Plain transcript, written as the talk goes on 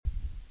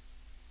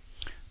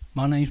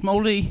My name's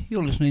Molly,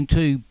 you're listening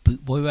to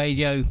Bootboy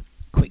Radio.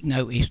 Quick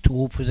notice to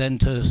all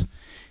presenters,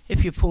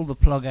 if you pull the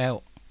plug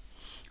out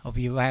of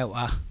your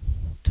router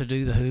to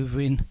do the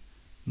hoovering,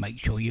 make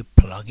sure you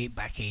plug it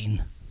back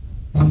in.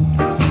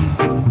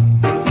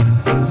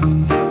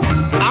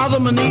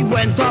 Adam and Eve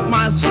went up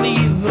my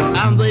sleeve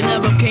and they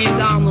never came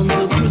down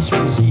until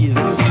Christmas Eve.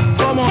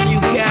 Come on you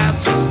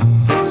cats,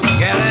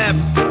 get up,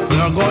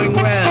 you're going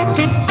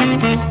west.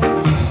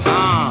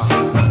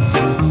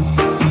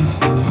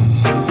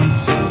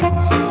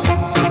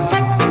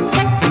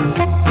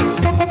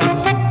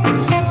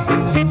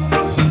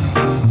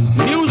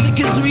 Music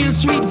is real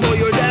sweet for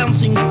your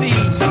dancing feet.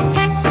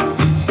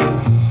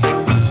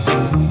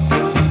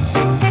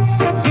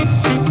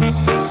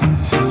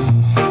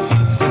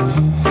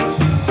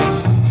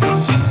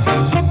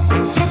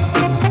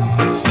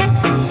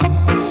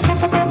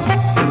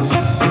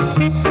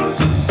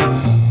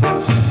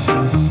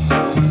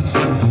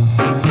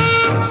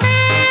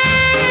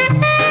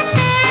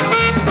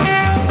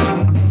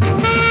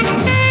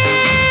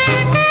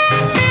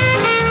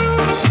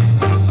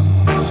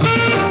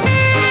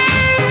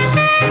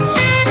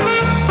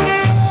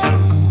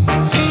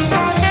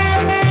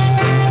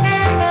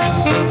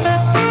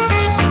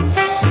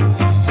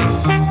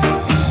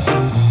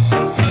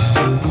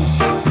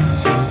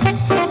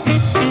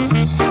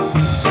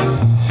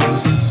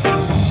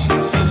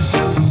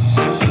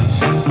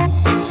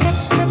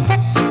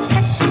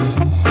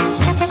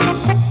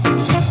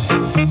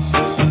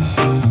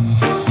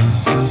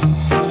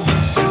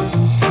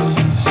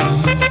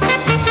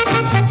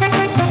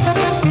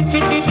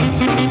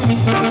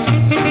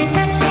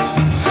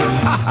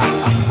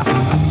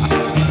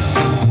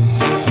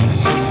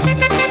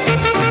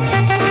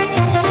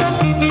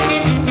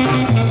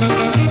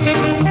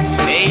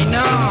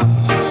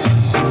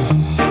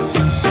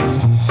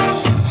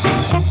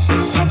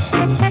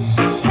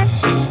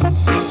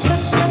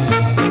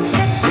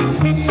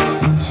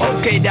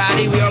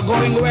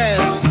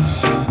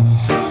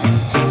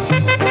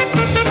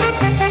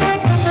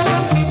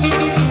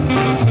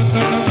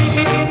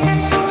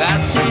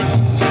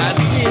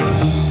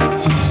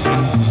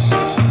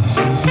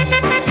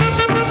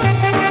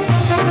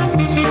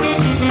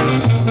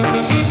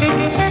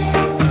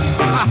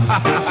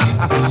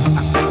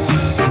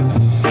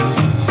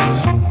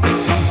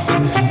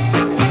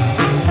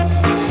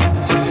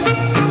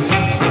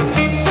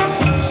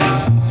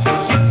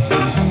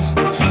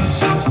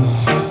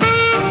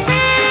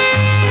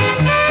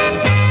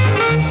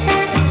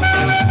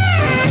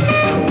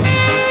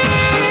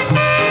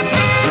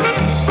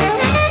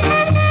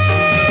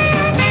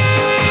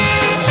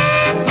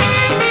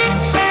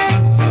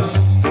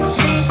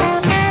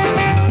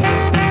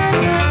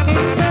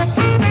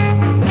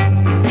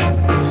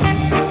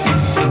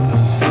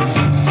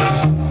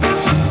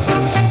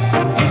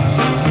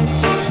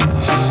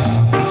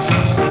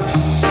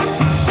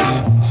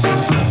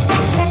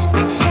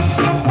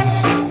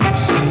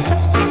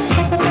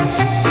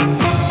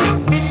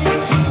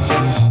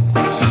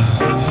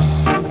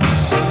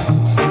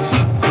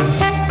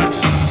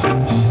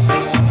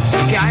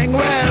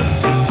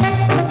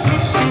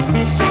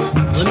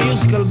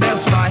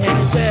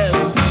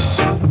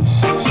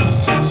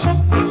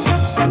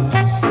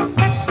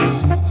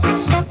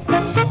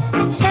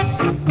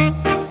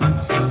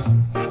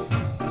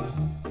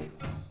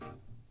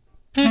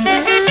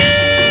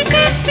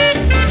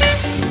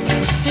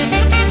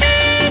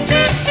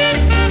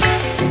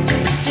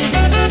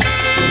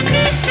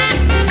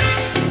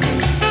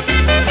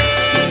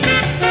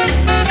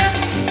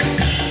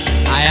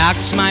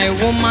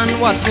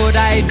 What could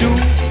I do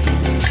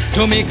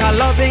to make her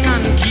loving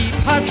and keep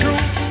her true?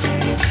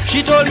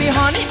 She told me,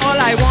 honey, all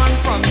I want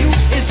from you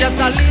is just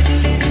a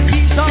little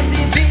piece of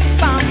the big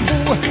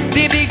bamboo.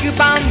 The big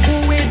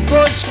bamboo, it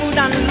grows good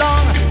and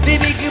long. The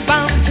big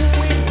bamboo,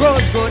 it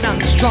grows good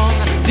and strong.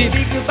 The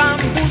big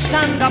bamboo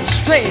stand up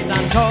straight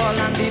and tall,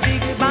 and the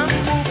big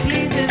bamboo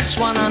pleases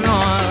one and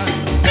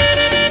all.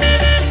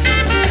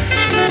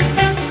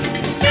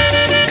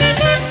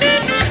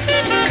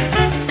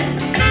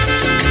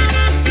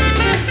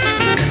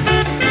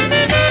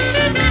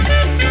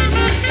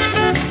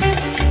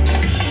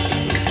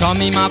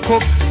 Tommy, my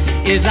cook,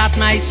 is at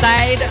my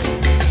side.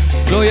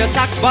 Blow your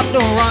sax, but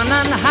don't run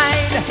and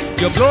hide.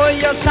 You blow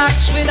your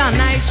sax with a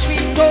nice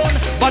sweet tone,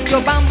 but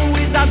your bamboo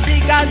is as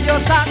big as your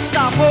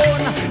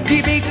saxophone.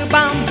 The big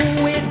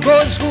bamboo, it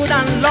grows good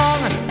and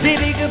long. The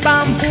big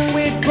bamboo,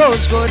 it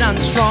grows good and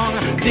strong.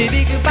 The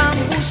big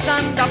bamboo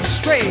stand up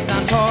straight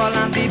and tall,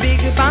 and the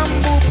big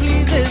bamboo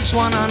pleases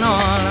one and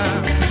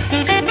all.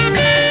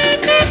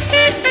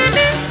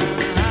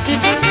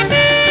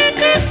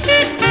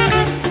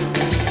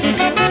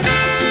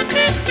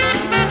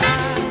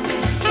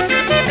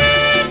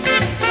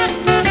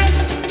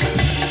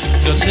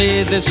 To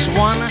say this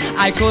one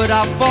I could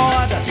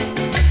afford,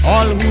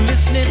 all who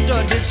listening to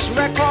this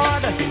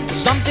record,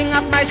 something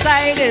at my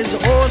side is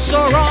oh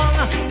so wrong.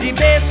 The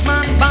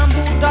bassman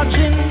bamboo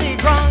touching the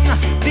ground.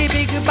 The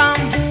big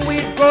bamboo,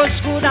 it grows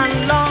good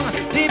and long.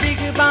 The big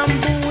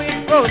bamboo,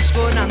 it grows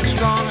good and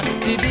strong.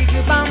 The big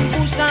bamboo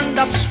bamboo stand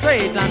up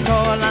straight and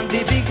tall, and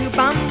the big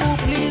bamboo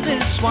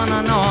pleases one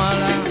and all.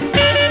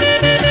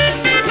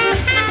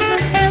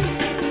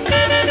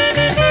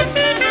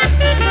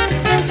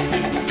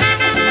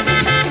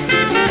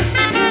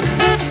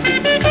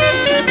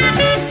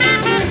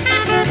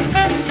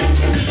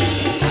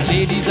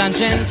 Ladies and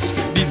gents,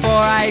 before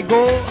I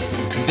go,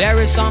 there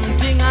is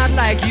something I'd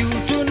like you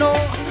to know.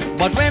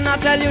 But when I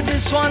tell you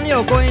this one,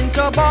 you're going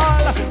to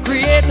ball.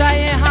 Creator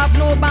ain't have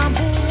no bamboo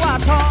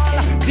at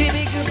all. The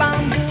big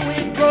bamboo,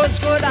 it grows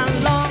good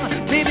and long.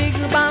 The big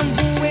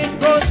bamboo, it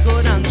grows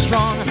good and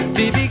strong.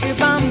 The big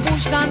bamboo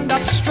stand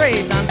up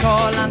straight and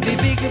tall, and the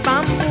big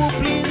bamboo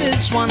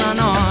pleases one and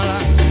all.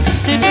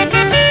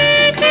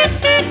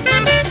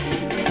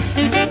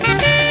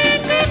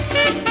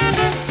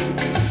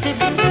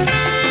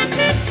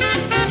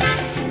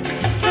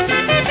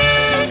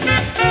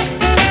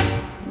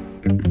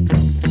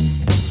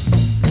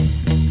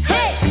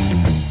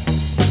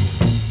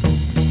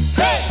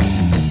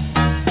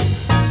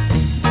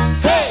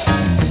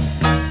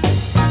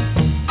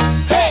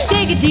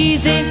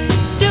 Teasy,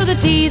 do the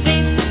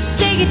teasy,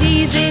 take it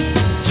easy.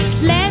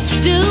 Let's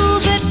do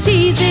the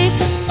teasy,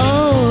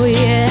 oh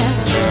yeah.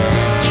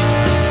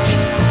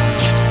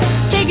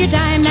 Take your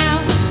time now,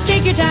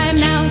 take your time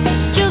now,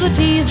 do the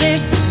teasy.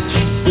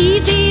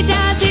 Easy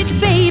does it,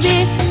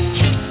 baby.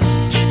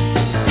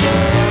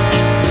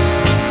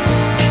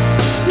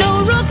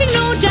 No rocking,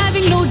 no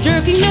jiving, no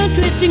jerking, no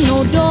twisting,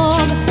 no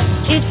dog.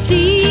 It's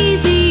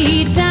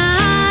teasy time.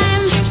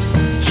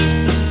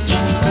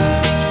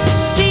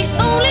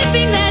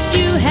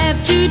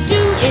 To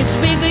do is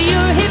wiggle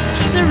your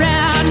hips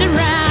around and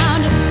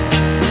round.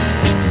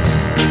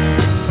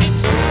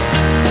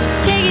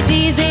 Take it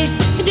easy,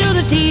 do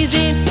the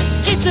teasy.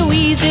 It's so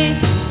easy.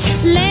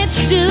 Let's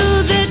do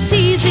the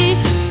teasy.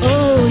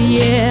 Oh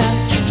yeah.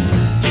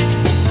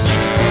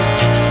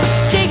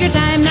 Take your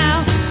time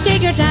now,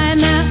 take your time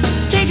now,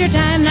 take your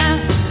time now.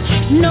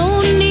 No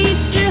need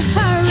to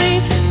hurry.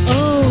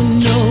 Oh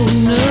no,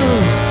 no.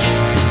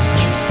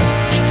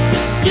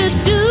 To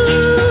do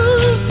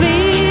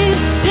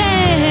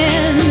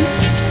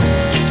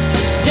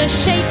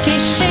shake it,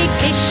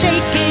 shake it,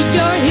 shake it,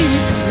 your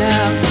hips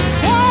now.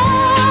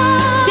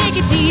 Oh. Take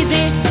it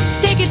easy,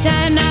 take your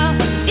time now.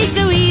 It's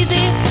so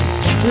easy.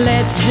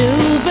 Let's do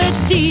the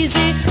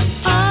teasy.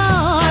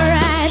 All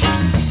right.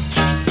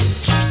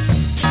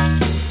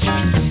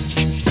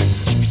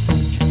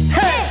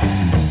 Hey,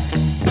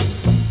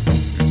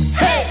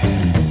 hey,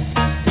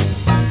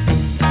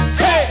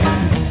 hey,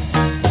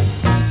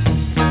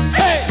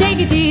 hey. Take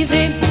it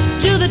easy,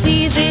 do the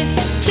teasy.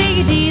 Take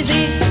it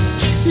easy.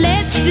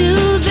 Let's do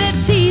the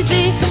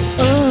teasy,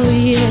 oh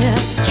yeah.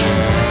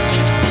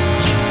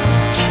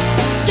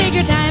 Take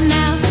your time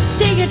now,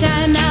 take your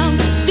time now,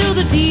 do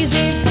the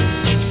teasy.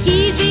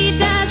 Easy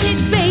does it,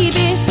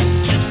 baby.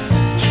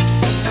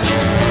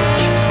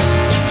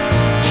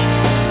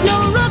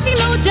 No rocking,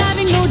 no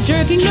jiving, no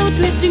jerking, no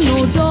twisting,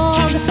 no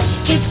dog.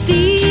 It's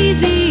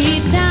teasy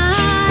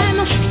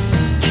time.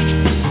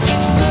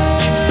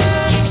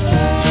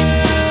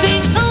 The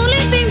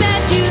only thing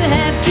that you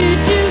have to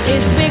do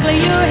is wiggle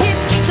your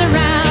hips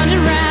around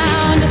and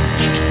round.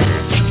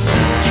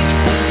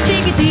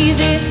 Take it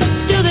easy,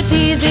 do the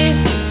teasy.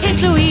 It's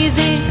so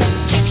easy.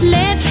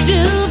 Let's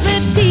do the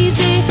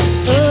teasy.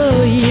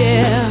 Oh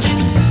yeah.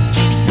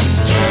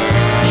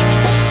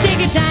 Take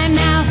your time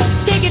now,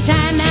 take your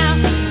time now,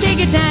 take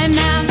your time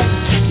now.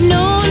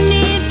 No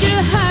need to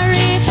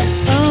hurry.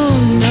 Oh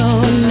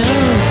no, no.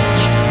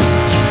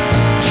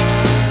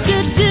 To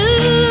do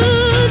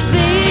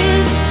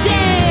this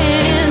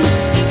dance.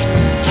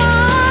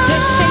 Oh.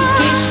 Just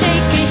shake it,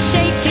 shake it,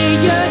 shake it,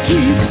 your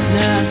hips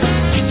now.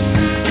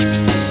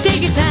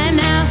 Take your time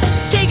now,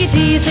 take it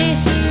easy.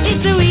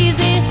 It's so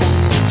easy.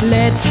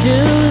 Let's do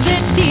the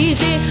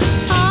teasy.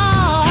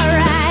 All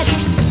right.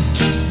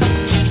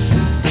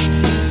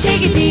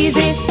 Take it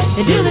easy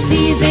and do the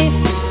teasy.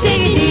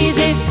 Take it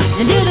easy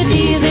and do the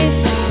teasy.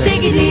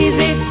 Take it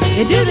easy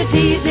and do the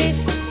teasy.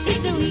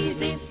 It's so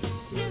easy.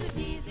 Do the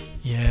teasy.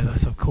 Yeah,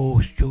 that's of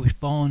course Joyce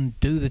Bond,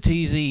 Do the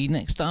Teasy.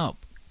 Next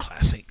up,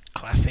 classic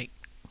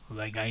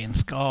reggae and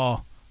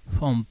ska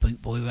from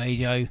Bootboy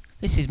Radio.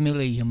 This is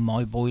Millie and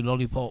My Boy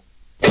Lollipop.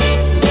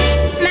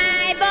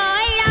 My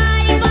boy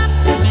lollipop,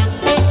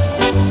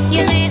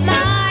 you make my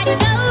heart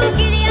go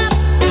giddy up.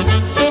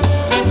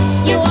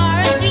 You are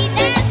as sweet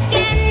as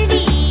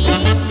candy.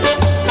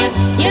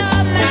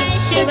 You're my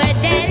sugar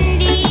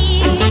dandy.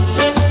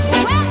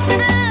 Oh,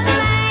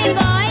 my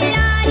boy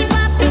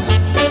lollipop,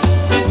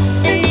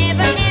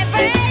 never,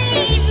 never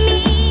leave me,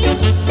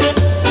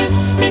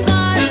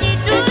 because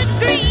it would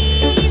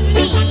grieve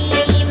me.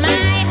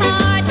 My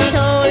heart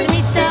told me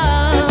so.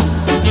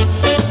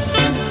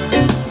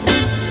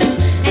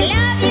 I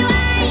love you,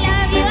 I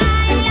love you,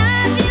 I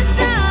love you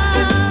so.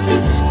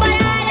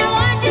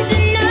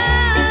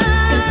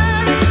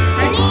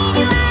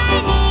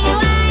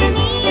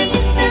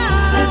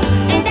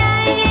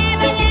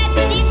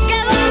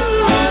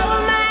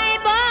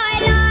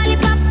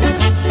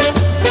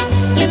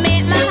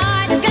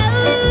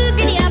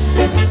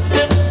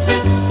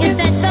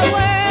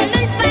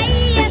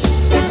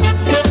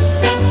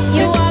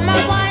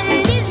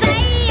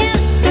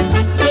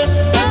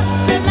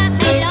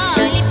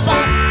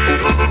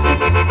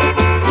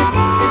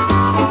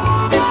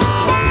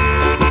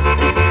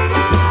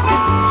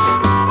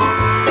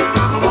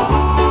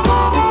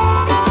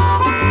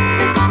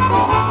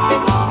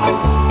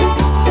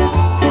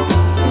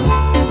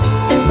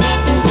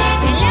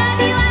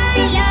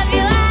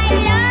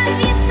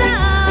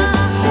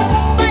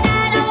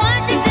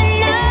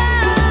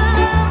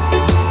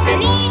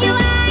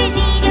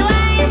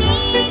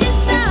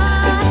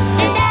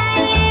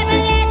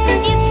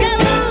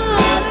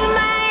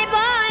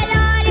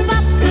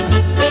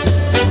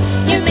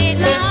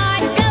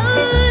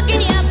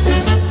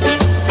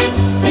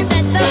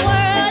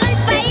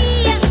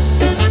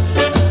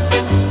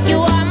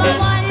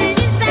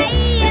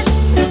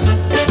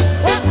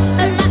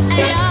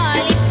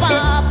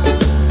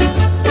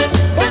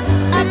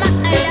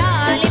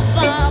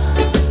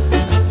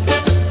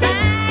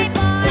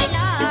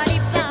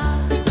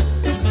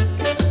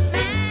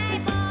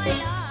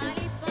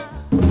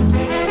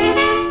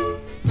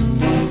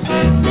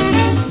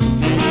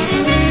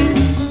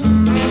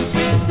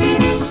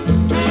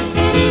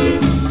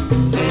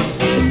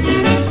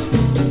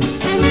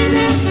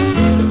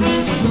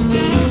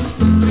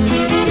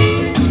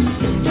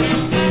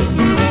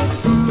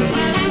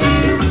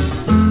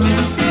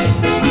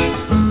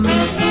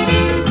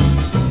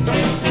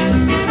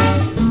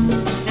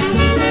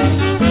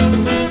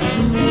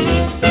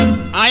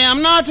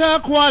 am not a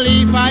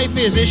qualified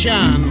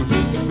physician,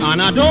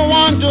 and I don't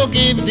want to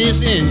give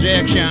this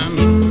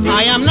injection.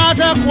 I am not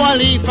a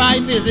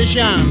qualified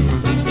physician,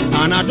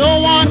 and I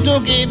don't want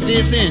to give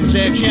this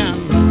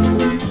injection.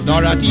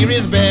 Dorothy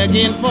is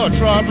begging for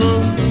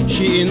trouble.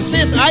 She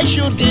insists I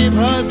should give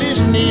her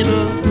this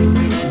needle.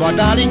 But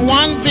darling,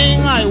 one thing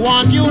I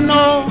want you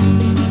know,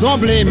 don't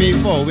blame me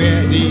for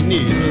where the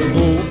needle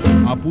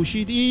go. I push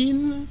it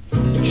in,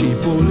 she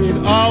pull it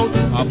out,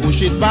 I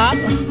push it back.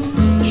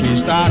 She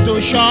start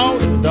to shout,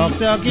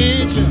 Dr.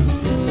 Cage,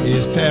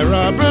 it's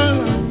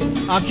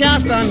terrible. I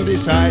can't stand the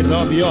size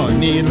of your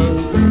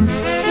needle.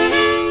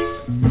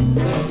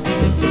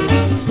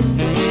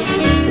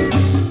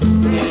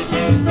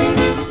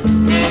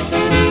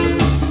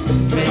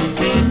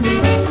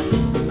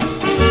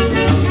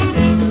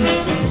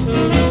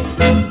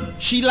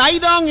 She lie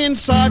down in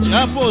such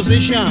a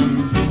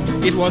position,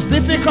 it was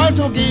difficult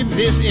to give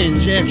this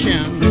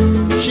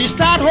injection. She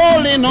start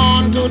holding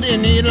on to the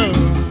needle,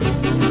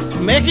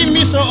 making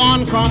me so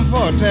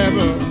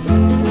uncomfortable.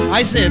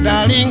 I said,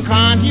 darling,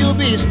 can't you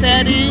be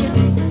steady?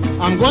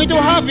 I'm going to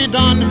have it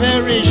done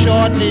very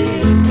shortly.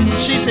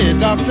 She said,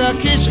 Dr.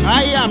 Kish,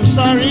 I am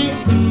sorry,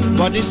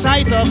 but the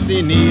sight of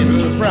the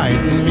needle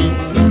frightened me.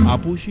 I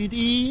push it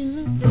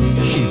in,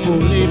 she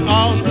pull it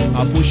out,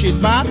 I push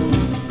it back.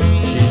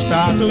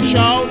 Start to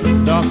shout,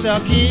 Dr.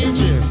 Cage,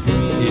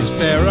 it's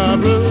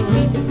terrible.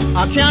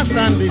 I can't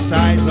stand the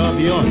size of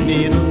your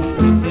needle.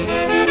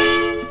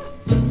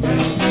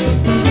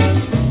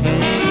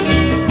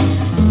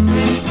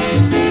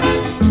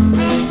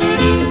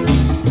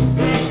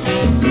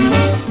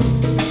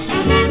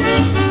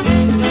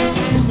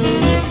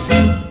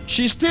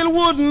 She still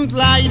wouldn't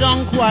lie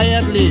down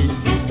quietly,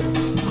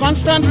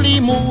 constantly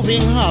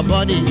moving her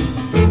body.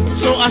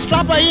 So I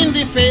slapped her in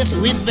the face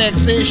with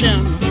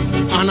vexation,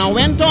 and I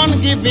went on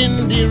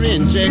giving the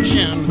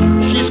injection.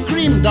 She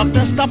screamed,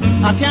 doctor, stop,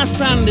 I can't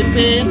stand the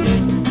pain.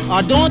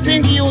 I don't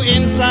think you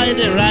inside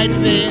the right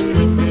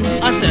vein.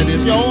 I said,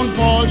 it's your own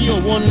fault, you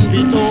wouldn't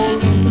be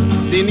told.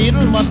 The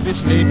needle must be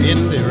slipped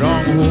in the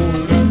wrong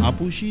hole. I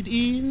push it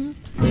in,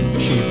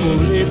 she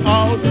pull it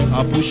out,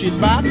 I push it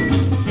back.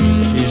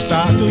 She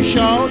start to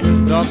shout,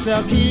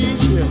 Dr.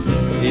 Keys,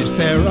 it's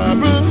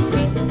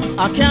terrible.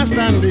 I can't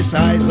stand the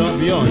size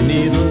of your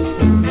needle.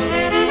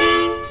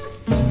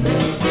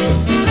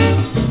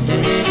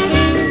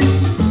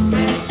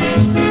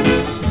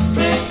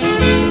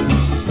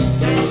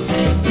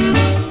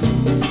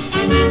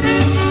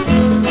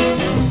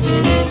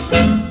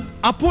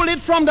 I pull it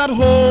from that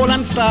hole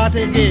and start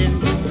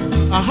again.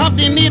 I have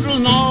the needle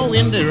now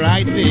in the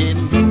right vein.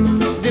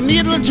 The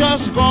needle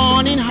just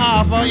gone in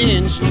half an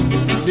inch.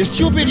 The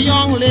stupid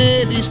young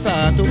lady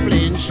start to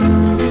flinch.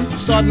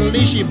 Suddenly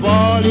she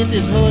bawled, it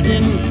is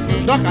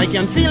hurting. Doc, I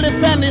can feel the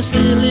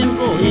penicillin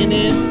going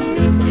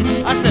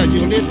in. I said,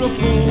 you little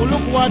fool,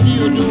 look what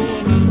you do.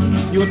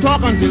 You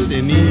talk until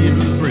the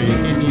needle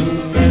breaking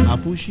you. I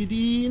push it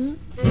in,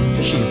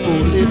 she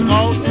pull it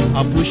out,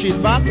 I push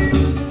it back.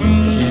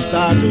 She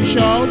start to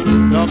shout,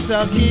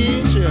 Dr.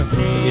 Keach,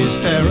 it's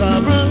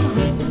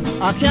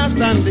terrible. I can't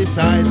stand the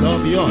size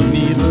of your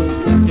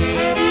needle.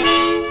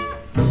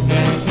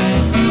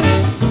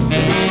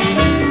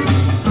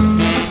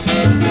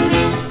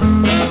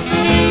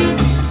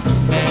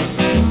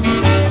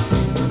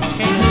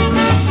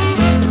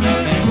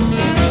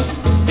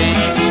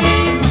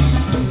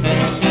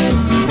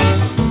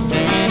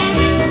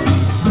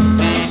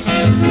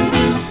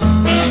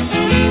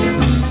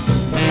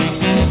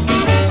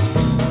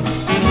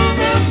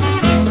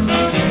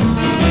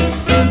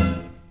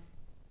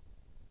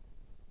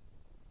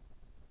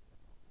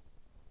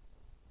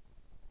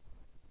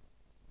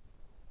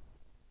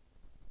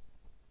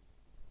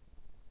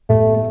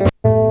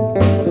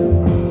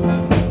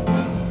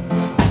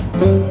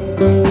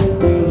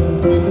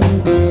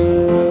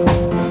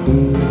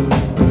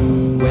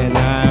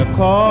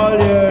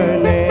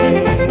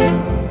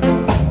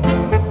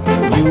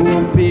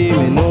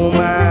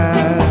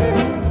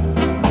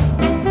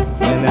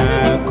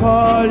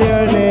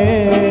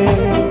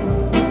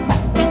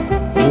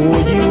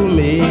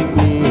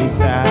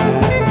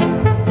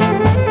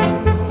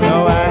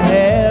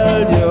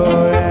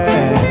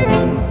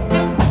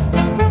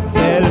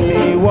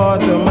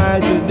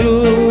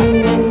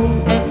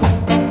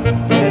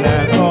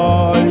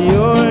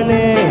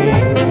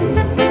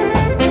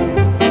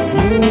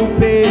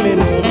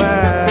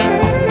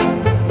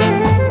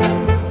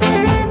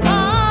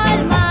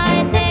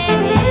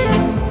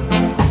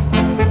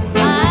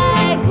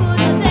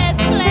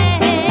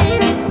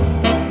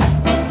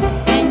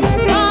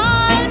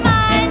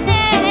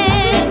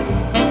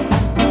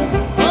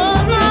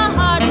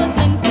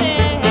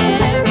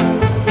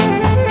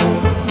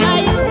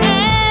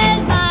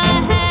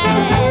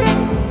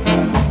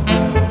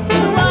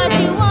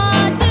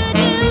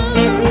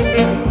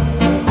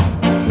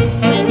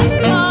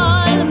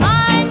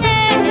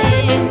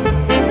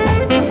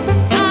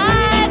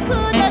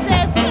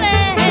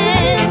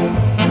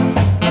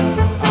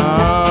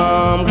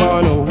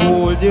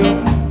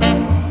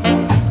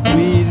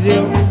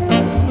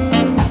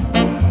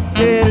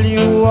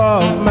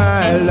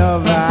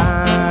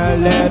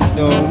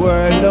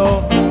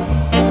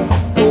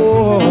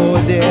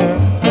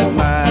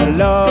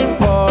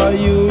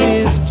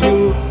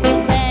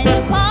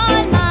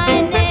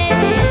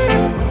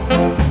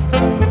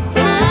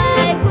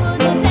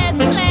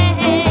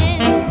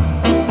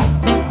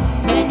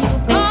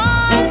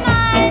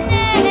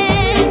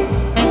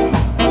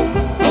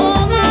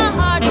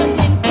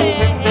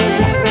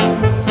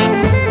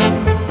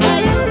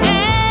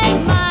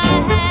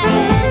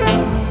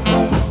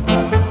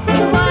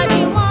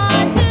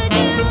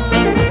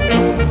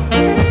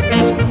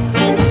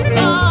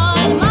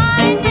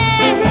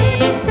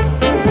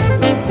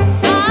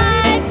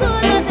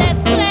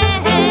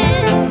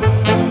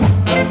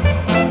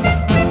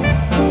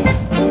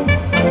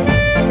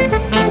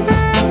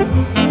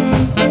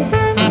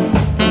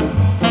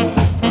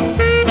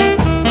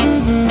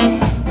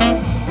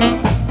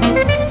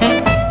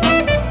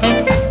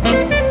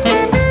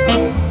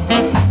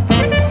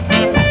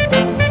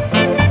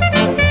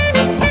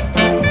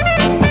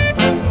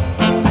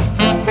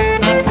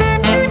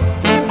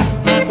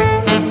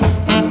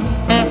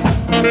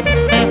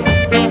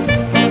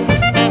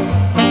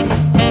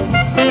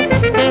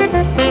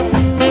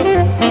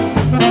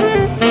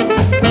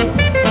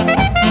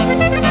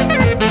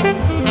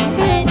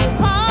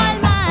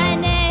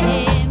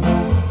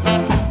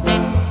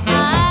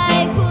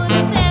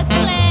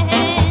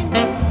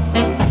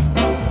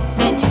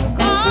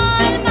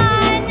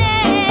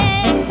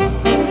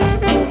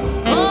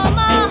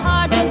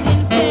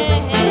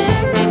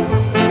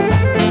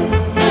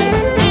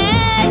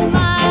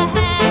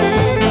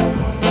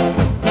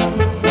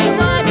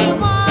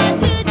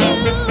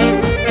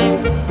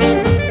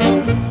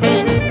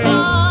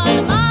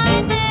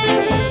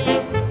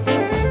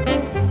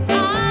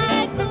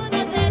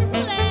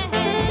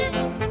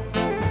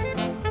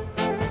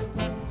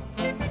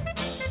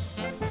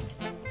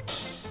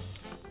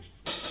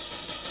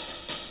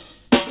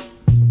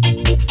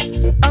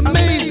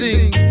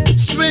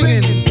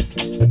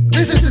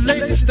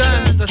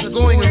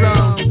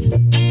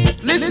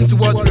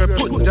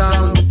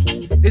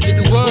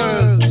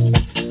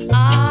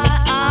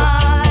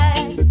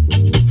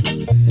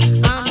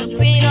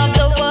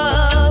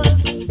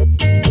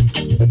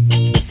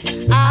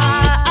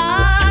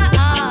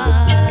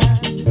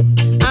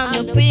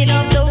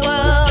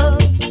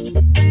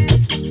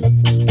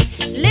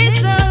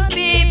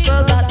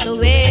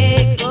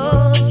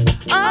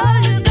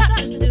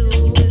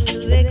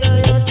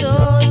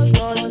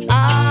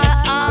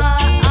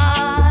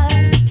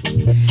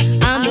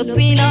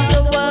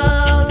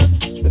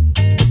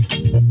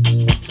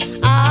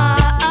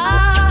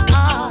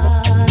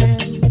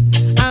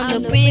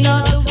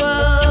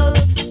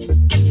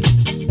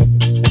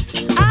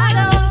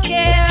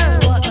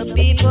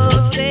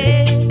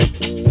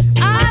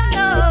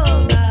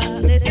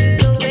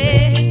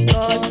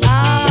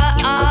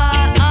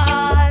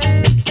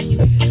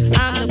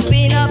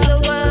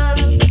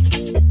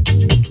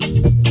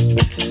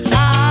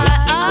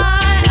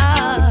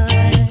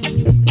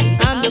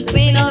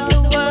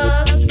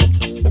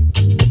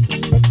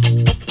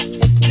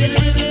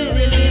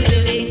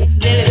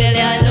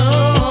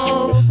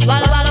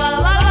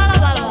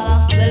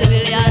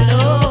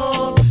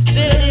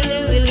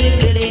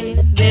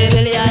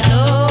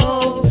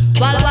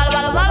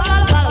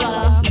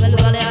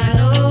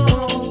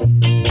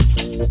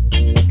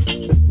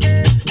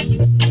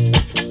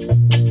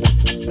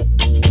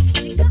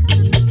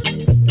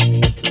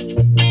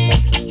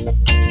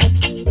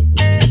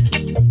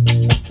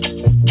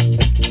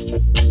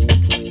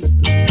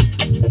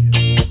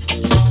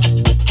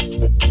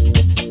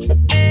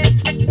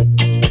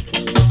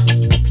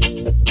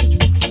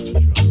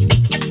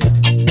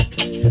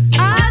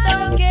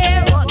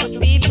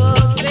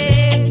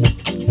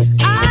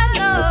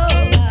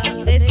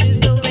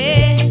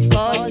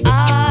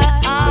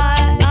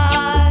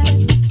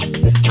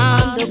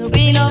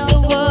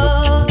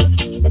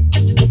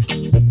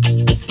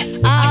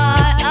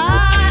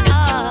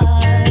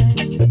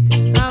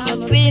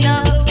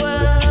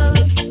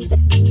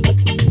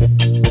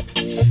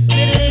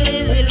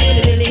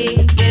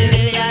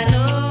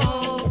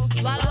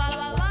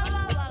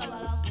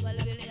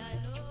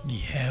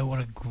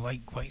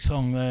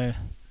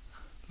 there.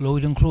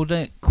 Lloyd and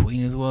Claudette,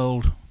 Queen of the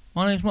World.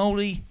 My name's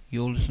Moldy.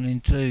 You're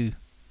listening to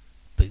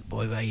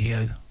Bootboy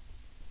Radio.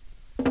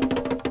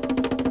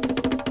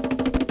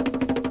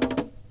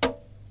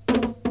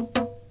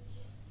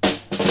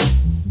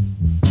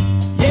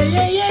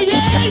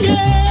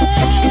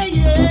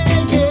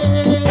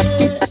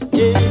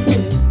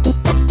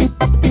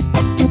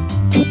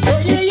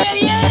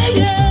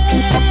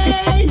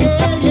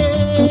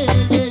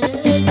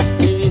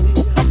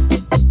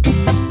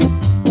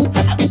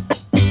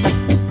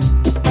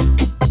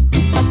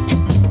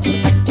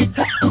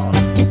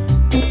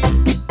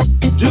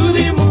 To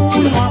the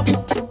moon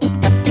hop.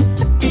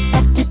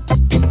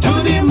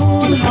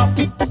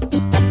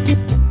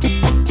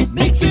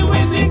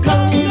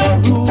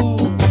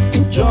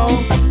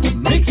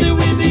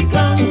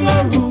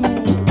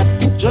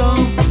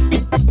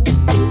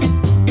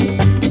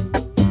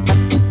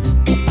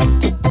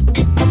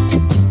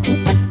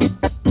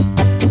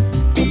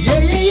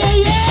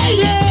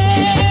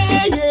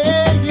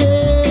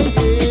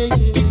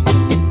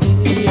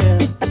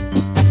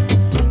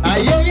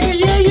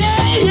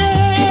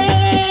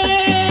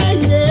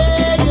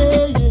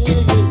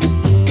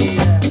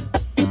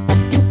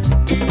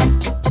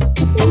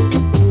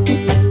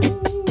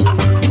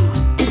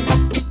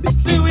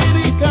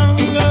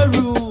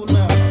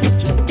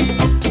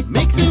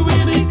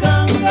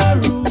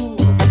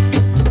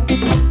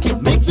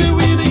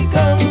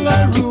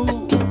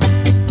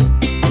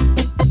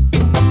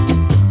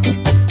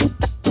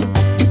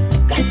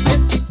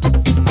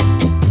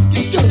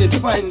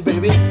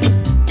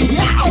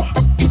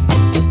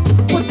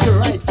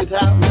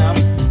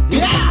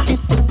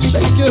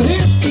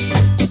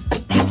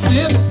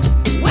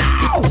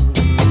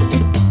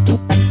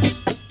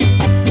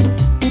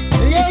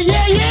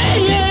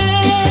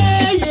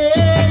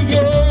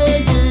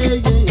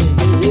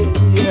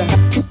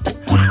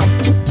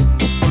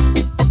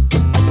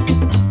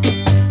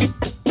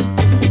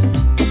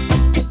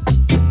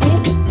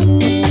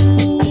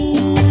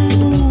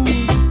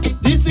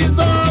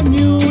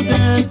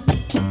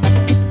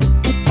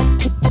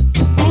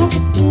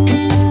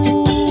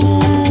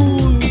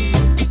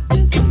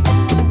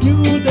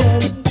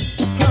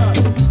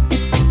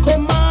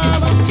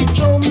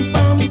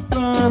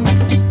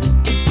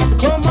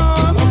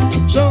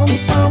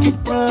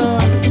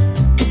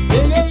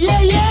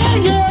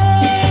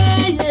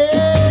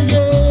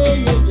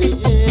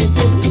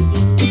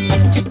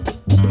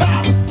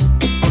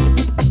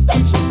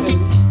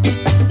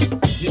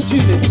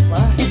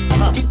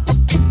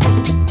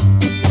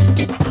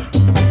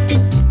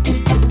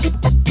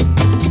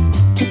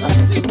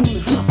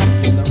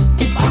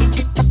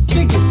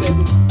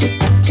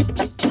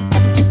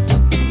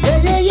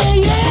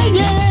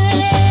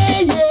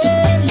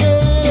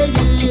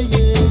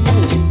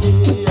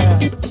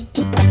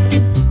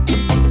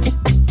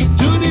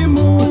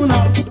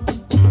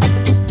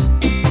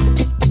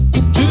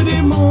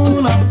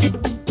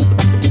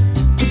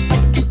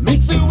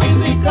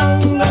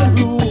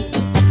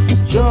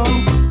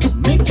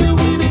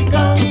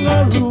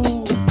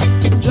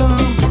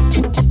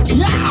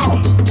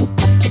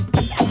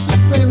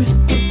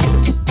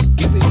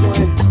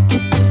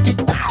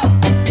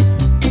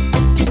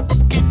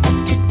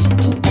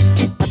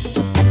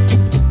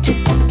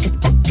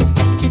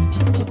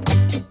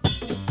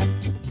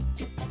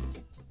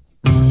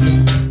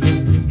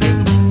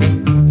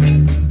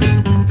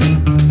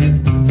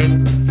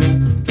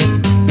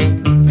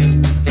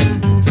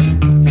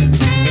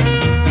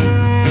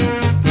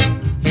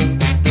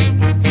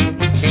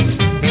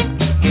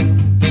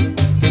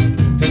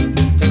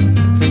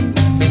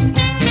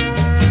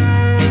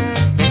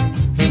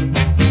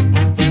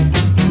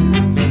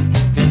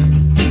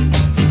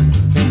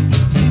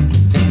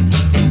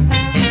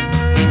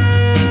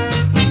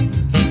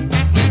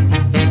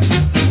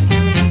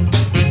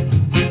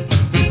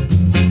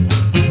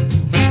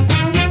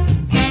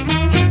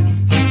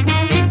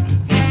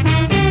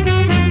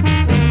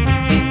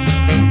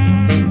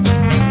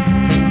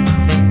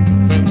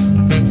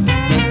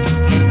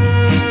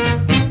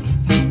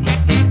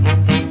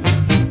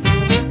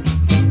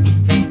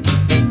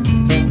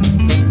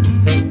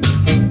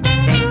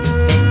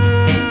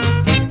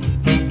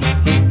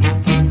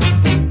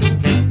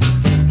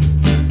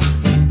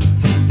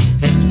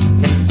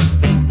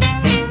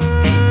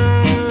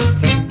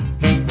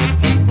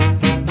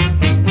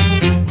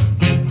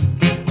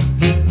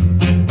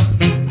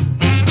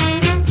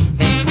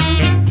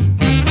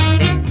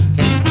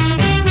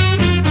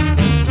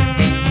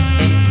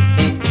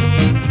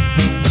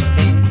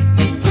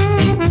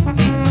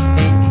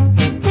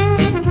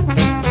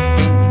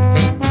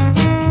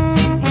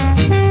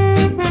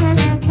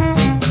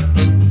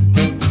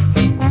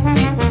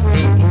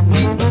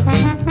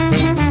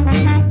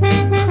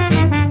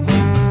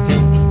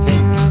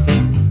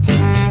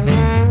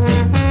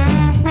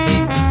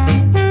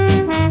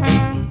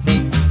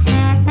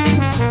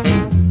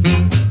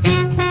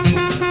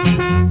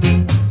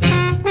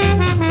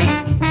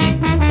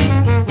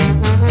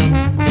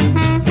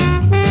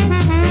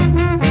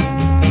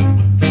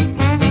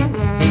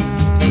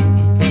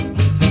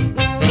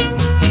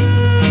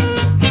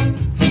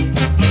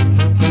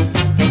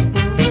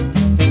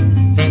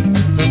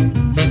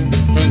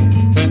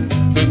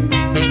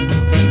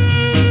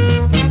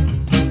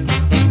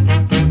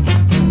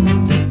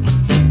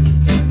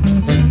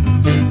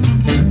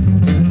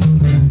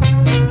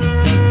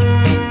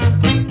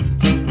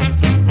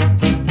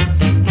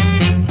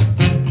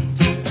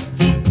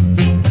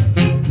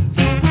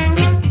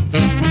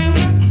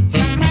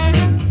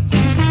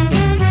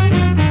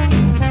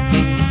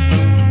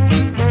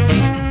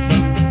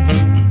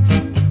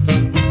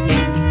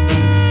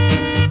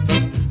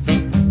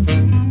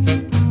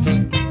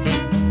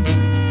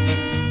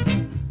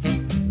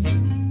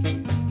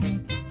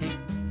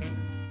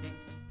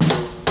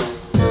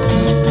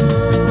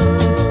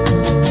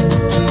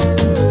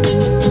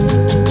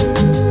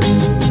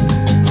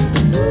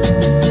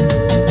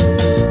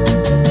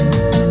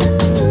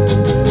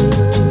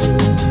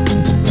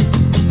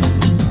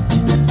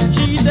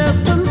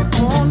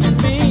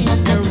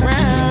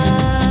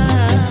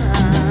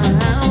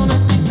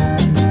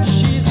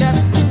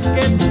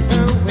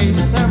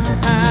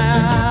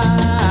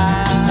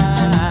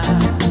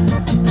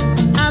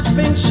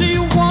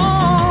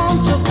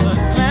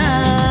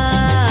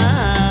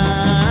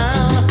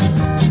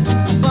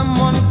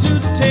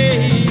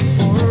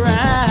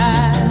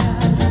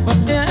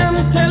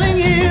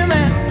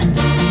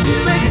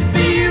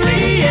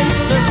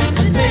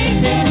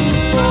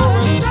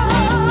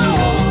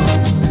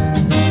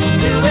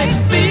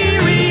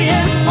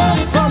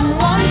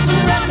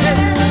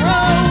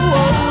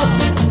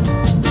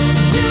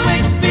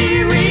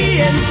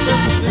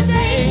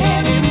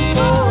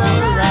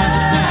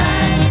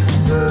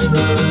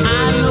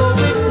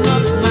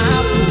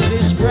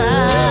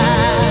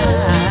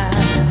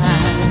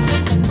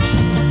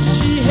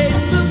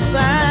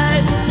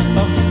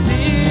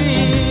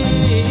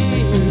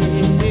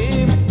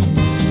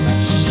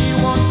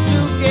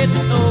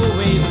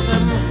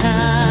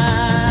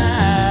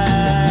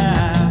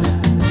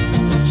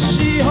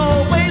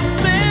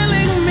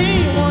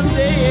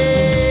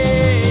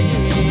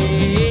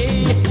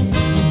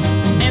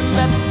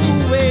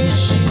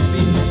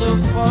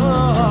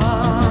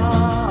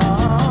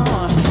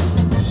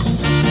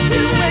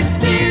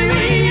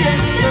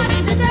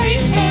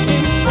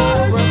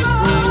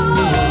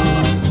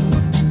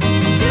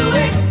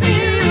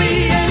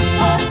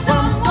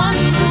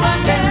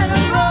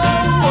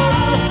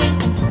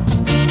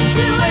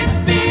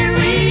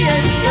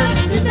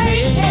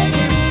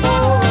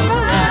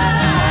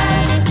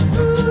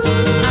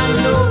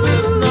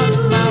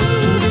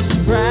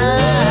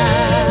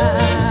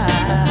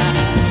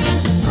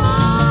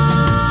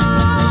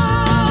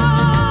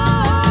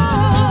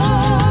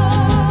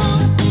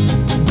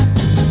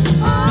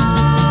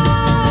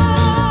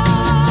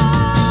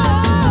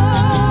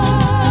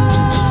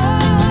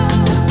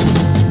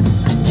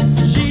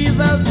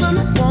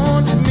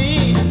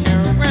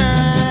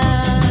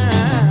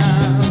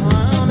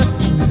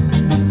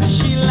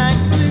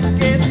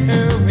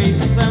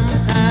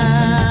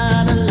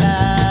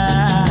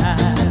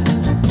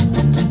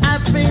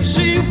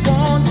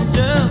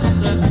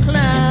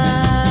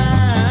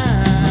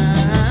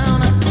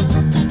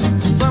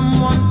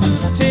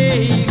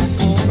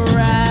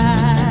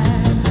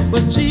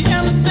 Gee,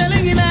 I'm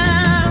telling you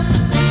now,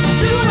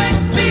 to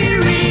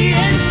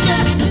experience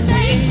just to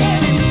take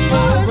it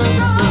for a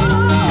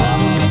stroll.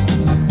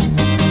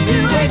 To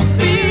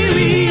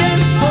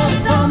experience for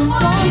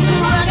someone to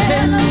rock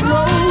and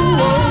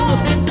roll.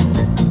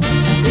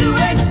 To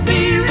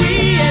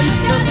experience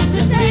just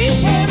to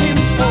take him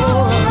for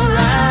a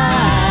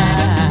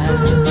ride.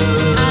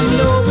 I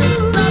know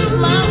it's not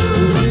my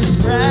foolish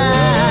pride.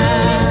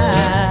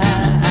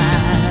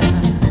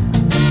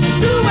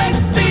 To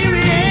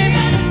experience,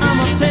 I'm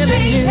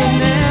telling you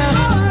now,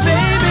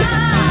 baby.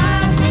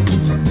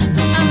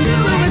 I'm to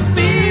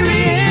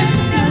experience,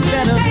 you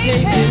better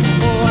take it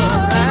for a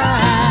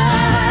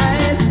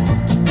ride.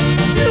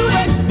 To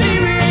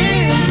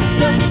experience,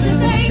 just to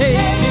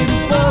take him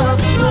for a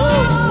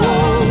stroll.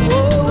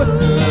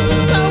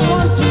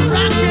 Someone to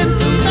rock and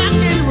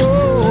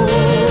roll.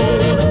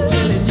 I'm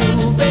telling you,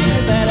 baby,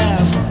 that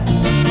I'm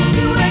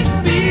to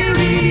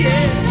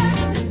experience.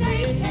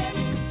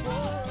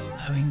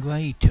 Owen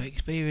Gray to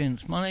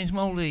experience. My name's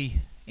Moldy.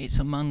 It's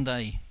a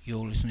Monday.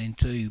 You're listening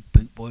to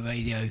Bootboy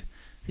Radio.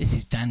 This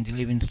is Dandy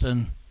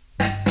Livingston.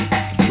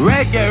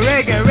 Reggae,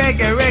 reggae,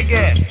 reggae,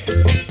 reggae.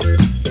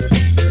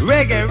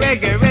 Reggae,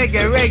 reggae,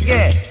 reggae,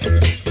 reggae.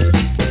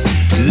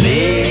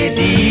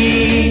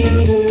 Lady,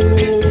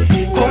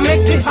 come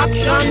make the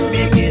action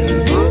begin.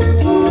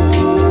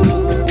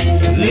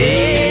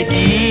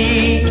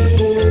 Lady,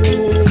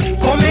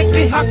 come make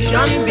the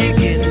action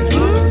begin.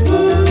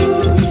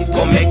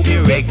 Come make the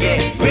reggae,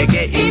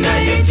 reggae inna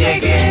your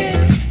jaggy.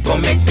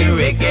 Come make the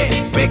reggae,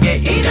 reggae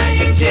inna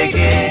your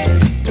jaggy.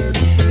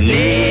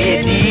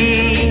 Lady,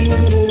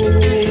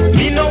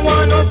 me no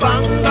wanna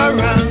bang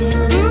around.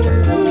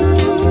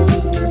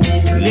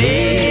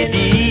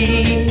 Lady,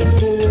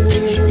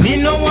 me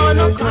no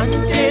wanna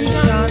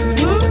contention.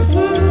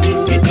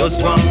 Me just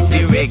want the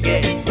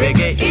reggae,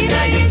 reggae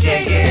inna your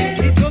jaggy.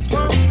 Me just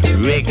want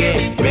reggae,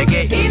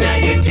 reggae inna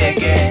your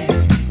jaggy.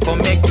 Come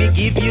make me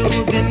give you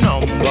the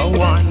number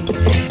one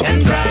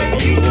and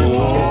drive you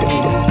home.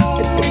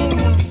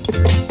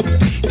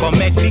 Come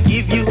make me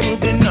give you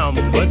the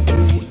number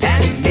two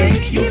and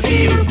make you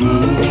feel good.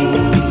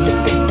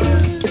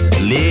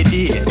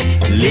 Lady,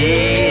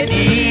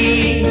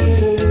 lady,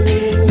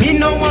 me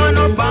no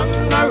wanna bang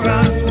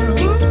around.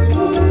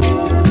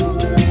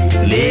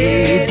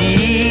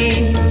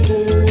 Lady,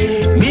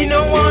 me no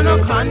wanna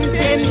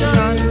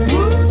contention.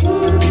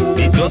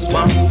 Me just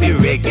want the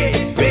reggae,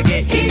 reggae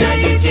inna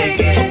your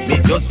jaggy. Me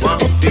just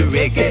want the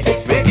reggae,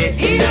 reggae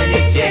inna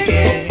your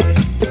jaggy.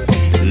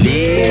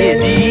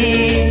 Lady,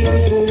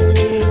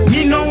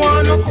 me no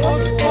wanna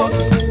cuss.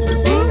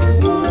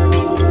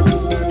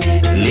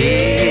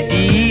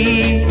 Lady,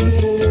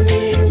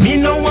 me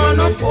no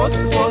wanna fuss.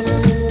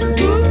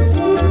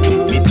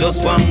 Me just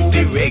want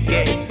the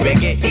reggae,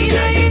 reggae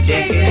inna your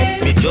jaggy.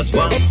 Me just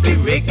want the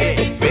reggae,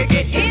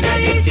 reggae inna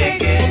your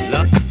jaggy.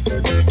 Look.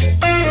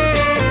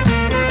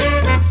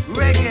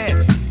 Reggae,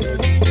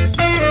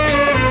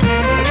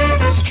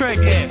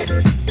 reggae,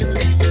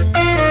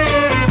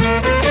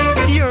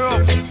 tear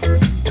up.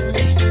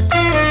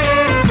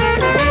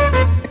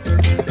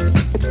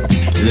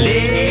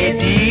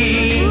 Lady,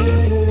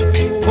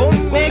 come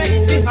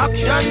make the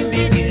action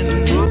begin.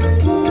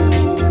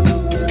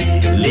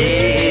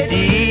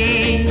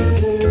 Lady,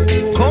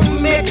 come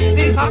make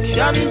the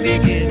action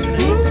begin.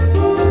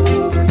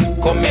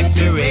 Come make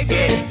the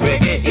reggae,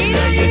 reggae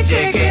inna your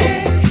jaggy.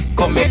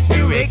 Come make the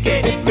reggae,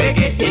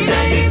 reggae inna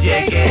your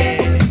jaggy.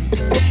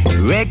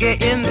 Reggae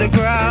in the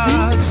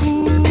grass,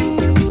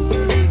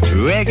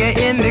 reggae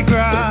in the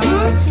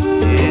grass,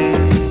 yeah.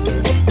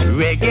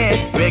 Reggae,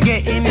 reggae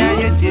inna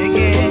your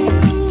jaggy.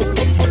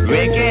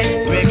 Reggae,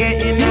 reggae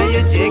inna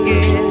your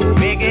jaggy.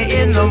 Reggae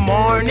in the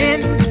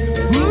morning,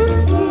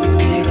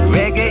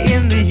 reggae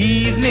in the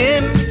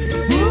evening,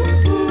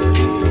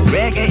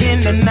 reggae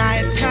in the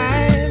night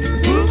time.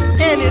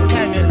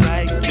 Anytime you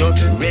like,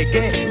 just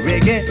reggae,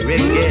 reggae,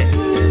 reggae.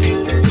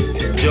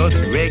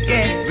 Just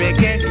reggae,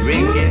 reggae,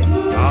 reggae.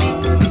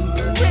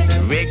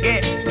 Reggae,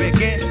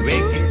 reggae,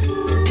 reggae.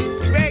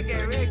 Reggae,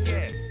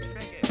 reggae,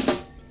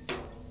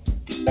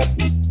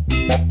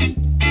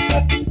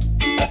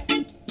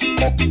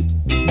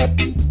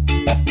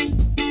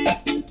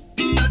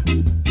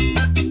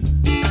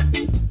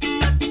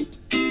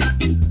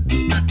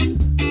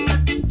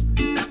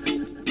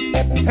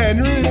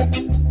 Henry,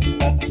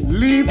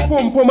 leave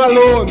Pum Pum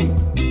alone.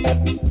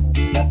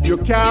 You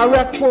can't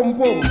wreck Pum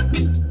Pum.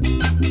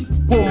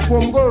 Pum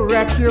Pum go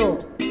wreck you.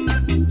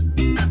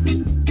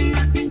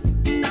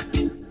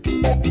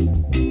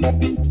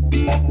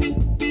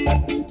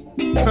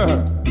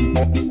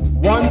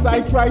 Once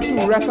I tried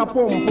to wreck a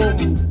Pum Pum,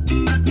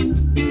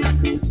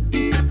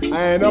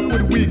 I end up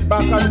with weak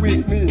back and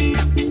weak knee.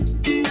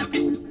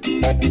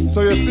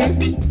 So you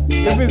see,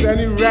 if there's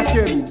any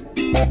wrecking,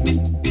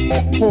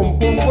 Pum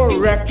Pum go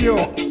wreck you.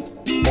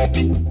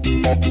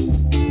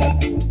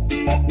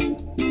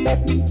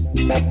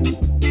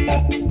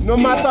 No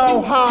matter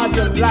how hard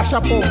you lash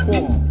a Pum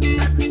Pum,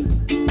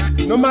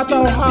 no matter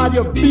how hard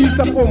you beat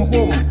a Pum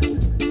Pum,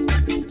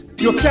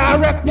 you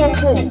can't wreck Pum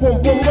Pum.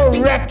 Pum Pum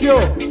go wreck you.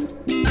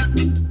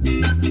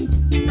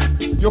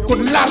 You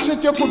could lash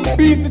it, you could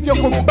beat it, you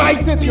could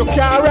bite it, you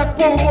can't wreck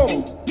pum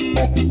pum.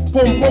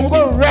 Pum pum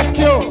go wreck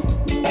you.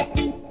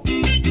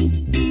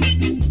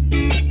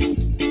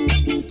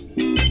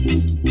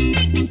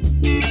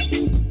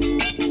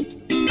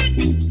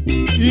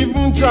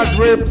 Even Judge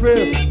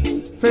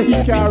Rapeface say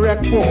he can't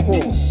wreck pum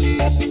pum.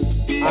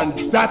 And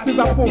that is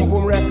a pum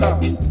pum wrecker.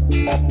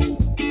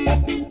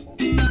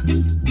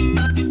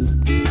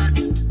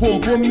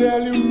 Pum pum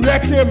nearly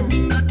wreck him.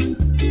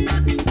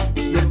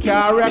 You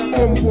can't wreck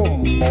pum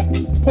pum.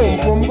 Pum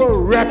pum go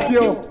wreck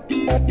you.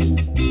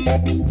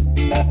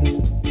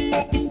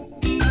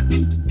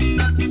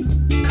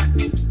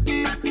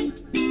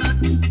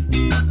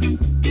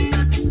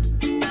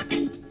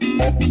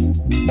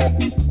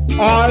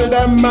 All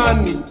them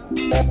man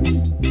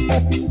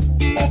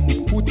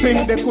who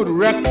think they could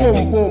wreck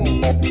pum pum.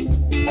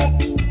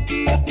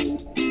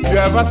 You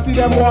ever see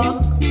them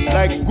walk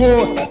like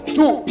ghosts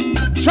too?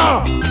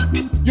 Cha!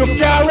 You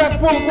can't wreck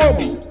pum pum.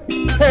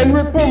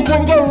 Henry pum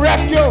pum go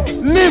wreck you.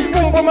 Leave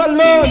pum pum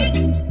alone.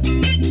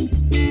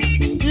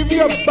 If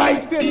you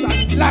bite it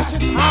and lash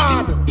it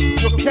hard,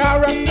 you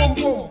can't wreck pum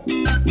pum.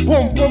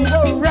 Pum pum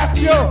go wreck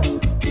you.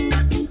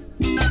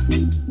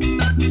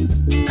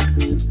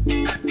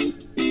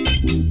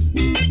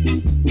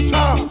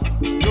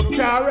 You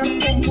can't wreck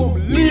pum pum,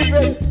 leave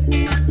it.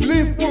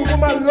 Leave pum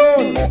pum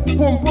alone.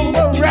 Pum pum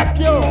will wreck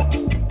you.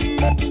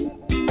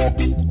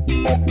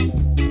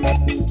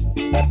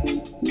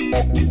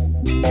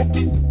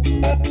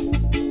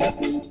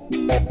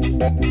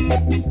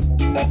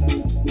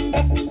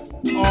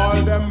 All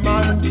them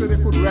man who say they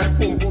could wreck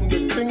pum pum, they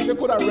think they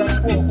could have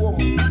wrecked pum pum.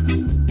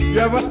 You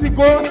ever see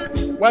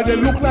ghosts? Well, they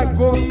look like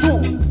ghosts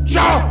too.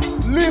 Cha!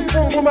 Leave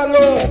pum pum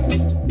alone.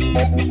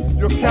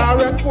 You can't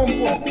wreck pum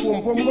pum.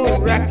 Pum pum gonna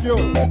wreck you.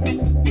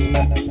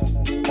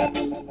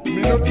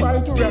 Me not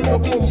trying to wreck no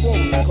pum pum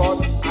because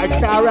I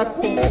can't wreck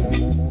pum pum.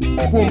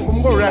 Pum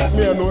pum gonna wreck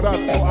me, I know that.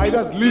 So I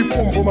just leave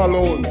pum pum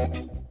alone.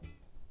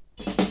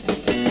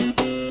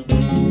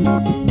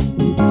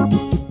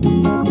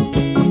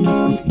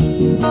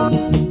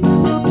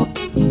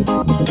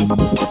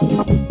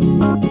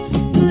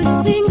 Good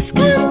things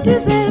come to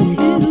those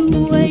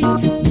who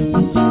wait.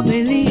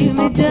 Believe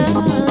me,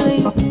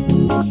 darling.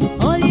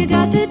 All you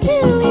got to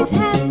do is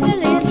have a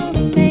little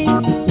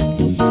faith,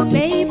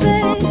 baby.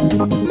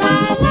 My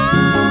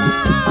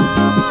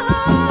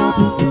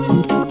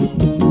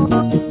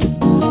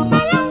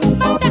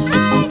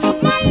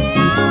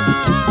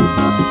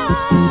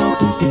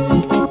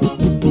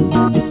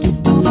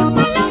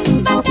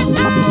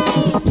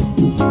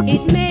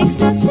it makes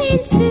no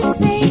sense to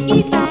say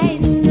if I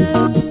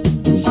know.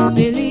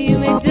 Believe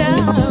me,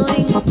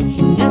 darling,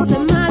 just a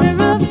matter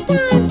of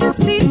time to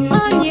sit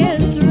on your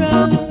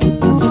throne,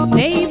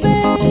 baby.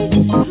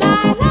 My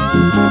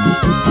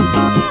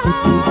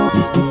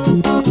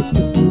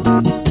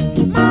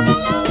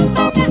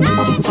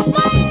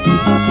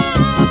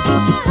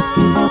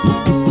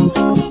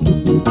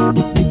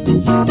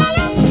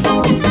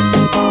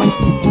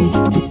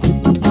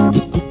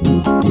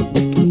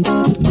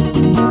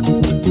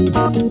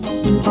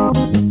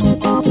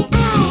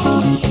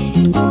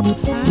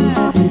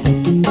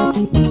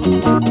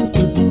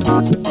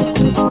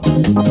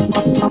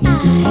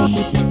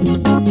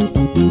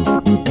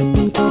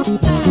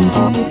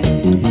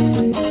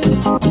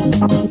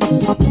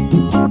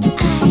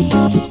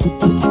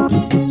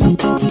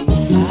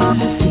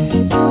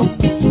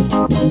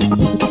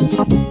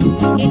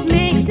it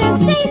makes no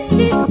sense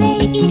to say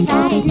if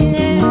I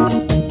know.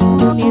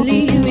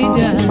 Believe me,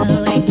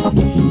 darling,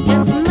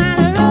 just a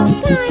matter of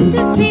time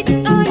to sit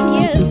on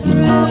your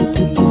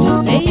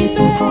throne,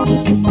 baby.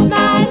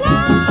 My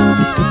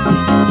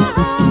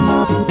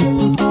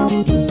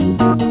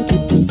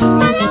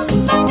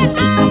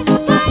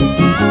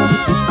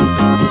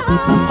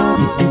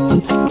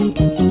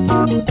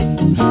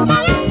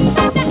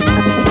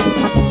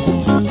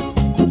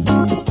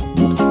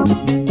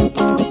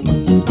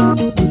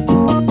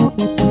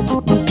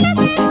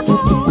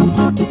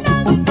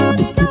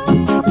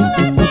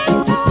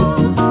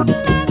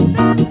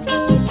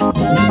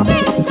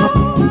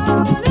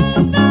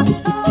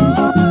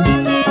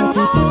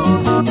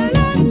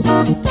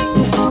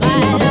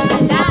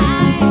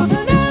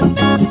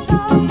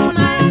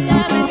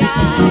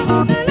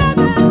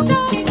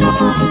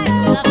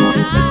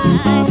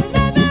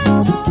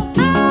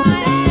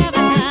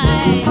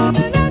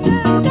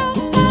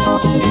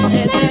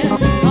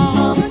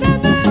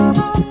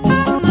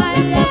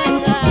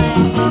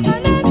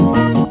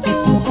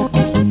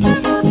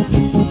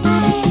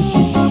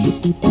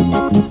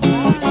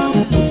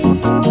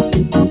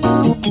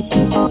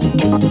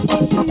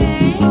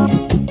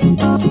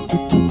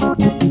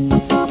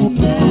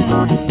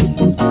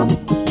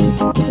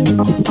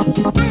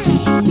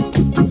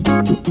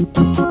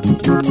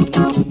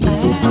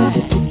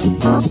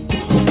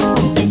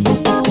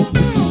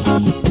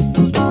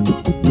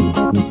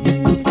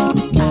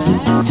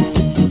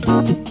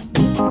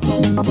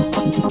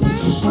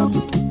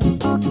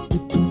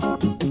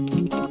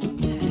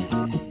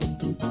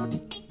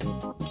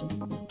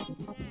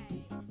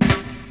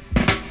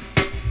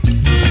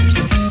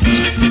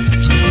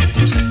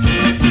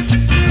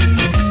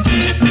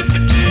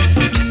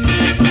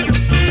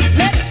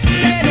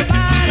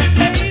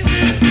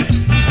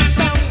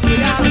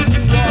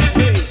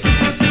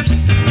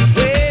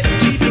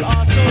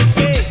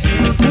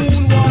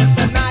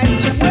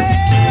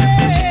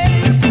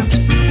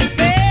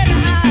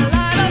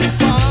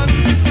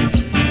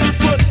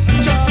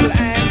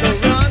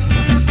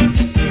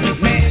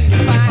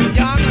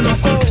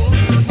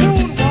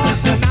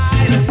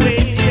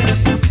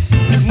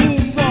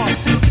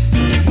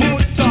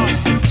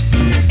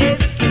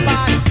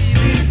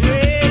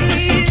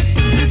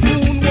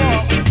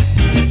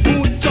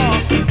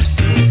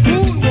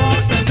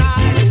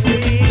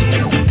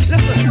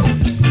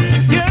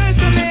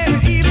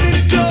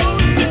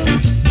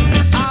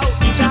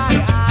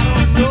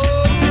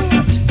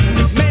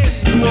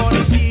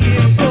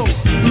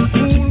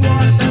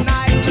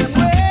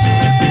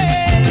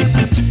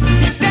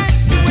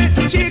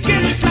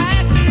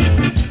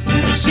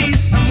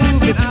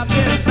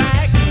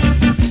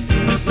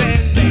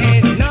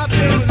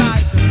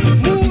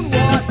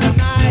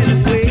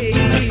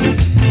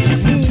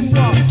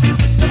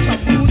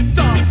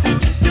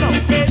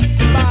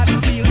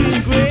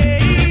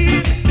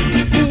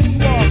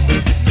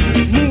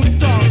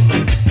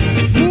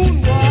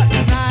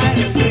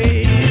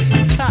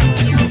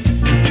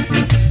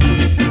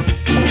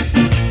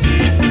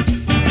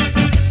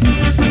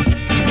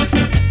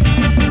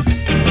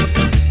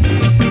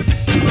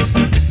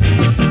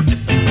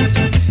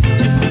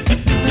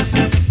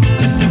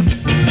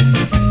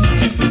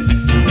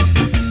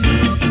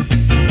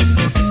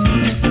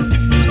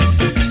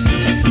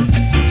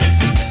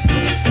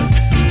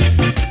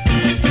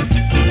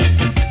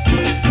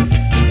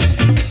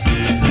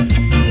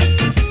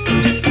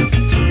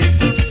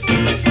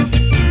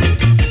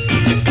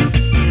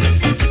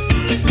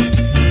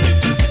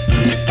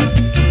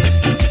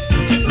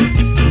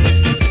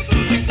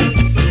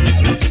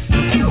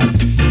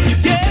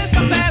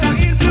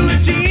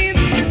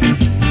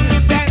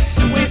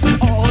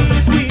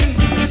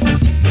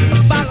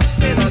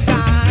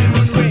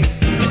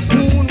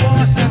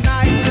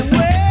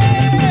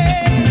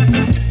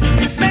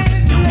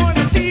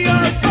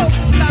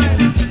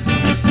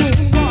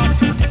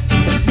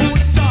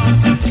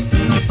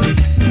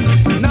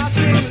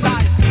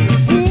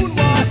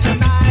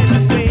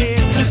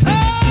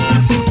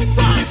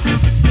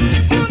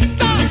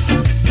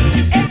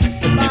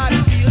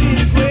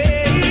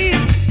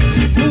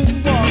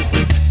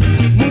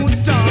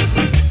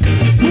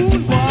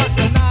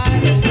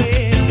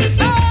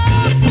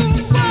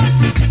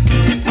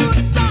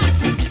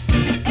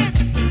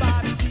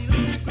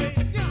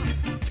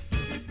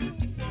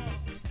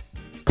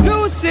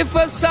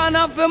Lucifer, son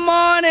of the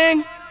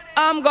morning,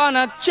 I'm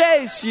gonna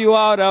chase you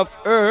out of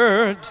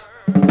earth.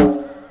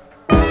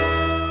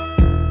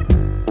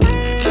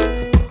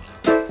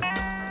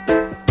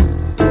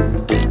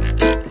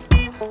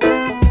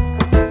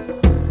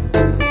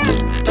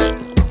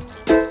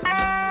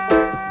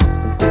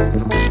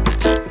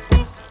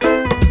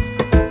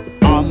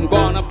 I'm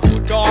gonna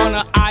put on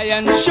an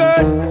iron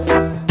shirt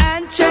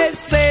and chase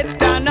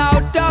Satan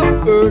out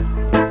of earth.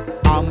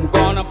 I'm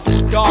gonna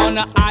put on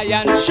an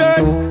iron shirt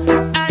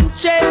and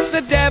chase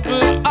the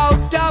devil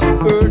out of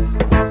earth.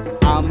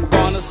 I'm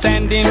gonna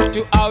send him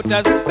to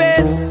outer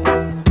space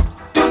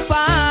to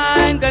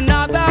find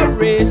another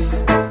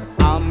race.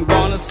 I'm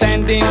gonna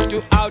send him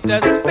to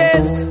outer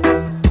space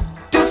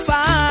to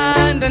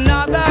find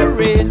another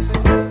race.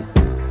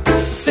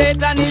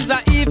 Satan is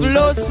a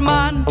evilous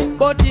man,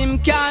 but him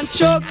can't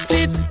choke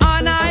sit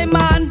on I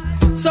man.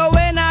 So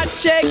when I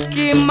check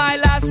him, my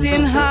lass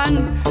in hand,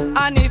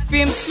 and if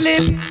him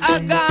slip, I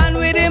gone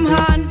with him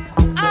hand.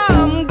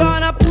 I'm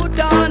gonna put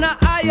on an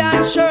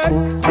iron shirt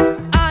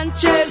and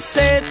chase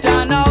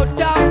Satan out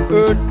of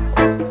earth.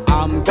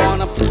 I'm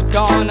gonna put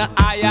on an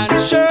iron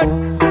shirt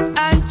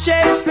and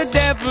chase the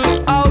devil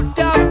out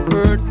of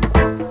earth.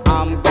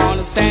 I'm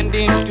gonna send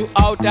him to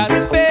outer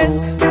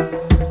space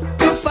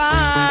to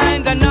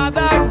find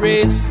another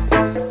race.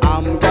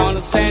 I'm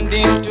gonna send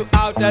him to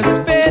outer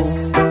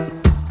space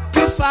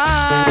to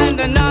find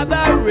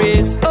another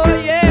race. Oh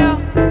yeah.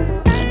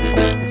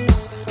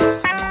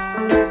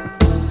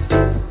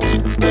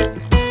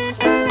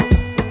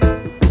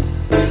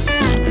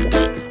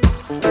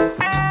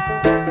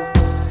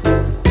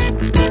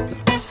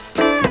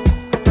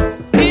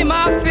 Him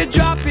have to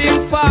drop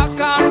him fork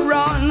and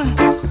run.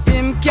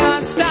 Him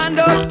can't stand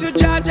up to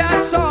judge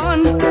a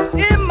son.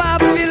 Him have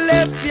to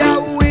left ya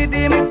with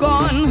him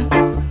gun.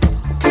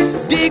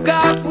 Dig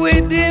off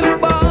with him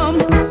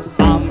bomb.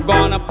 I'm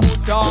gonna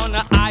put on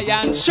an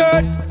iron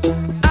shirt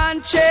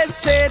and chase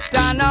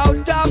Satan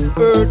out of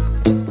earth.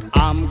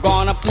 I'm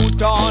gonna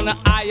put on an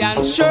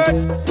iron shirt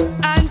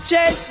and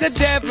chase the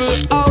devil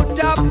out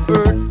of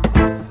earth.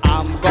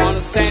 I'm gonna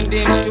send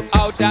him to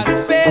outer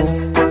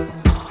space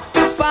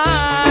to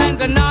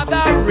find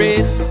another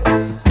race.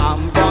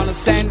 I'm gonna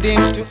send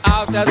him to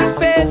outer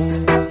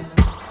space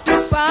to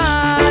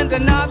find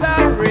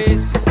another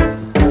race.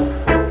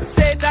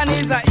 Satan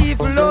is a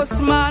evilous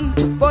man,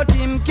 but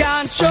him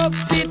can't choke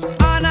sit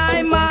on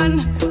I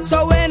man.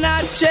 So when I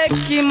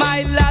him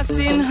my lass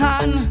in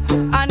hand,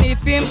 and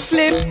if him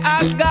slip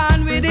a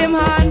gun with him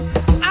hand,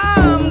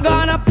 I'm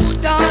gonna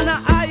put on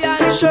a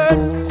iron shirt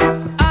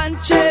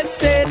and chase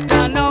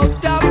Satan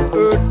out of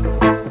earth.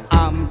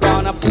 I'm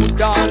gonna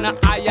put on a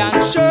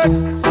iron shirt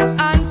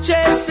and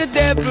chase the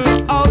devil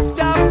out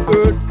of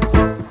earth.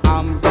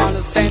 I'm gonna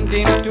send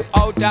him to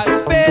outer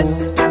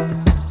space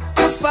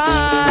to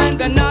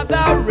find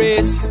another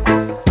race.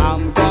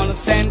 I'm gonna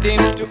send him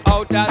to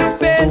outer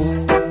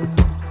space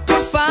to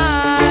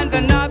find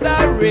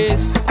another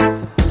race.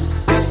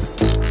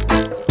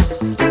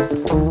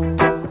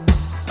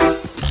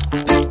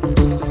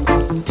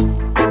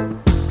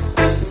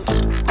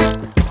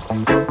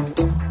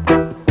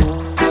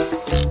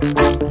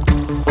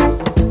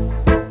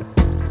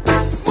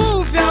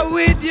 Move ya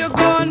with your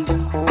gun,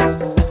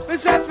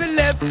 myself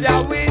left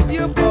ya with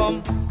your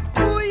bum.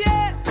 Ooh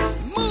yeah,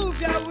 move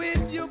ya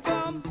with your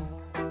bum.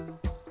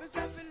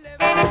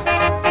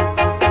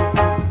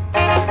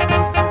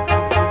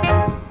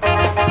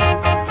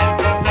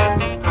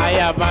 I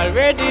have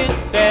already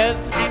said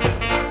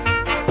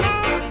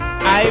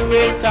I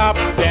will top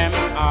them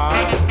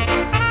all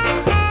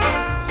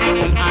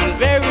soon, and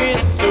very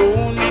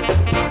soon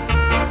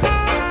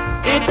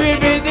it will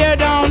be their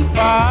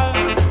downfall.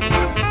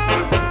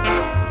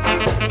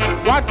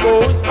 What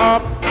goes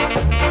up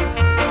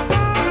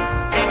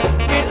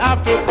will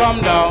have to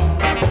come down,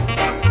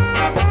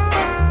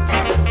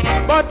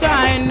 but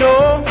I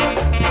know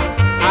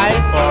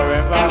I'll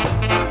forever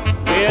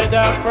wear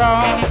the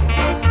crown.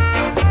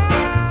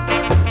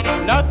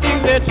 Nothing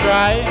they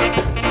try,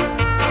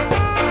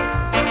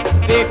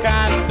 they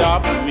can't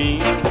stop me.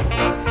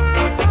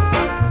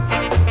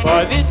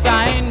 For this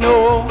I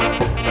know,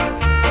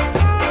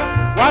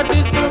 what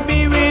is to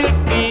be will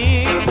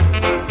be.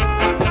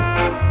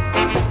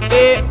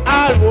 They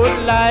all would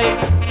like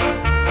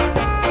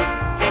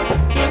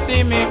to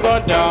see me go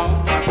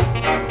down,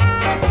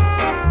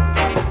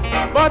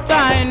 but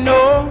I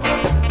know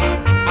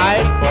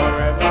I'll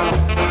forever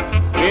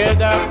wear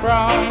the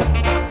crown.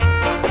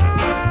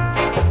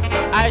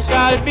 I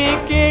shall be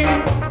king,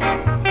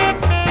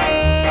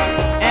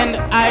 and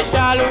I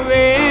shall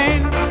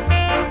reign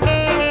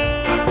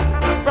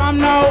from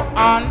now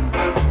on,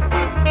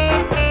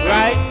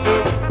 right to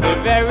the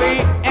very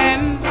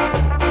end.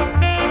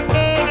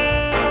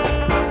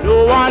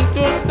 No one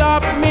to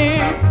stop me,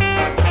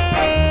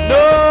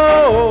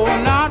 no,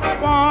 not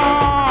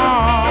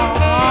one.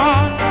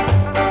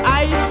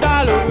 I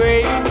shall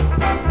reign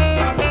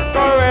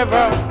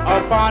forever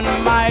upon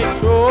my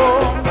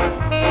throne.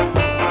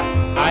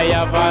 I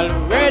have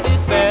already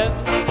said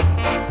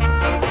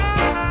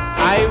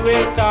I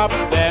will top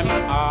them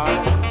all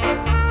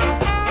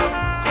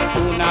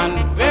soon, and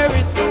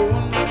very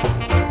soon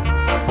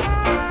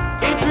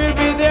it will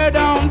be their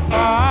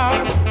downfall.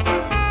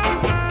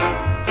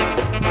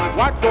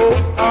 What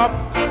goes up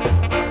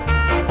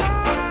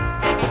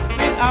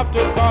will have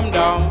to come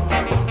down,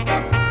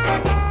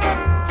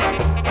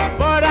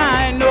 but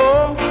I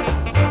know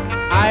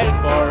I'll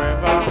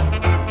forever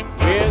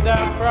wear the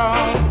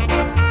crown.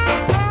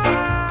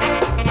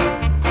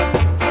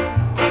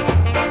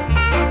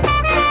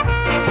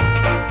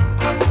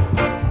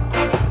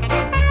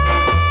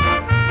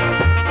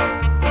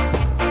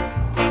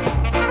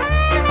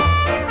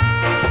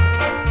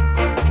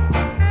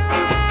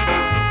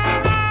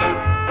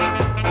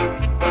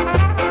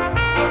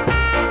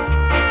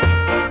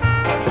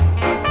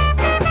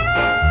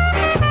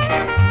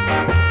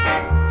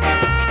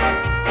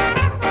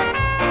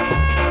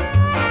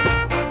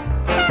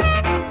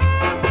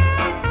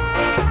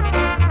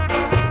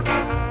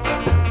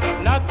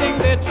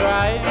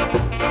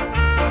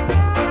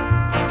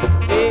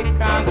 They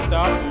can't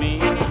stop me.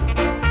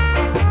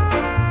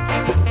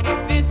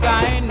 This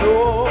I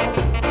know,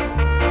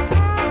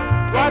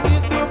 what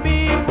is to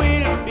be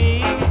will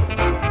be.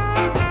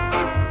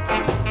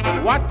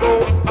 What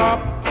goes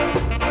up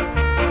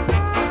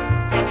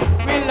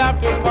will have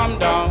to come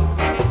down,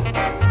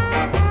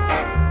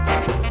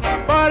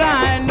 but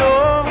I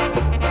know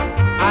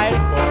I'll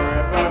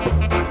forever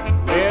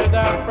wear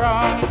the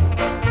crown.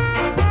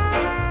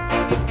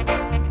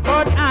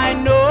 But I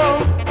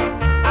know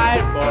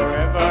I'll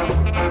forever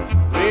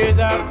wear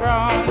the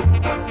crown.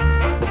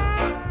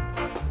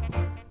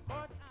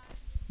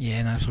 Yeah,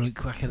 an absolute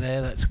cracker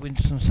there. That's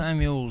Winston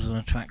Samuels and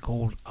a track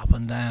called Up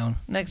and Down.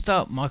 Next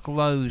up, Michael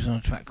Rose and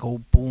a track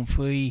called Born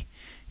Free.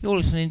 You're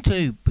listening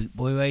to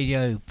Bootboy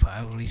Radio,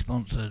 proudly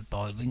sponsored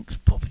by Links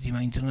Property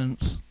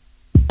Maintenance.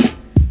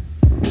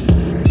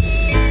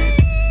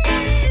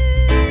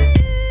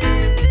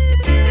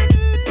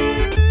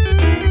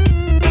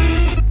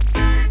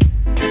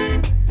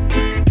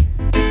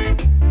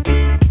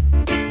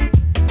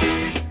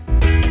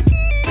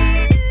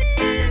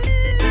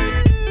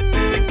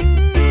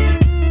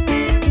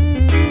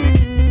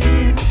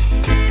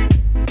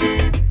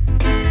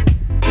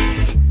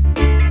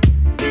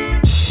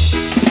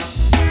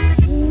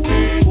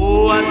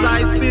 Oh, as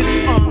I sit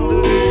on the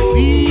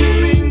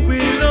weeping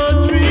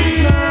willow tree,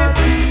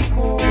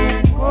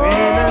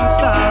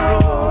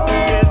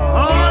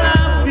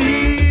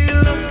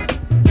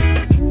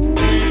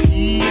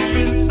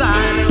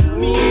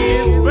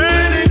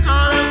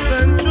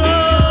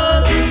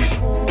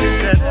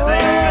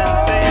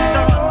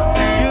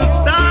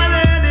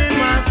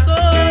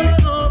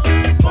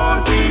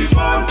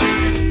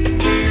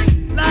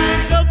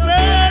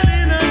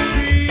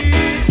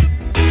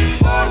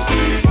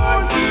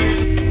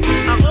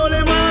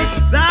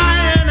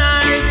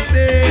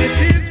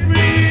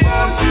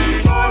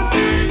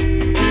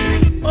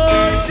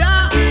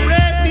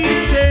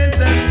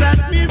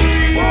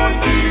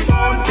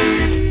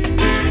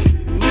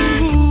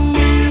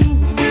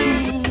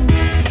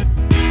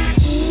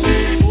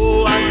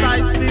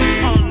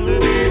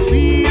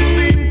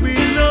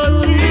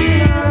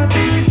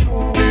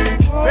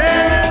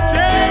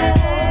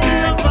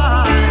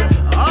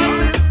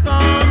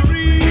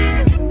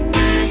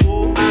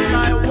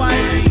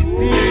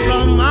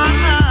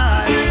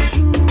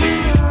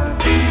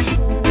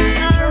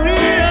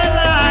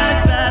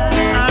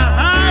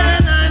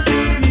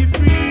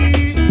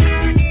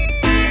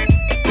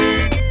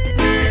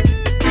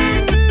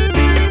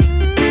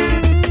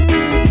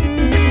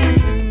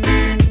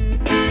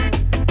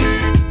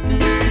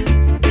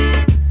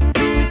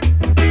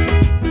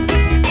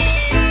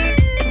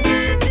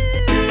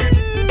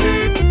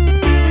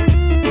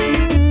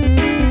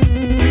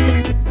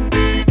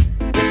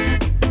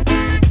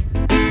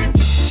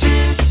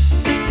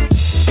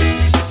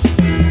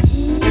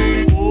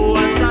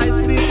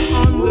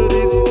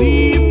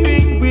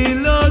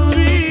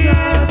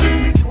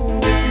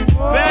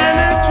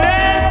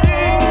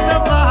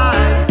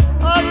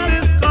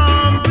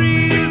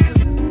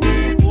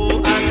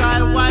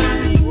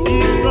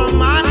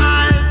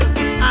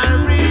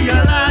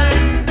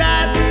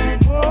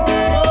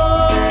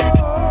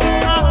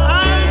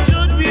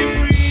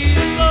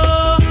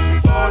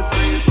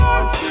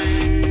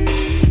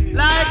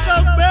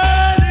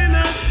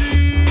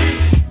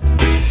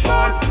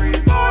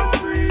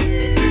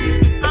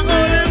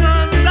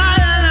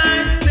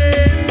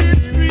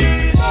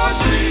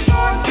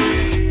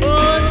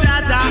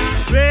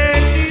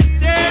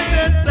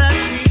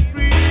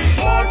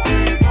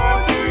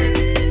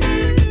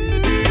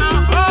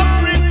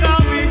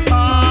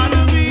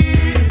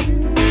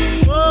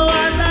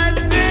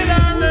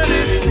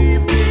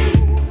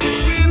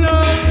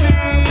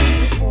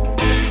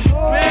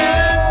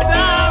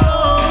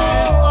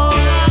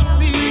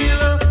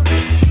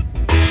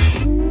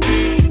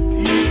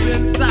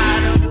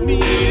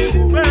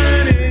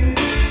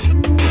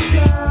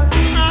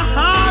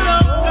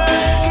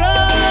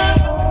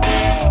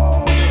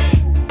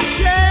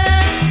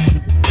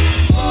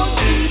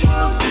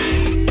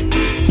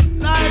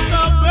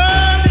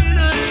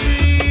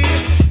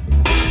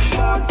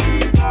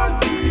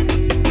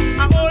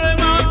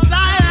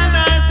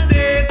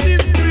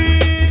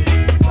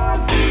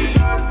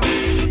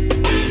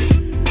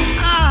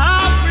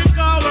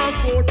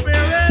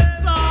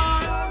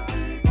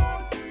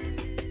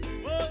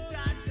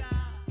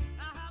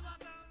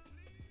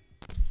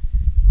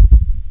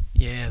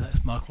 Yeah,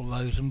 that's Michael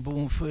Rose and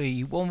Born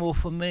Free. One more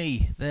for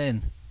me,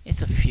 then.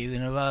 It's a few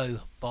in a row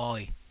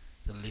by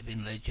the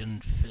living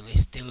legend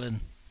Phyllis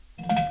Dillon.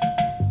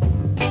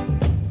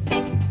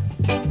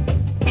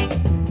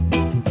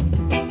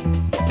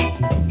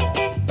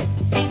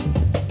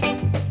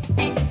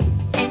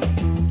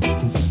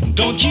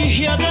 Don't you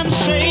hear them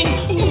saying,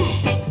 ooh,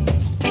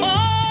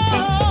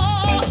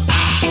 oh,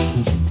 ah,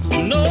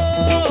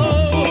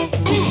 no,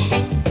 ooh,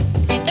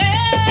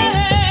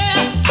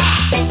 eh,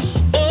 ah,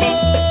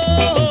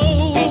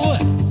 oh,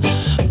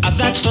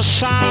 that's the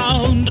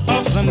sound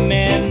of the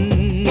men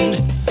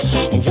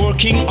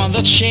working on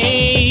the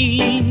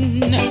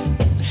chain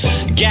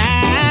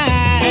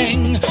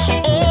gang.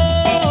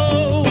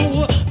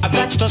 Oh,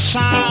 that's the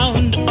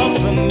sound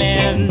of the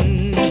men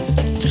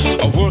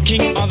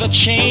working on the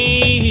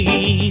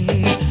chain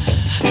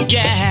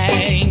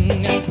gang.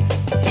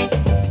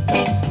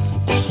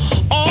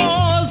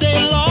 All day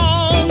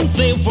long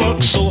they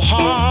work so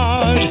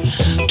hard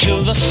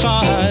till the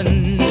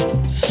sun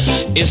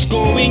is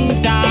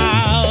going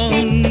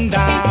down,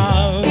 down.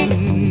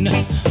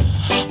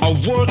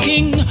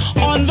 Working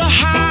on the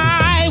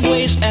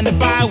highways and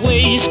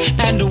byways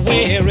and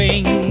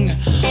wearing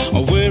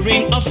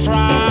a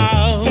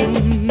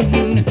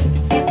frown.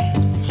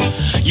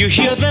 You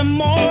hear them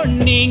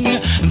mourning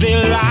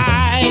their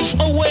lives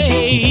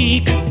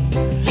awake,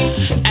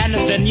 and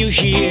then you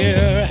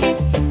hear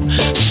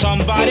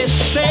somebody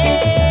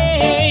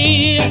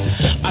say,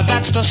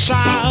 that's the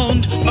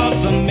sound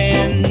of the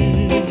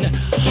men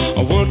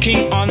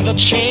working on the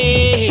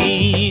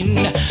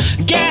chain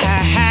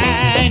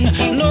gang.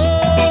 No,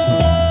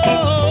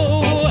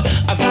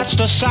 that's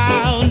the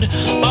sound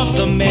of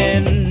the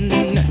men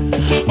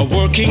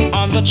working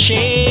on the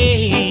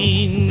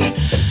chain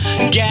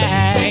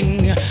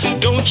gang.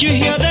 Don't you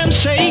hear them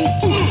saying,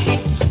 ooh,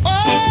 oh,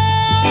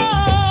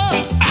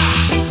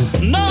 ah,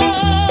 no,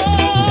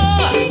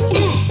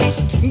 ooh,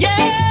 yeah,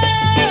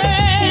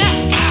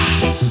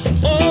 ah,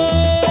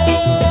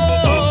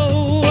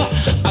 oh,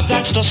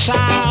 that's the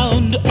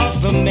sound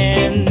of the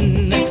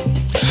men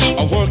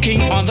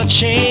working on the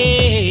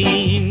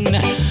chain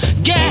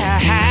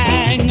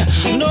gang.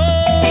 No,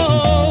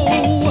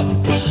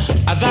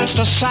 that's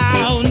the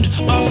sound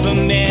of the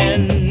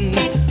men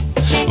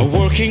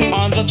working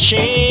on the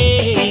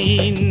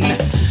chain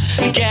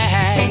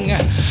gang.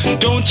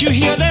 Don't you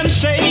hear them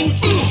saying,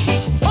 ooh,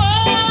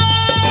 oh,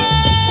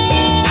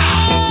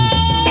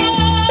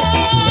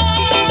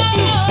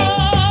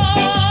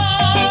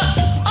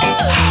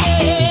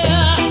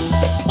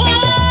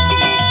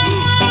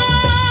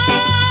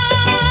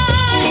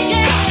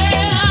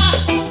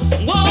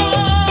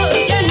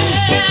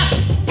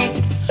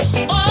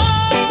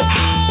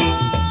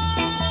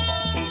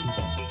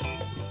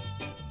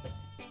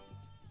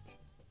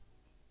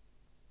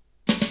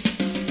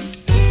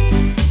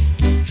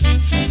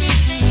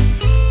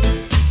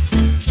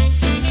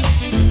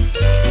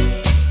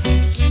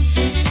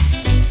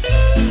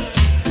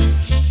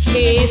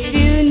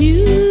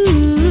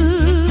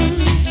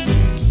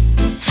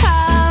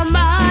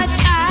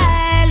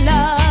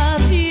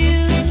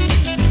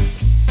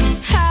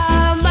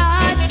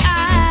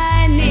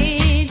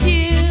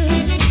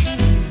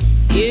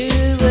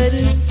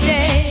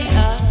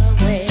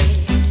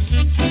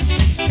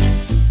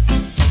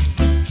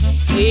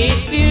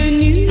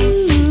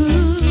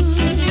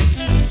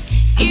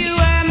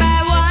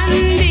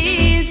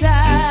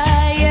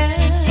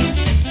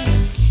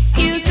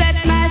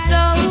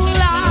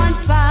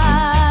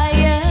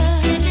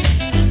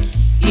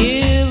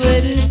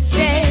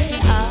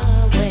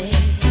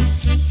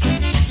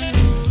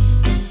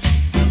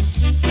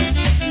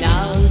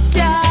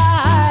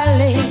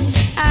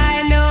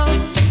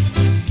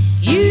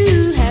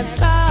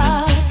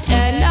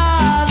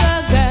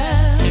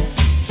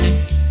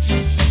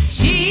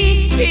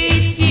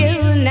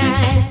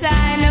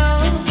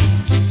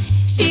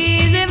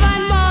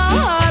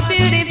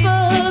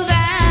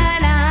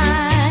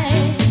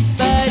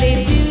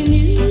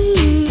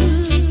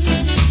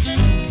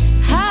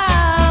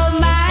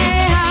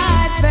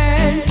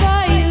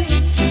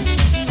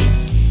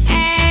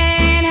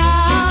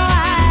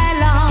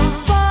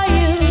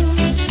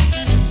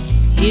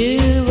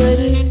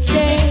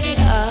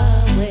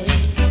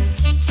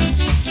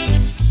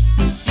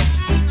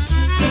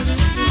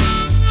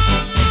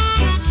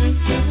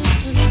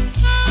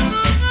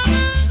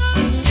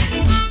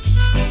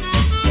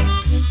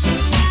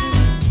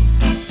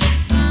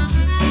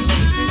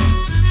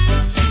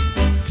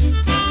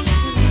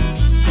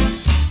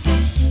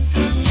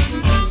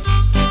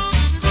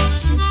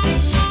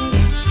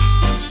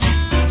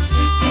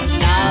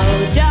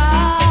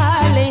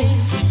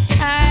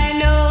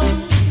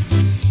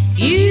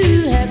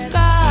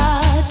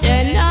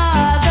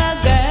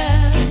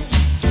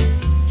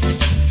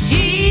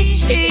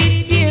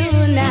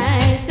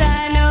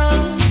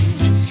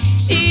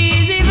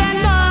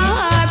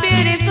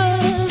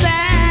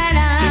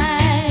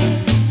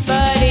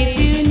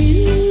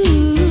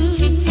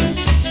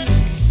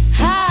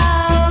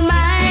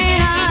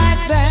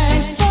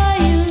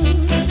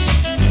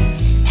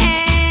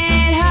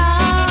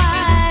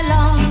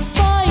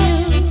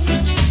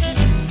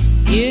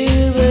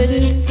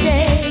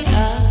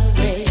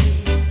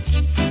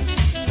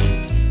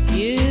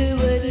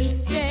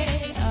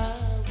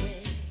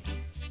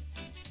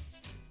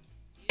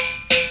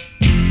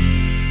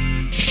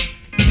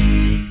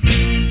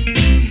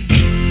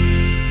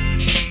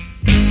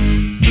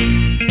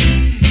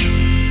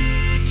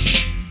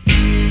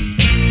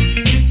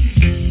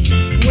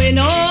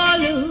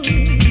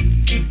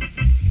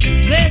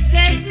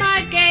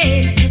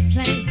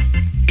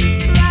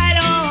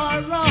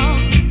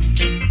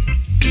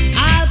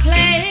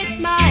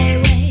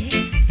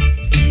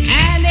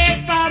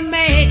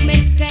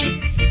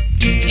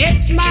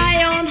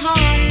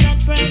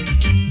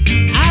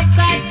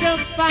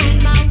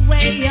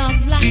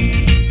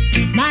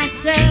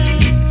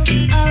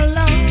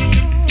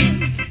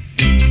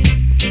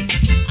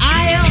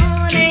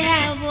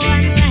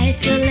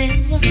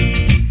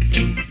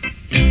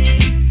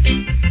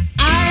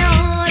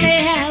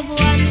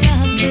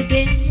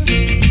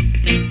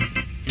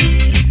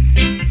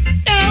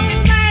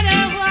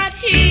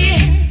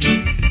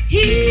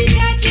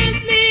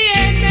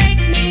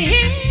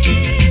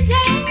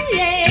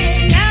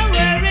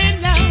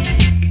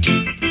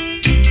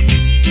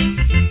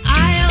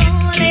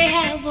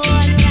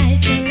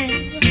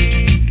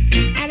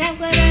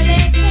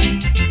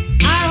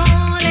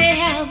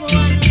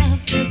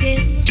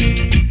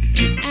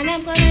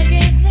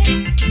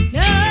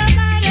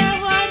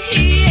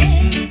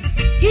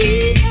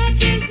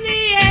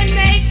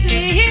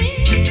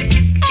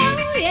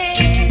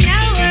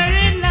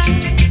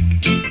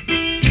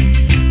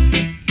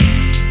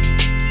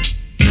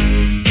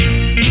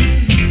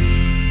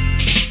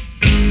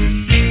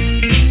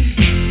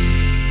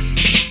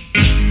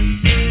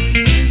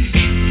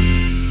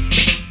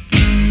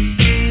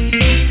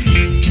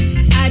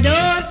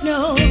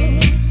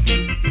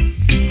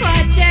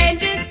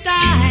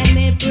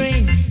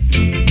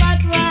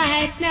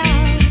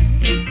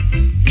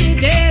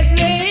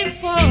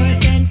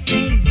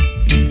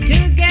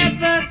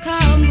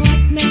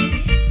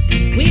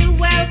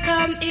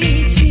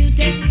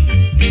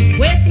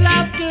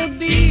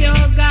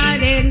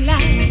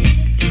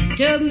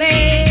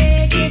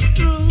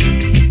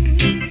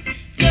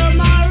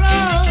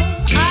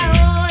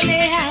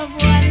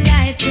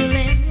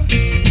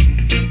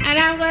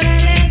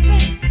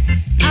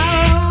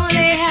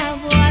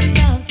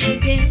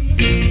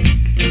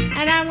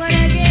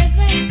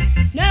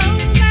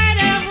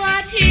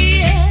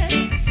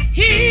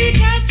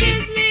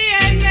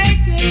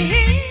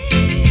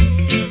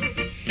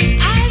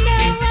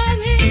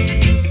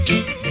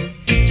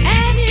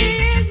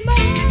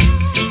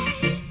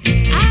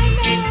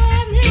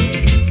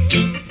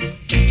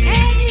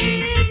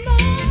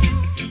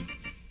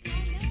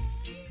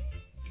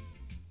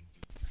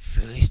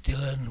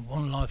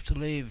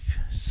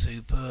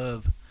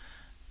 superb.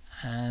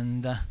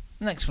 And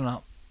next one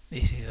up,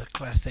 this is a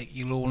classic.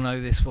 You'll all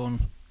know this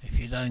one. If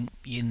you don't,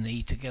 you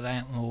need to get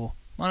out more.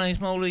 My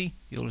name's Molly.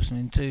 You're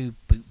listening to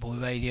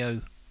Bootboy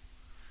Radio.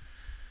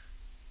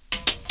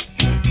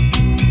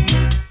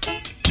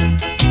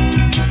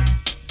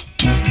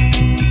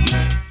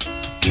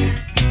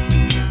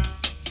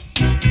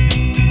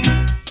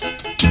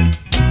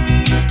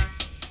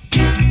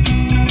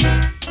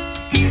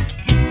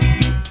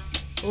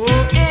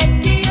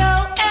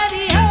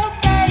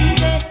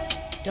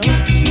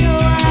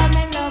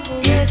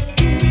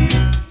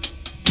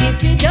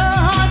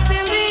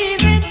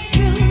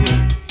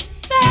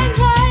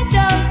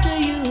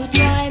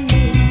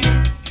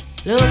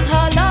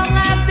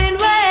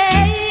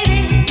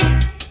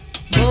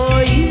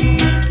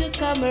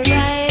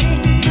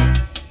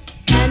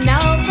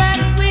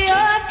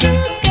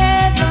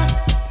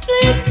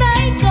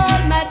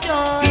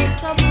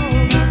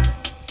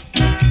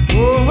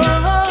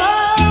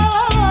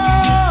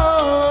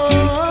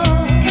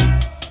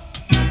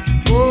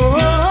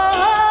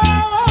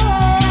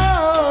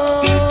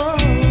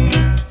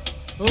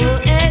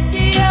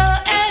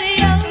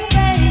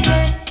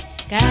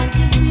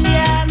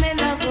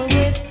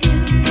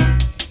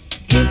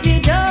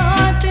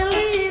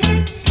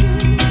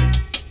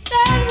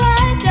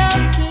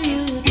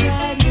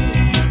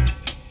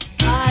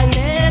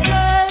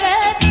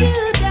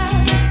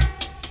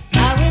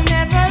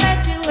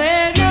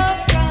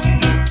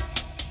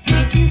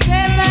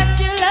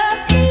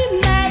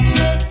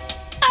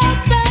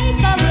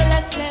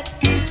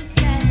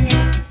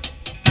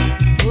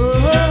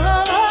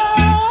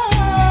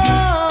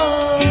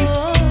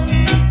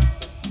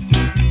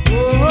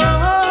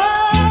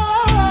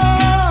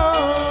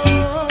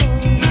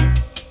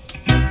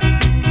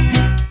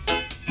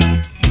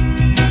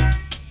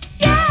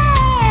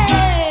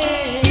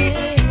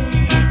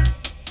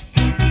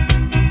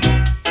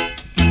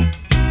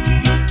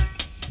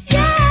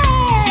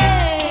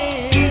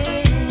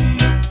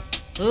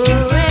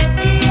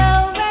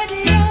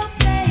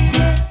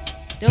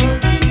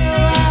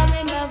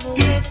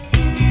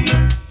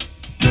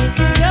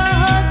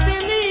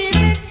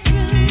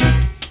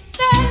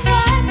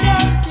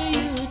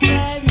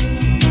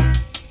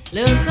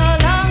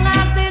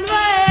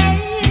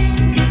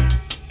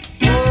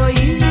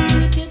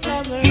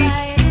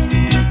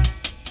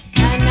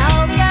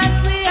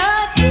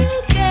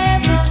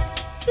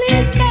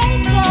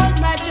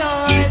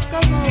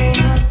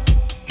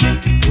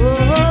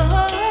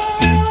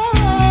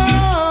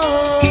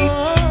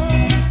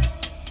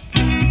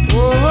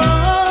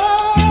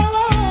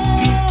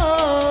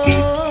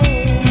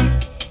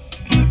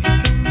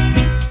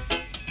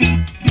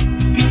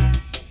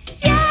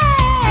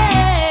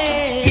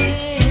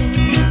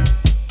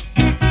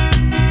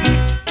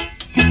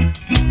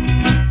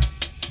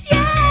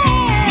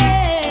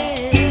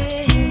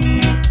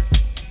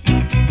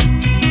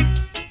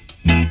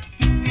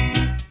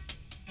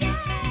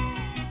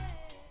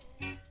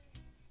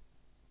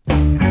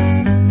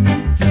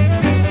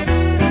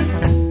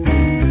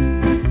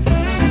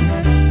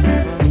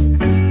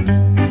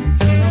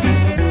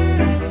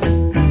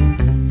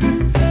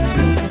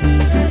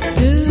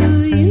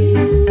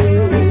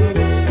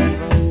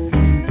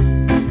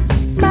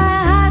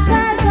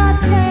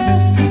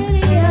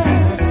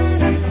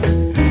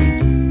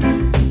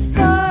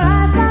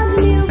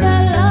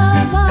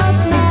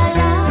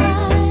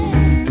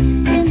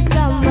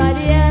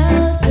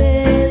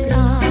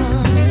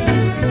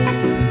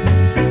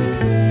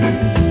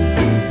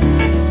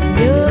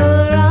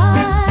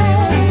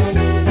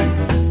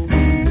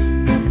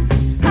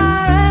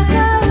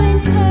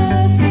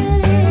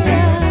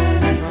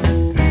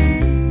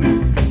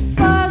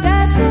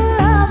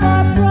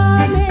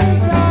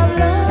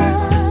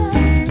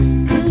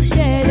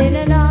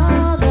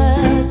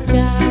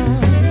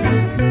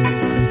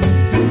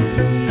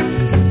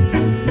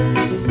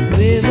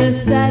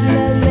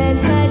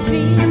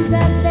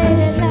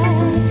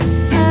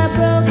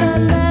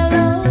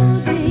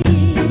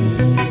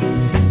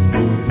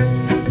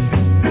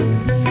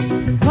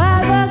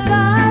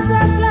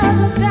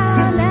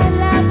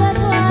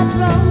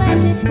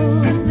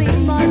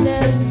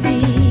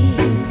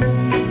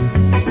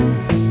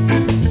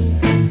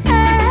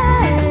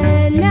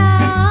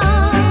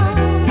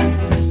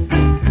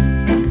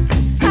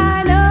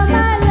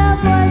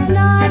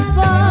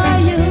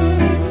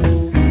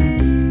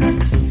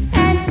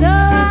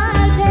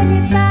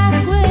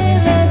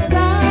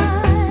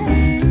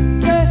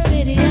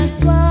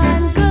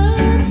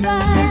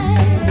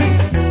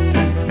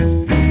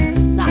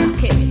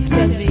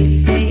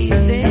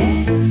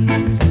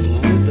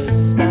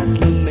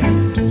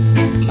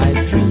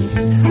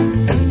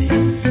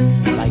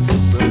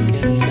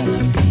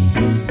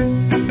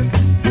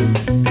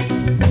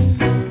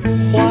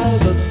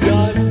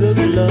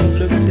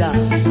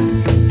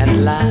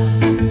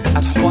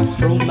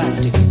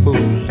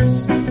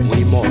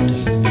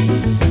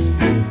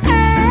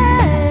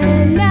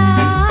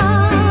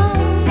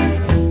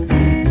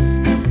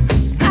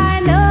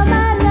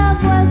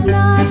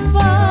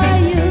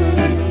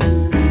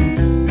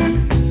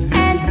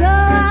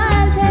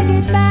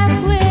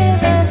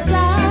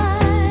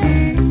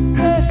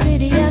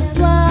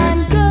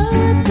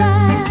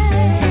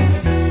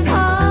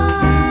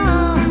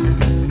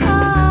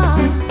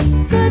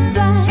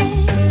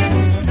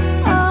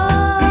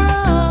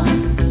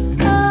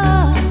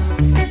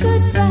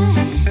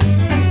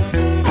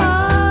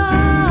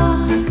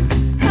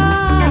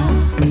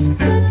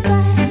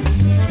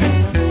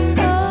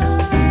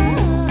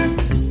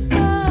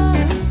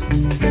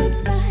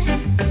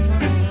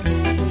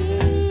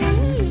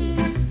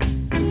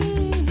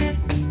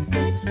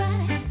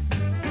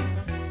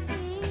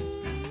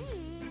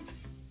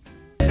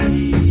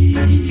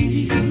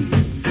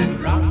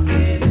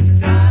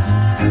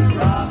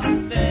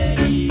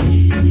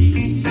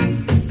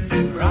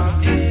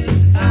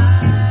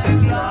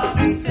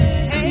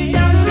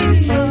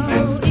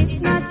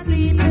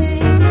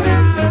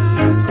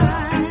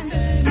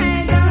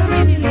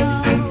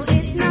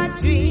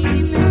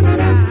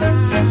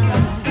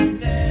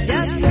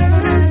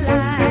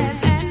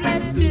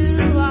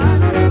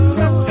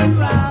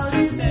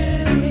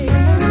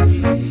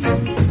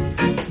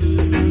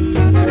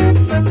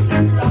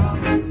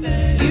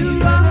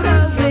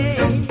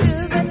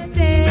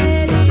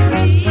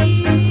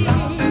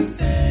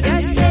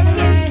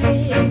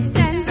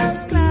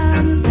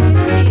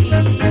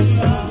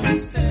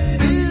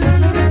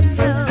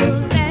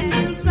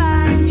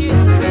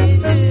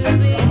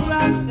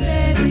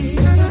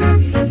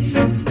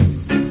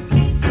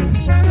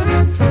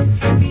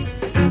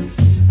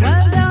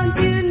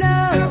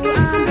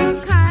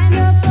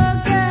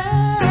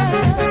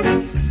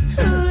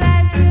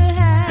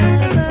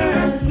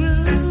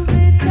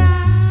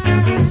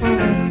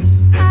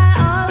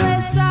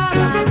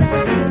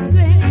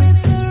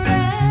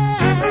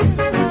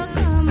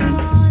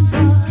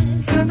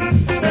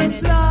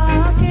 It's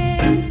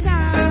rocking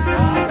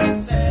time.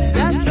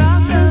 Just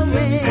rock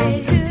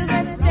away to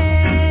that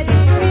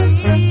steady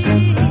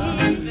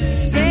beat.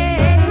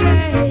 Shake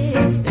your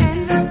hips and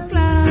those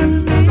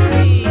clumsy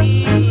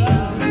feet.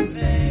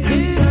 Do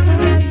the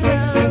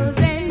rest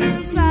and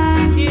you'll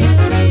find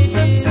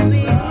you'll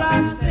be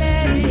rock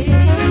steady.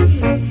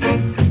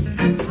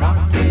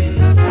 Rocking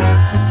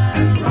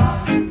time,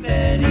 rock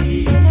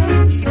steady.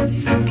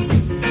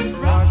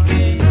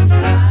 Rocking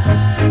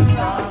time,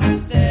 rock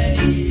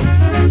steady.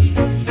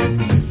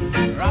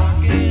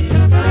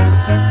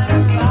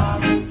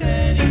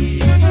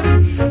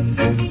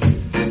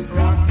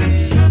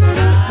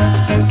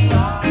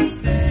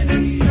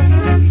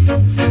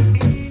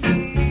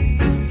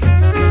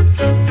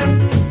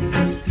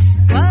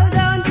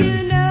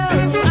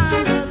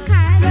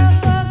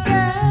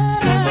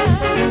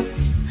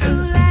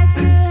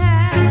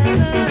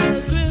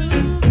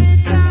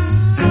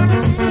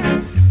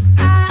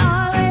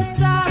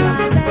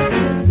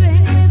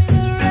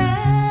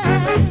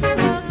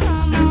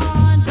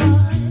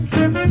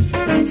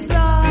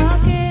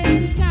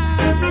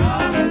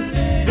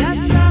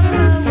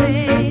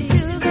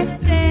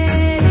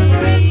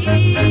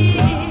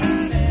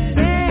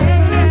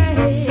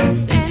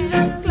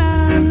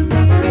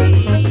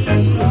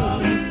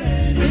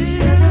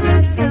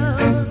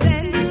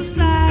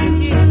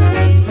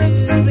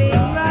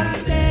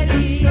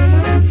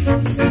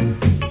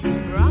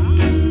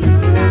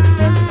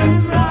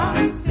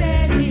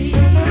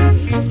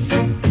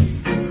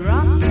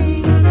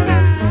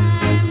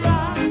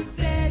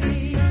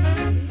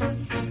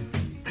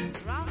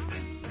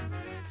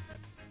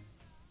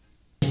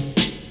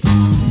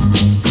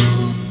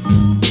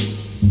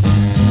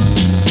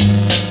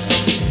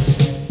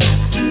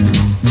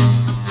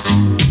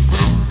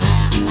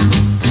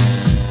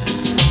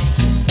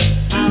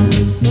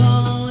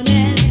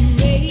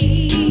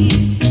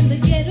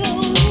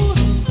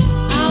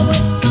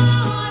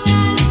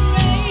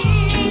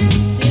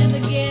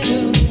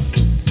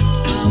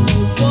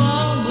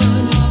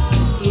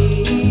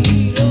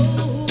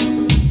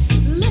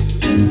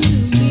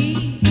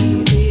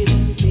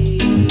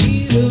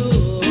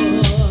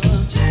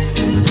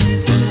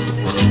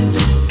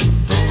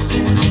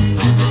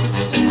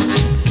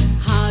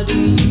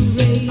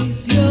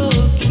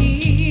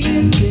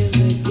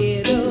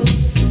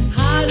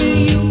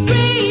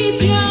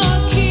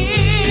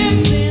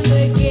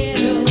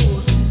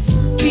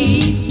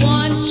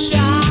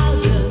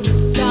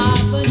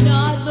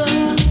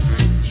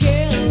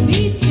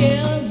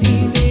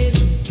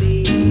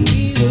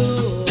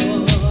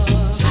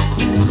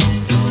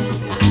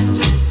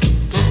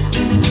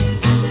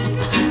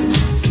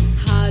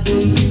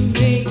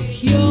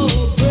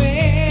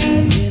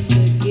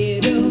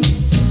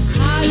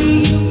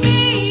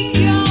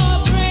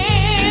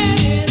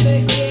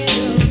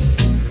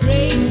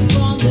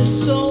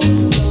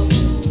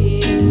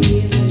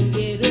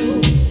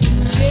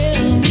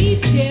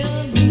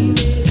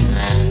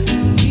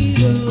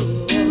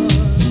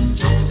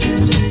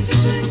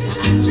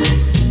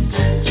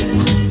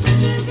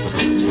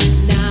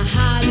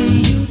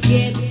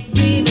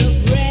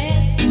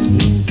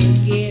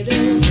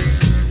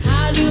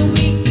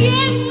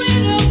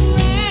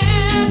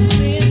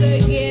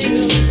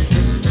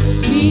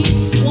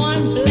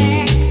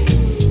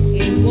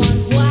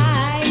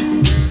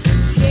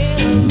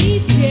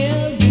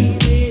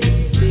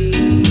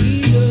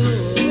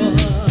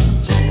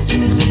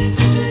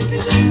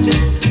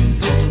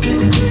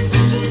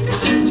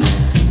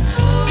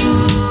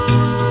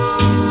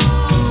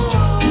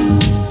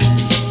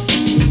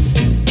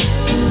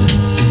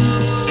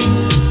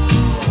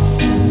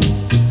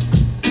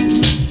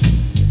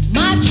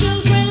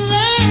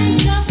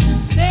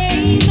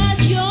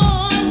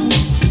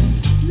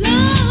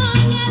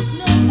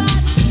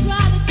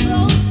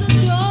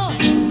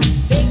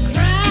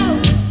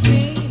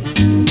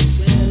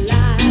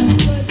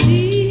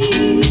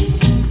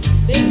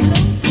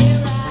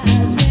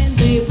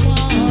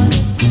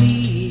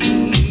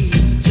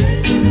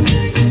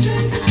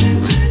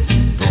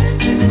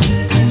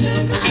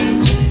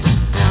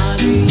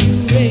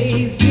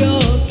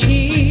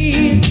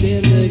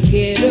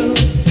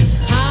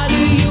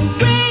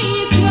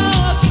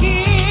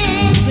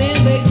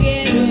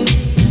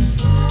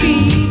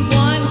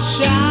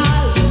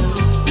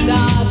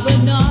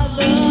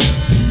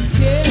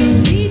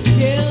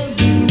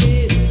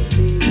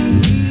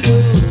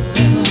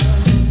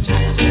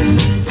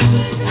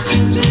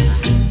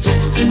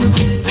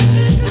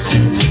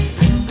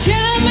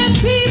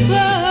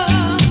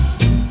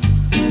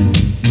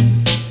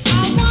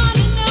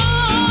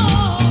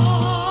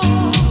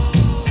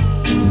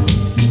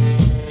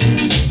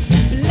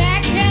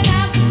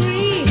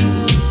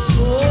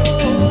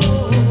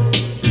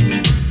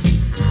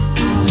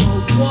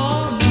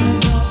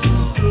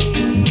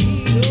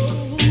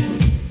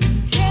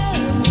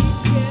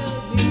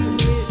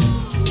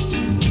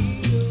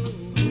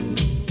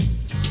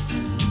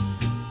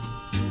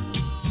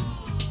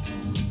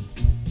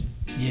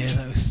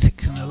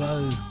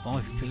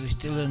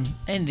 Dylan,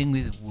 ending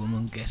with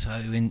Woman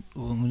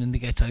in the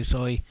Ghetto.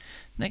 Sorry.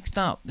 Next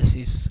up, this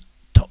is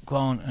Top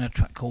Grant and a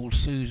track called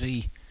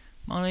Susie.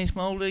 My name's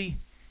Mouldy.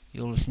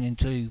 You're listening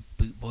to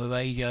Bootboy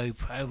Radio,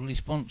 proudly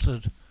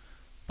sponsored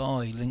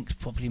by Links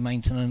Property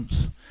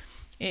Maintenance.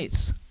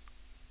 It's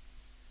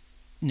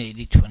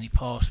nearly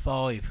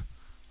 5:20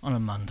 on a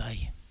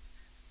Monday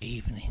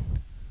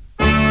evening.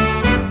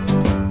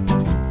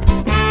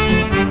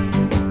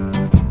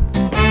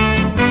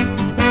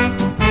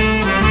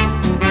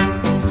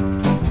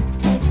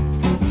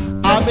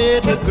 I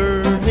met a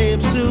girl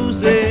named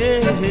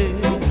Susie.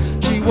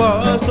 She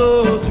was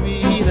so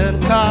sweet and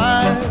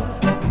kind.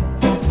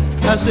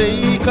 I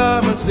say,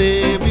 come and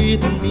stay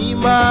with me,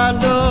 my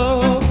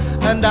love,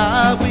 and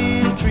I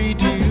will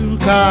treat you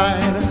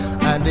kind.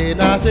 And then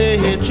I say,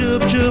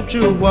 chup, chup,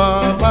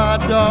 chua, my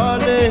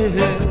darling.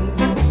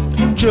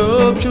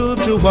 Chup, chup,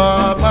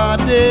 chua, my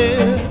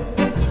dear.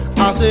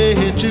 I say,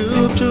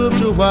 chup, chup,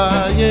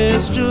 chua,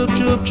 yes, chup,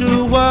 chup,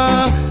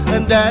 chua.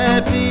 And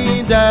that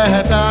means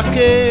that I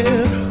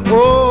care.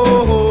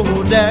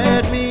 Oh,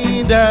 that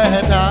means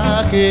that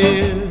I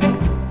care.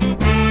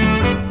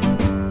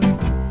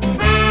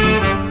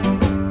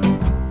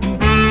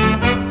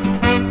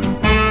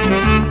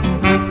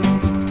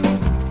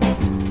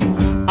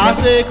 I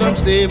say, come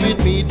stay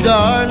with me,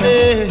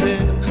 darling.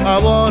 I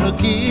wanna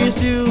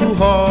kiss you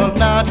all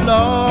night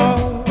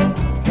long.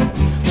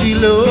 She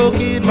look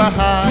in my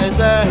eyes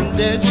and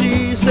then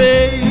she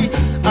say,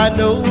 I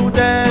know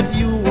that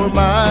you are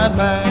my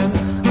man.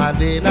 And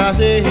then I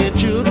say,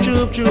 chup,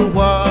 chup,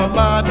 chua,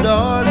 my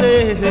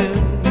darling.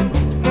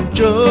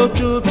 Chup,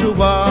 chup,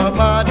 chua,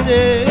 my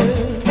dear.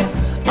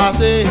 I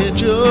say,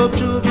 chup,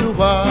 chup,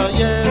 chua,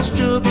 yes,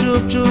 chup,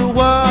 chup,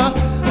 chua.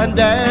 And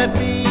that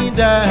means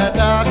that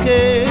I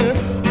care.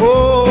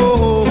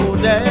 Oh,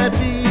 that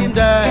means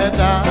that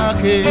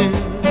I care.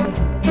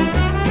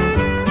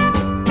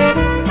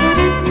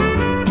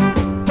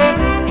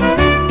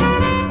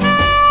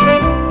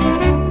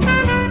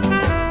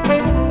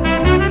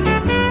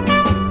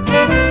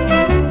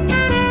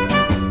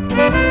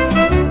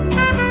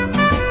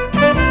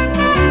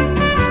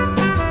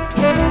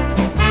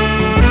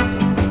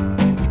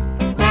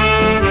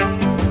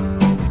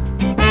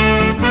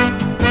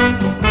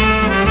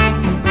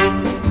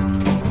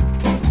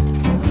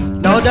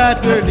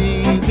 That we're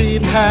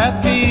living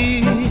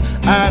happy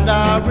and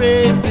are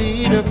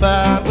raising a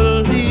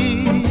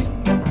family.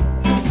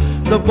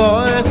 The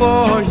boy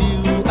for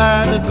you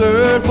and the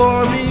girl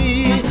for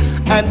me,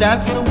 and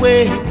that's the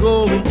way it's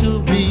going to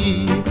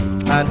be.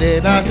 And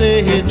then I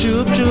say,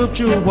 chup, chup,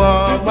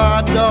 chua,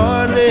 my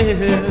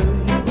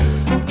darling.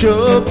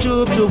 Chup,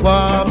 chup,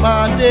 chua,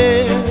 my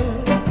dear.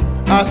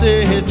 I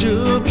say,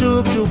 chup,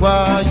 chup,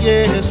 chua,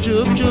 yes,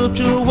 chup, chup,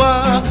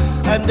 chua.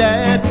 And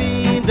that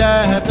means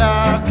that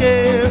I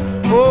care.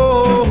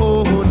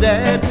 Oh,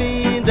 that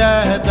means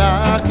that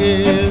I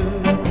care.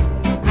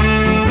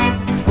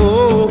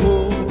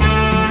 Oh,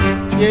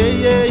 yeah,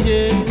 yeah,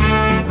 yeah.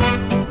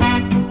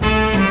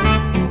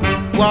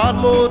 One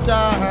more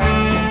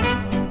time.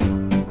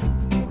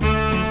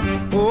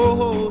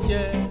 Oh,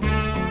 yeah.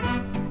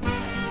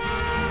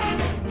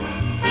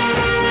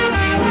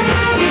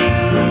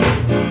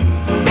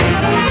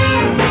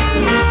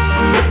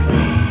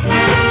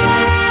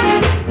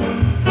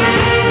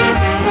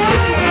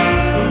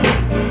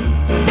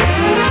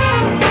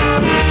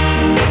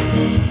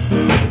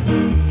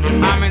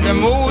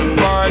 Mood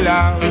for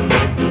love,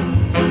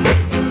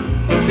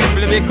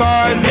 simply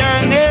because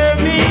you're near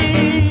me.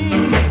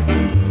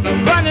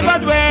 Funny,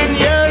 but when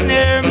you're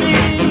near me,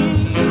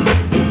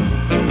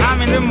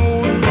 I'm in the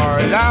mood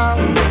for love.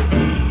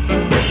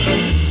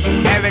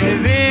 Heaven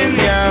is in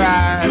your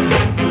eyes,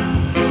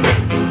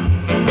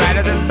 right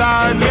at the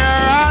stars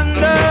you're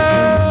under.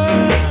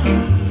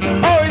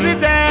 Oh, is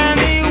it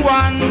any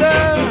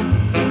wonder?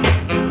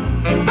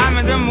 I'm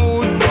in the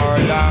mood for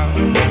love.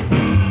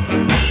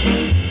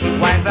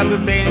 Why stop to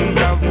think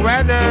of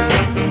weather?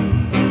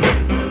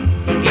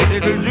 Each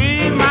little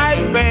dream I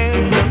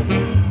spend.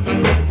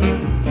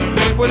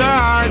 We put our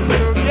hearts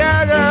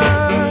together.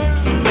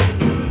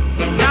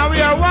 Now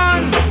we are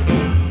one.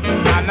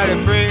 I'm not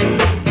afraid.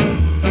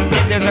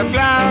 If there's a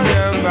cloud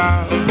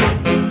above,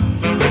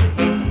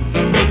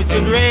 if it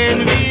should rain,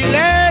 we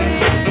let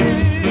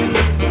it.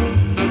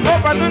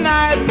 Hope I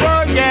tonight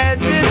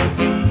forget it.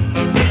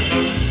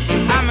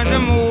 I'm in the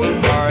mood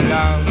for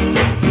love.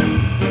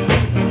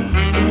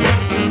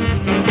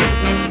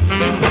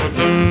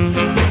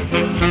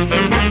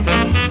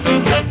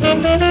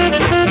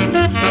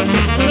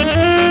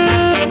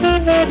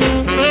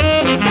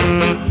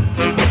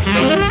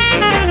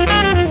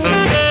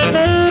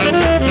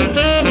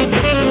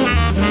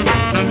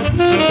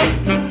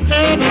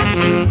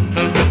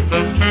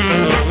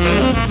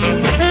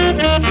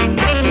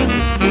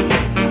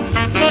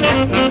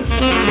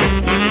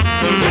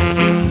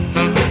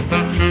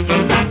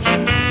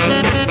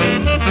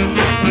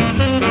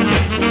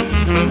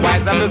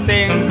 To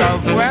think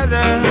of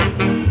whether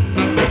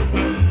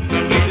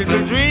it is a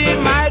dream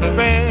might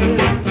fail.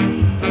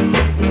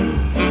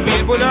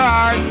 We'll put our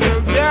hearts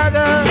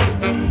together.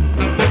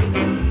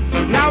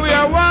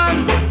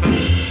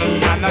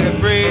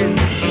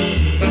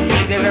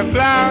 a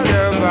cloud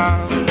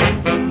above.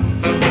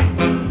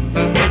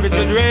 If it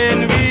should rain,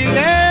 we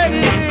let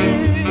it.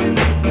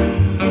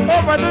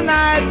 Oh, but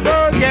tonight,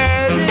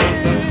 forget it.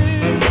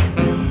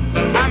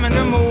 I'm in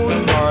the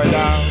mood for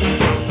love.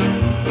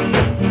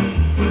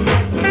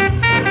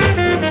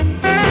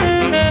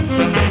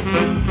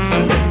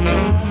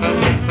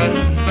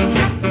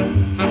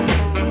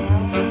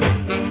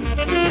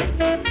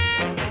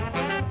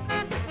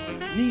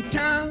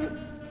 Nitang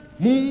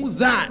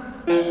Muzat.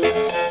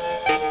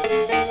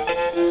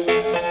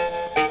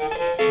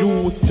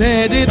 You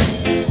said it,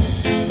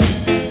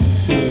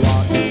 so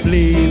are the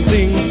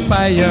blazing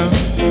fire.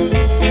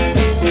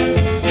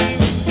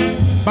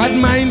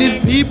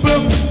 Bad-minded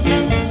people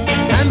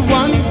and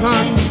one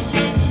hand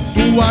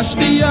to wash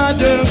the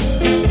other.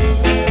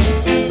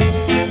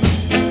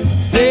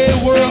 They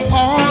were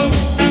all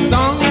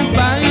sung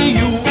by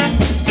you,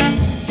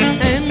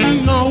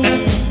 and now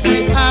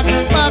we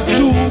act back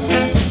to.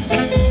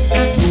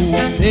 You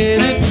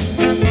said it,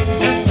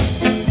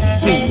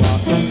 so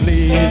are the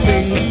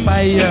blazing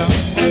fire.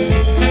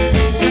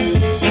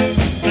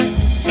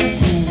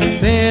 You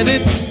said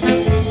it,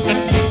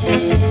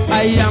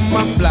 I am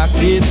a black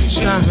it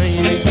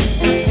shining.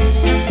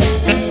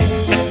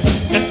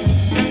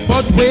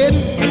 But when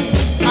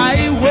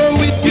I were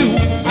with you,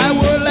 I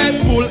were like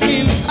bull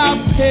in a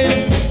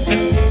pen.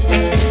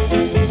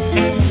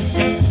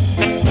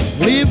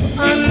 Live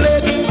and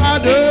let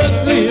others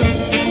live,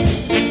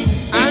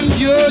 and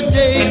your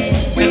days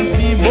will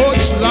be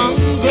much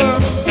longer.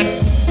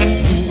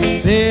 You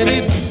said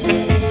it,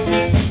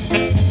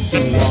 so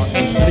are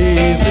the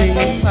blazing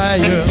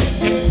fire.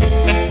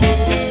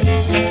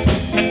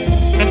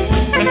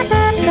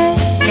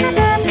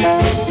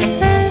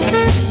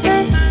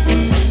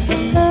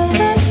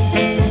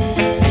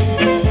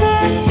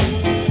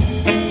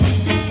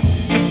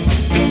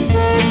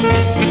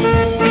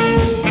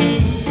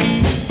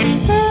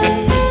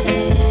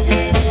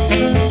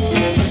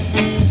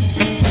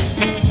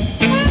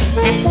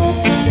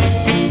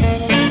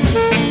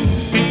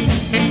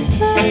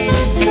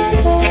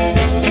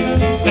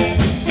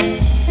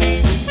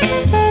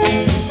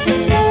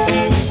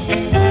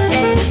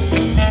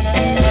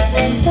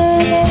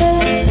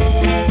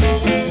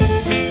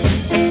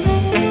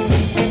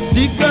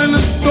 Stick and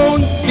a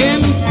stone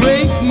can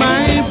break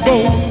my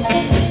bone,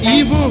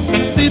 even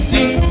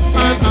sitting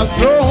on a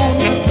throne.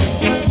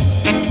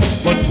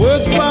 But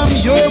words from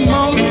your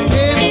mouth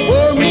can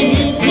bore me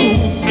into.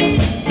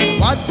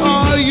 What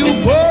are you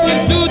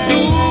going to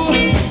do?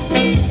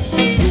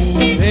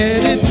 You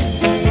said it,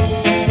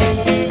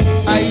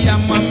 I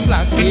am a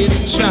black-head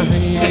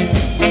shining.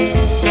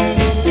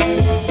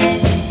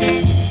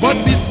 But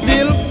be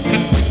still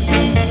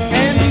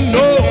and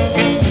know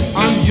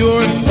I'm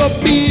your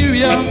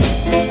superior.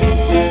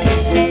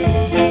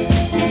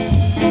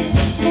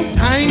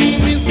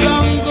 Time is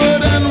longer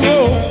than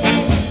rope,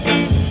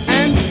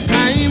 and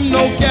time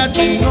no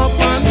catching up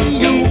on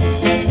you.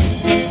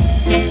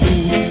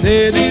 You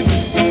said it,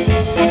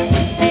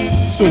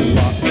 so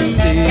I'm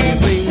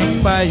blazing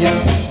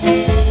fire.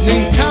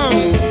 Nintang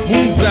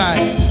Muzai.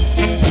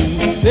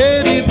 You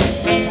said it,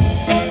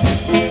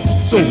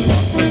 so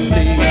I'm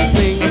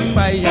blazing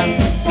fire.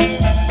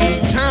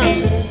 Nintang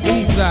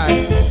Muzai.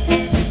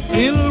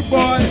 Still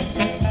boy,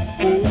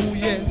 oh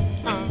yes.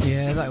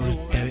 Yeah, that was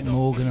Derek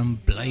Morgan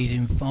and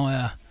Blading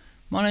Fire.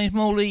 My name's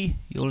Morley,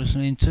 you're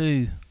listening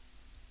to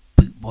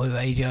Bootboy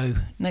Radio.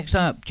 Next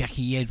up,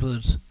 Jackie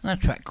Edwards and a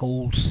track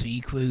called Sea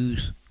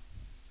Cruise.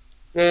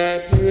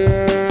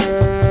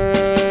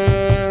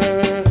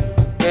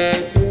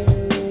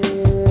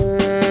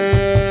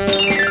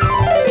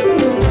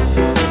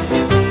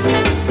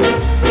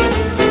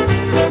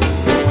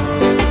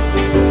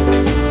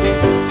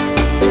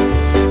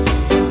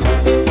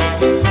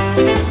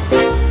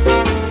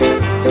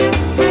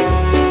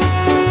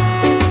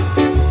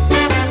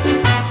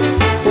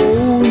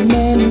 Old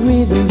man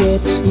rhythm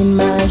gets in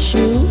my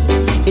shoe.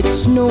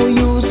 It's no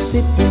use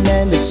sitting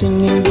and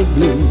singing the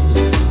blues.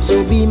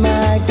 So be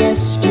my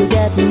guest, you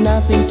got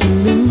nothing to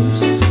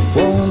lose.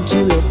 Won't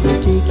you let me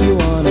take you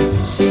on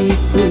a sea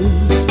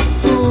cruise?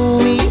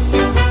 Ooh-wee,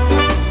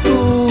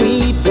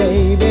 ooh-wee,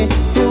 baby.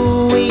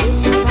 Ooh-wee,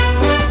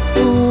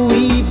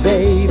 ooh-wee,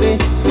 baby.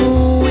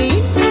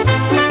 Ooh-wee,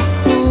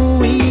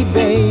 ooh-wee,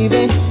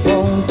 baby.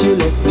 Won't you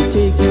let me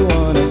take you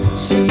on a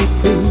sea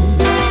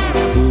cruise?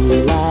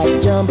 Feel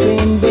like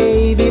jumping,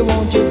 baby,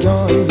 won't you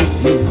join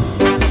with me?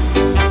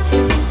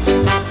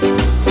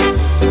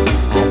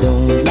 I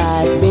don't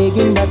like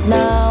begging, but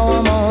now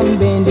I'm on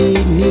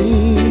bended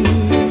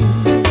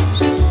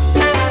knees.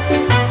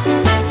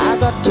 I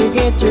got to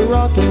get to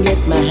rock and get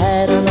my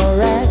head on a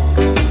rack.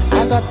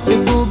 I got the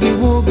boogie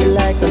woogie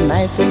like a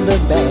knife in the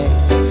back.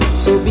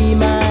 So be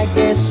my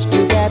guest,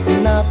 you got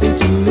nothing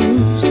to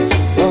lose.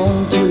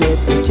 Won't you let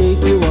me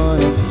take you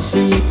on a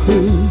sea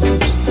cruise?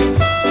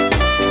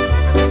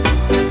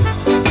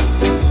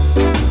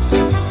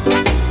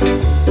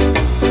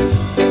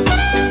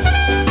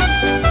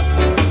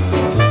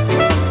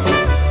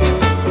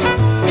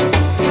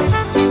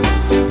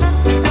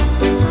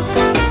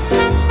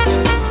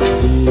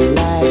 Feel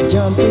like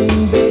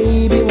jumping,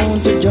 baby,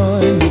 won't you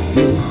join with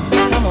me?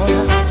 Come on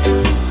now.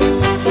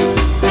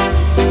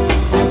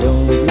 I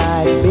don't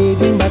like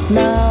begging, but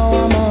now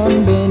I'm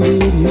on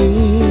bended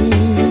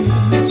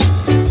knees.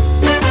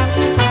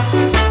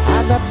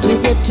 I got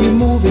to get you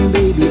moving,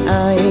 baby,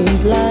 I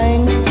ain't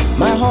lying.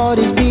 My heart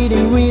is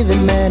beating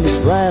rhythm and it's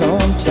right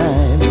on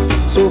time.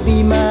 So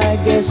be my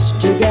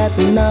guest, you got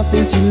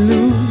nothing to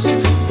lose.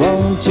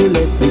 Won't you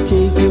let me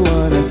take you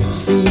on a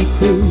sea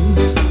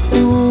cruise?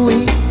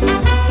 Ooh-wee,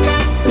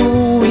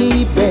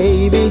 ooh-wee,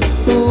 baby,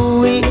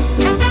 ooh-wee,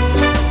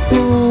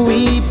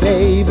 ooh-wee,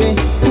 baby,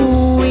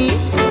 ooh-wee,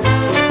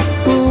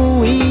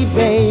 ooh-wee,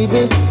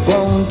 baby.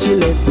 Won't you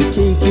let me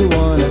take you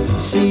on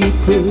a sea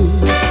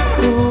cruise?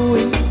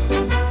 Ooh-wee,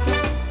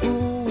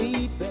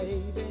 ooh-wee,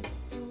 baby,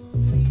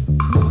 ooh-wee.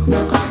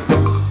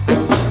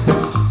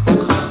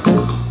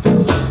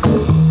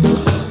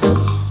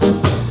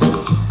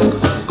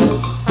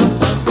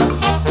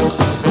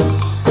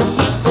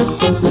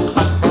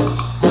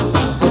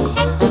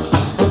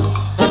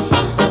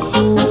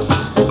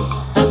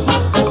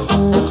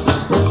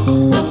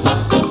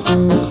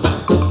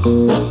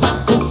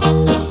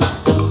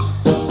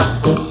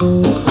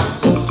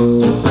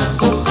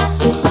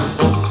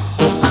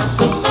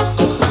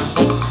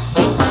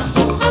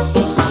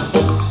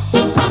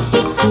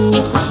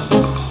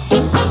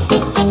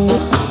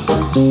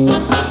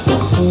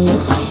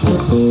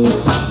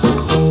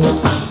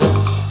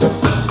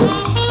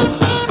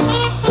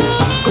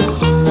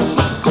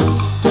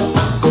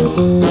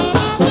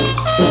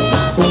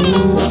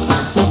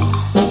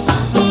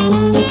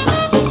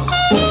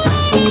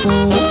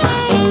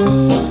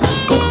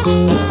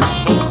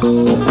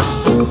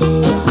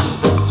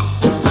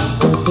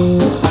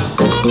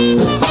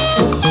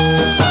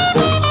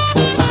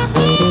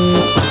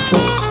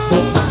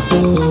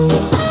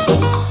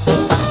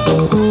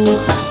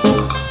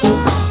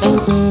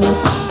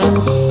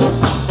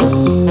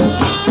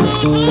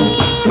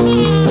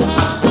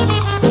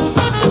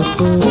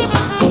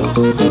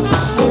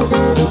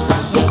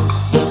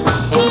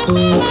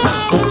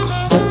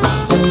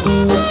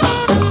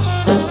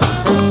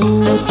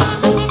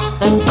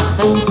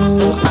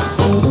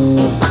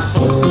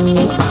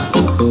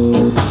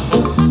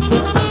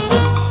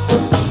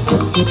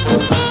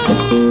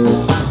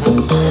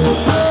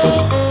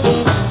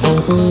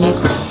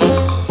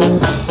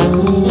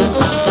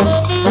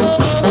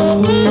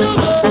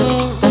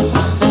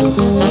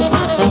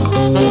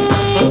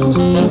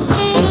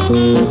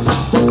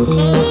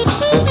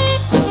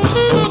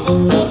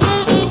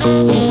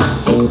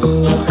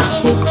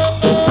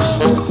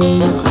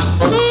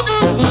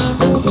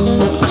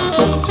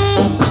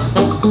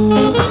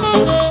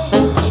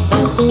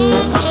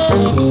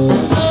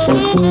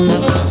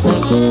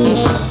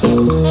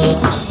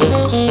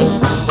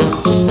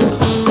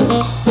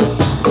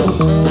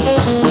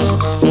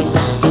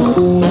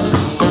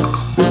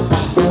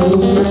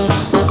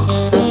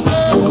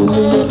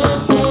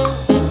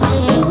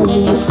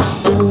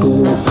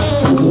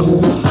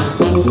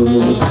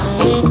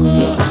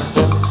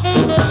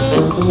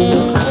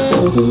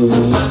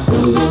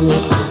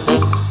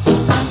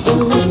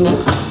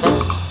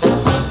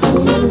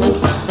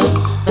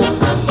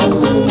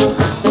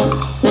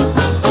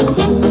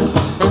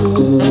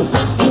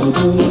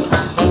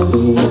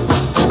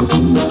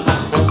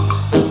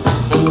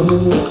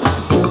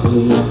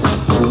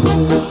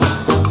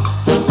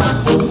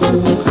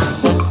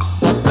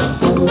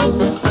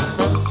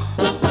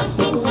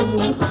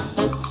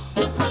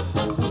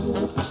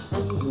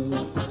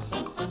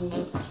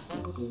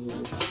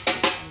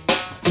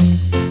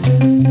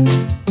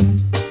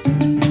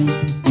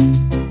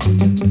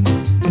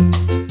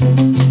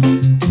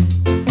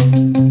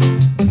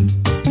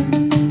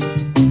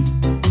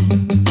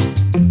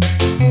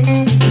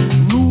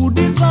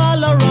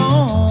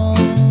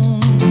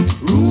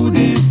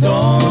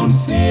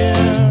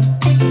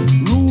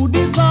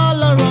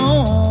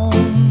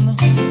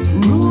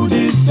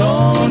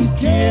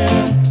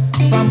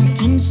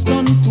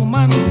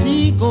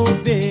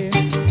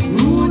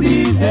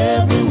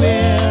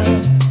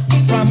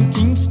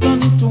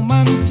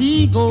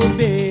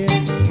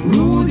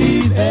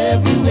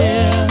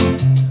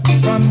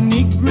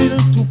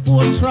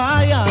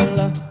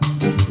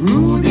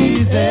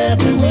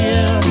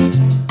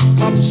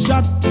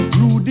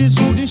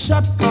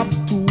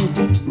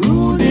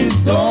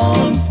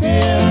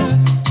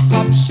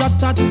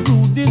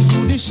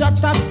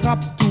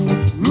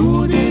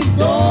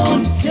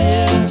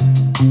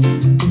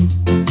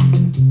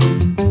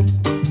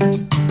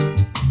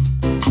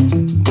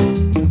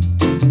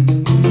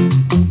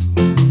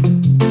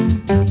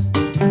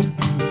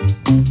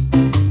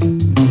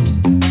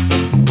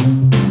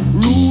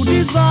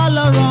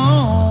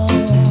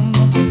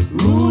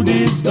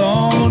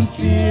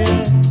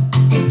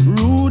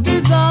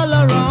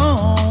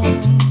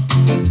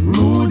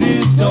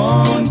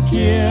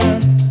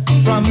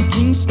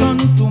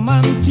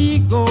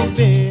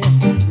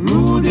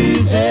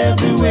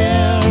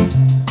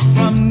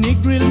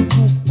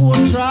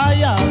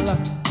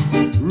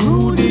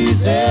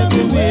 Rudy's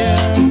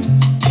everywhere,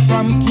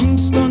 from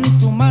Kingston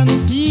to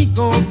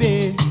Montego Bay.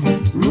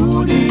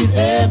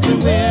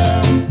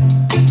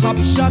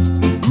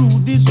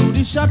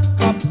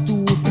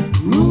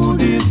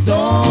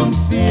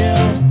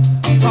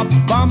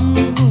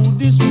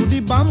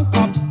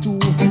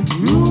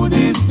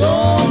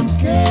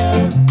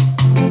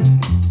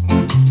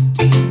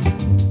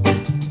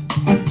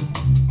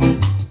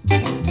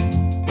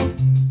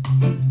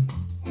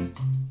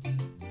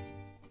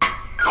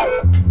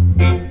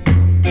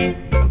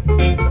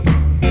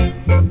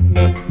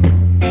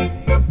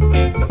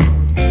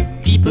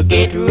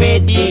 get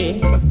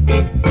ready.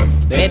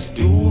 Let's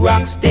do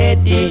rock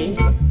steady.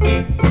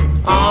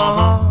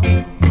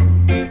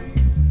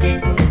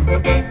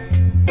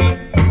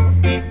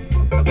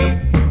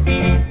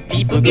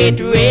 People get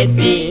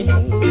ready.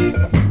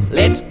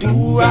 Let's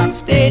do rock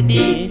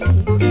steady.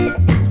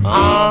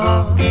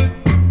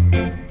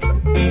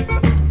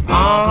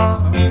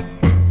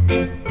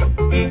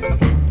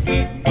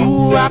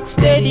 Do rock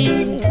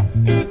steady.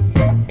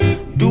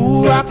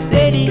 Do rock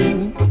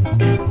steady.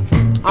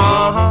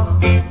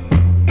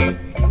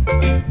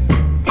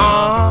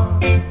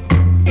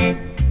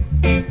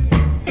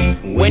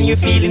 When you're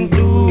feeling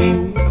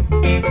blue,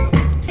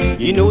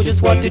 you know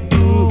just what to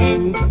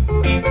do.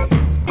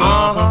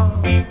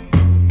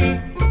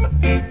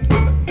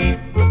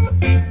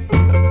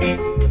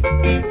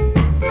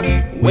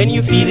 When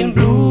you're feeling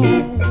blue,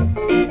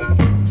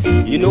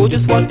 you know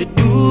just what to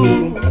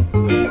do.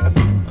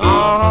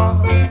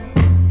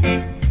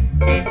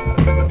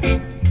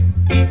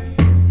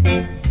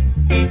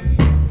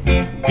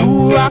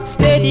 Do rock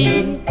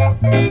steady.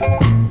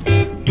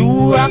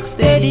 Do rock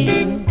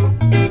steady.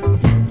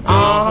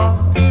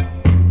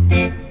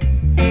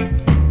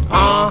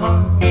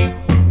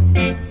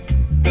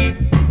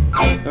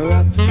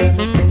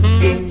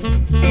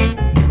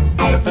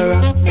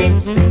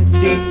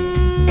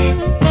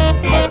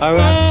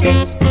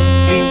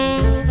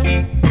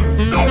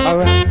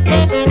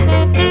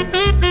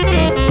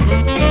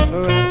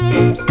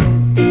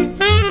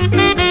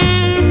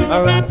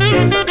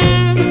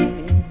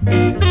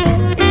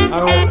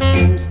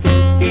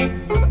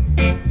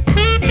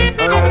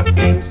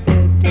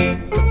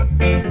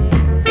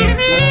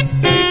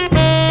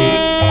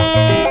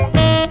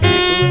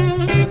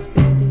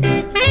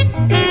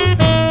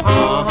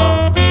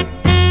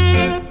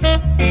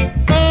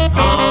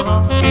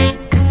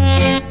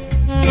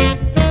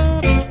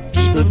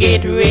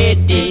 Get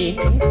ready,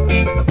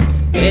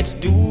 let's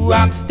do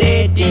rock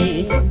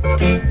steady.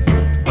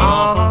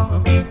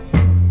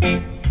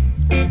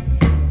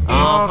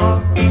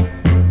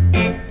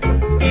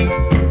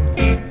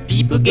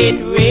 People get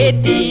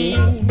ready,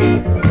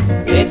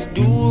 let's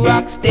do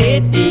rock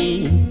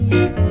steady.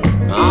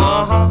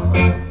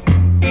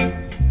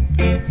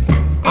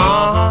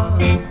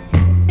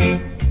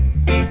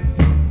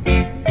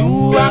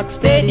 Do rock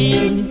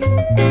steady.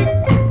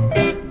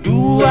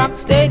 Do rock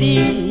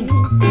steady.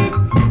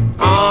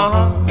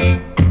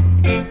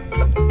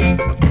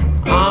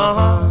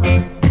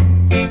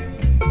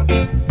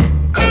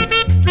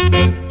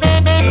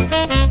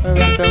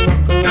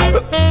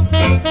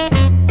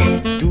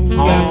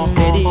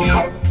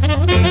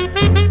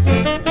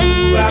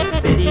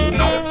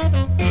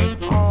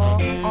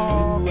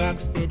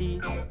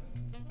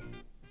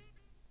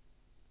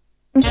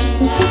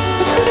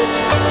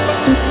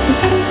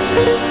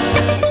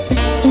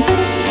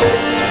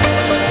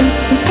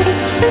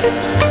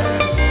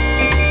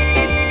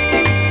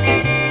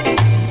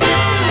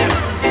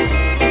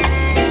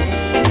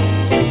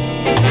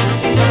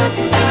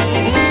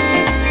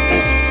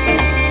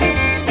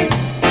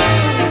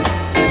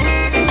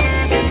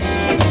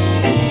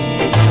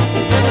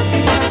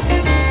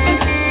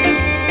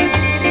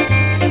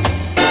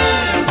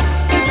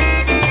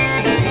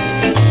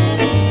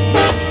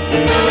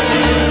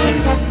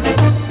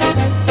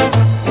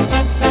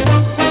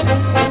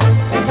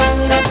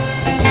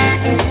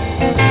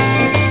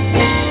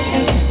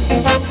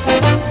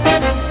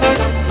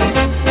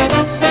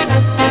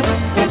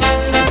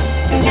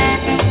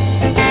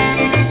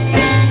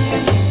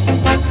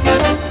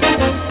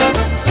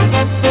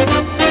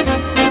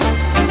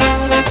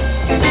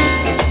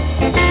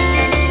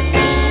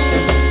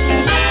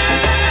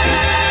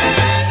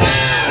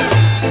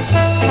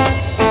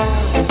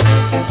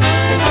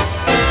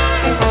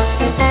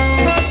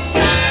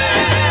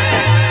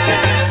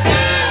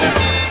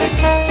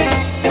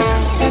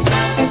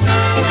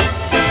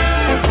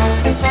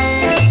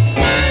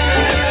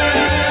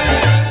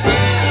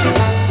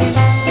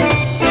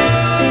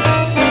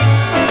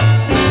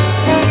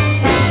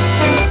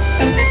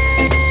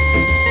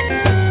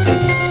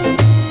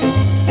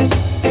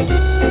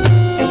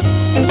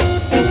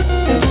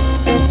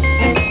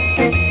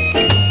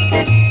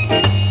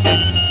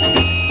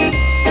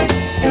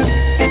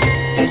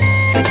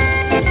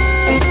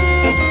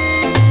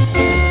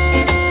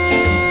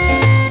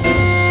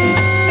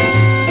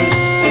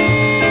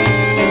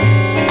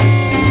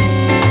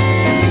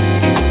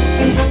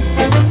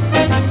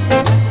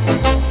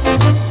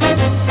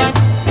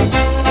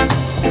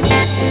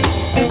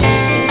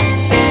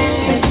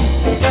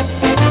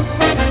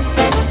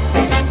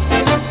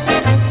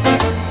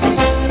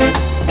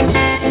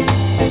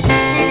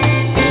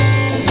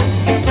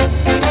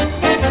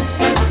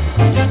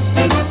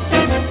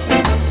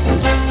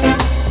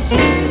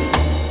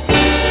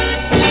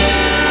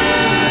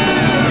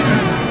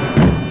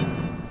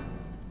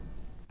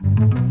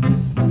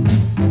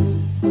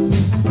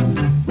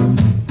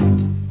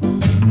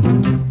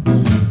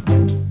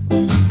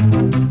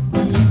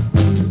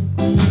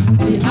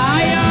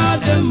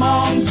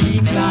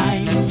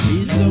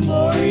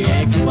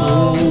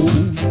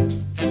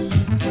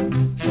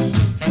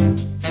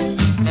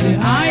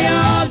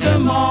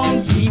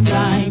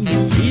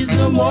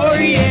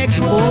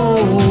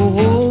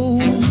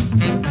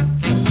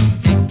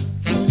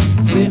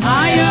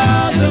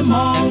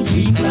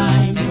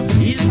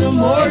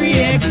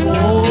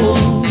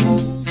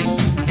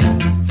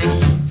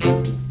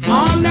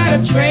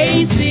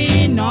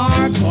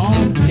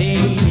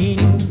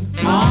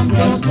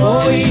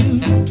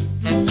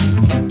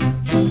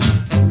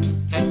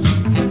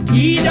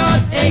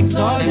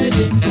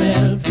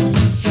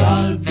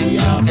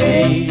 a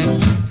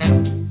base.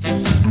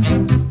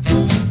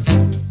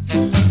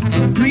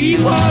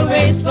 Grief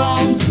always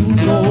comes to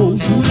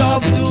those who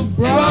love to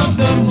brag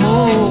the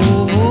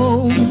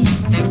most.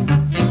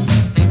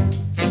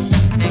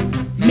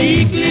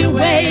 Meekly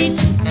wait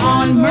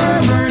and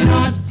murmur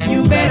not,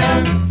 you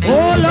better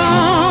hold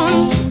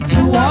on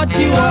to what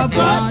you have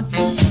got.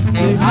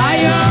 The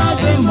higher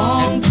the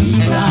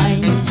monkey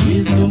climbs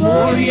is the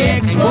more he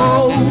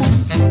exposed.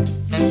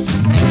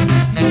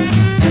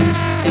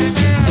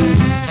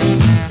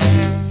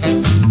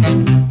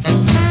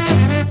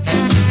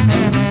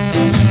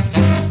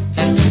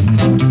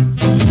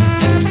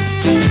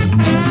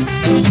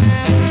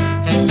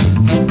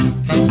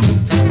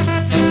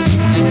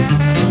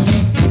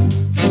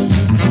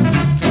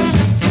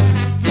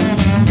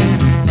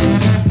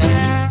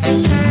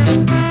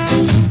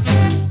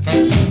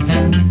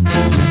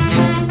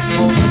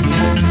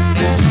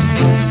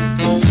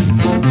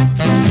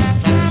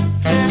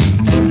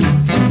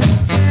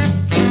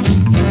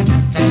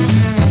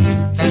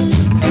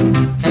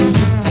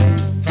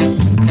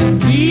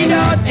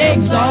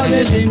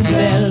 Exalted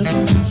himself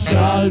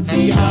shall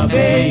be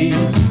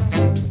abased.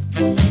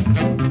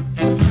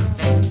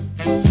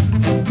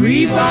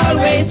 Grief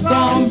always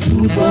comes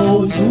to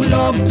those who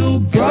love to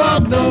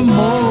brag the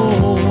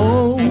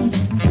most.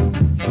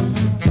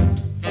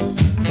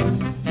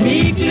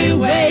 Meekly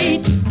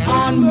wait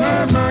and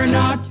murmur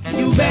not,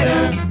 you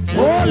better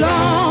hold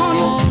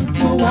on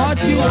to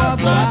what you have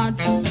got.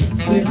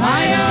 The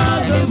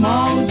higher the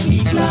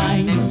monkey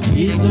climbs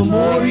is the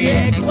more he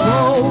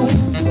exposed.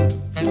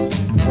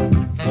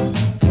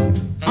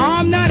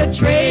 I'm not a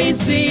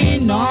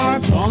tracing nor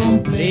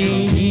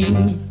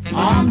complaining,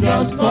 I'm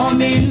just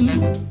coming.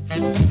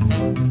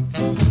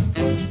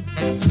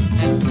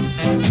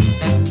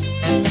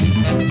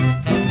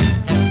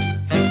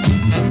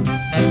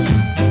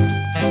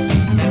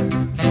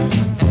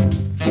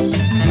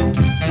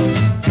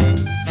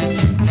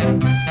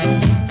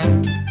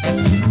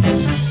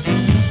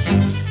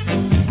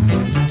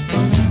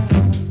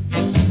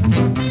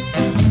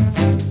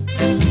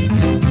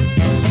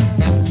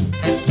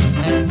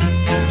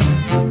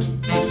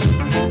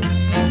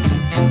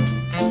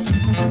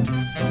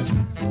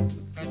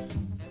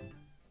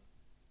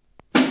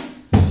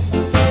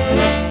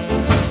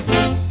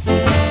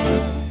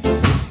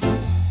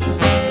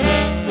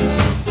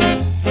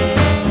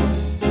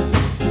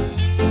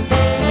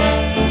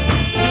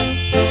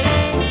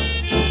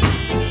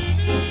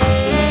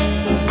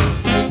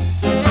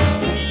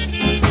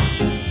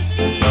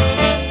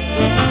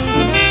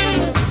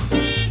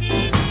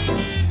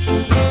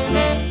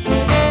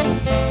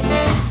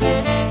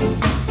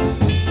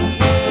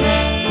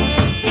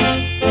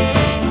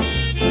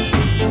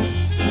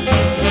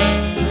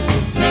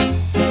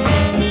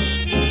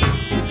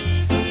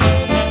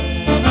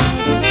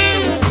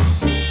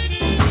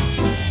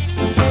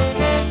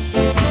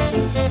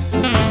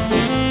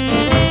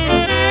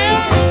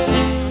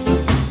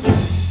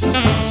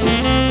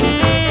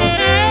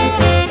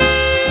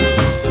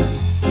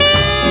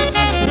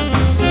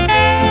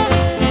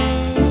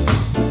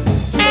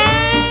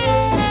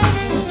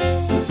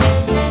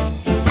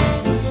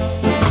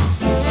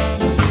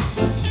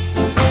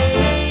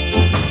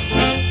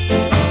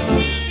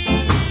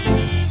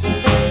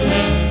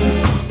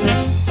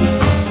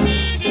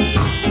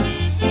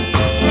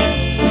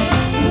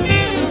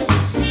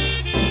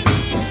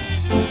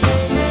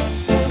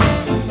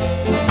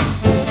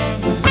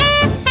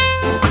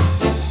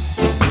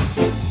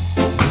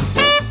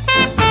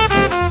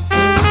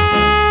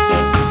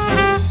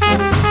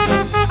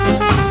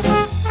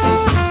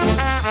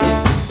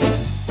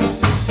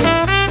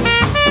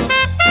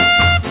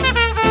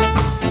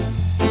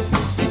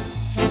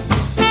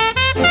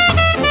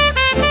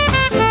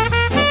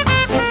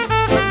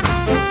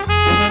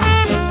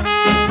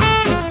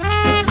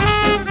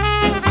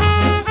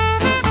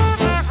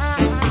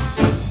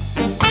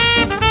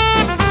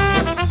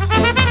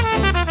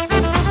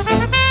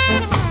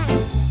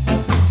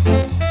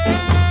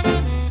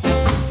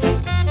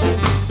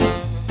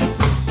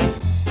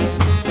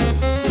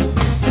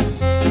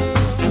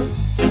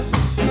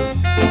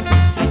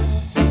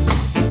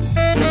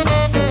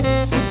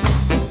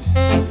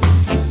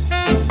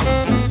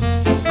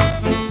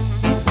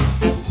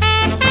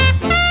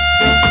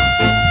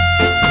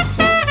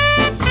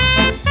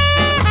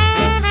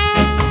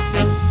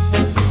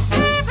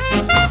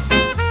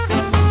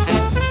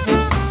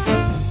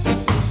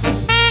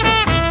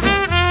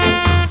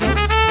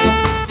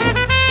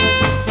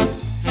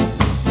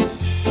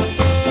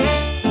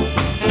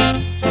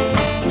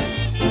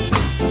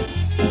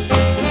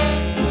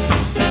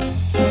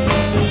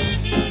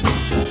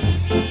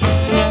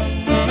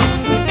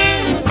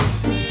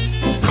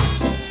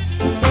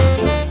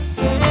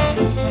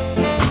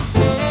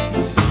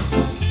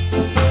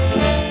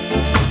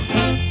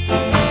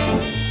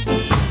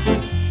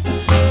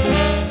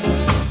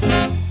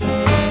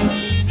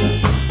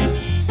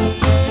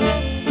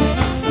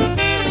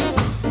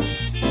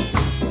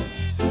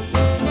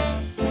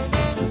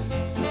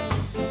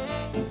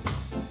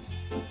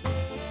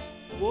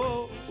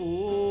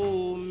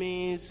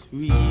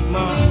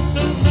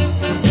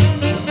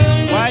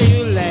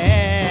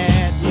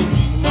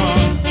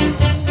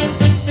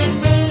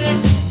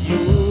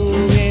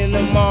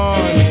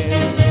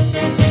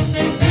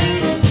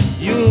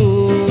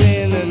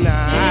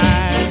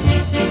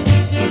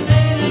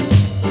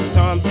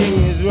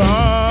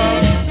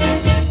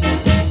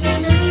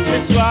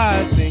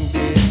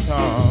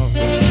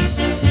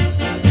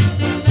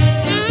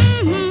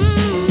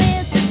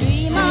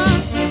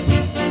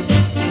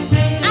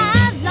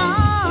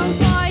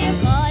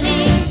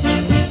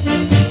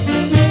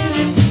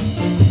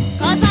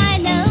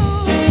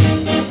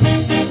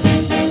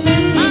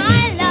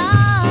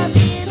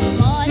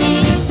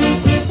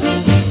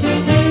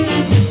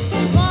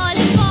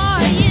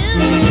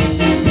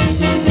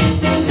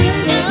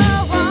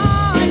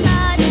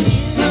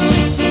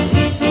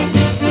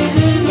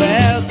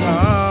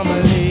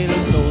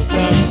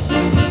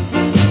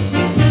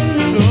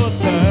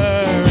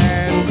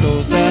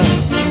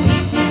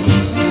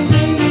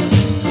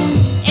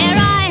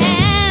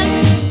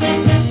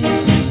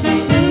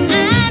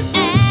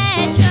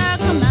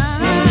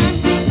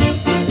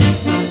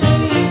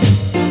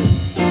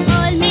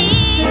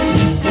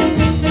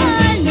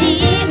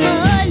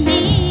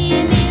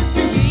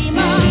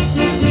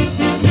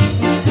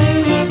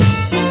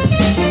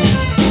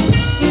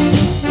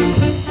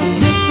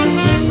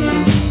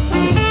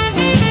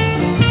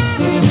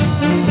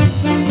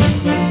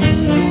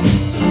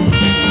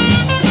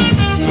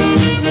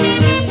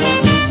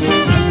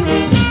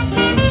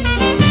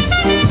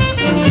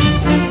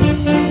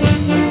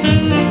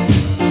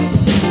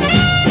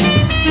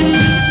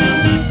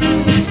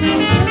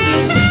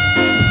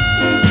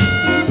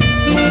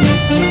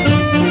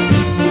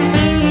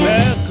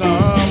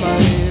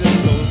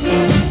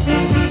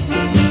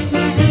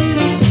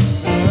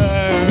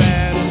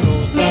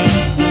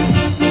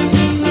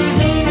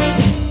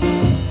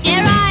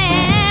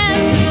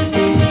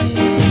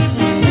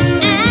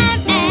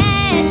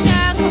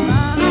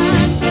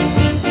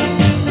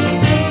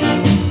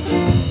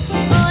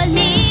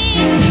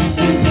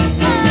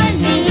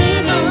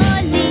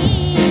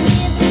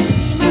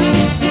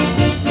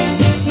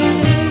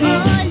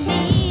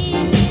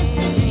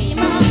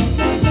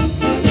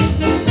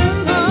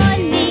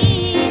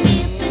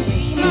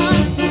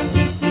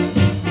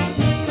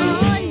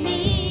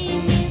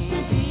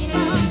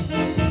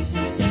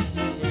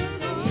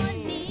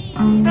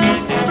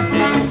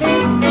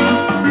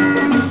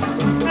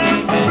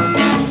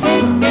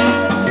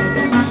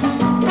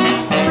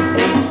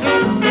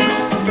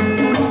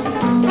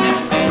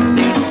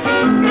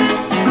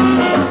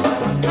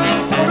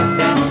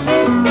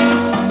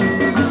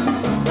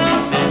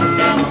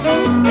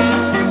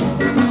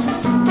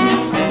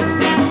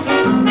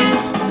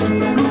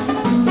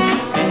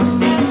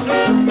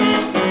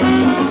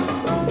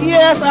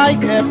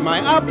 accept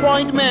my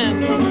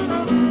appointment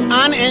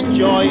and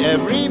enjoy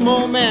every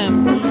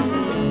moment.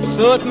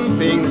 Certain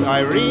things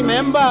I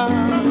remember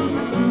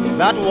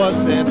that was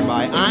said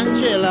by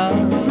Angela.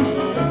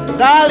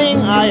 Darling,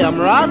 I am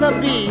rather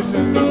beat.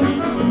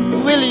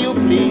 Will you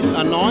please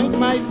anoint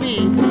my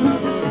feet?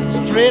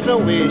 Straight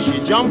away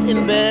she jumped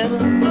in bed.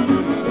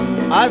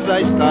 As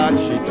I start,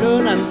 she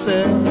turned and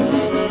said,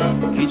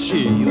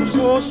 Kitchi, you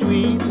so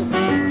sweet.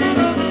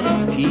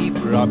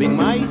 Keep rubbing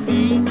my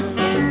feet.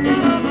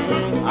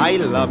 I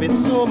love it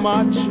so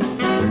much.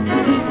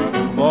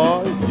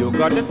 Boy, you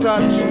got the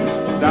touch.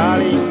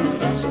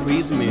 Darling,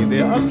 squeeze me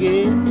there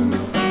again.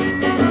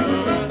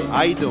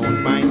 I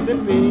don't mind the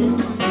pain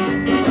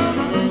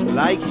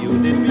like you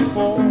did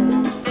before.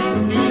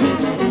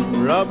 Please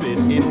rub it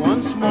in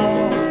once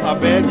more, I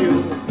beg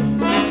you.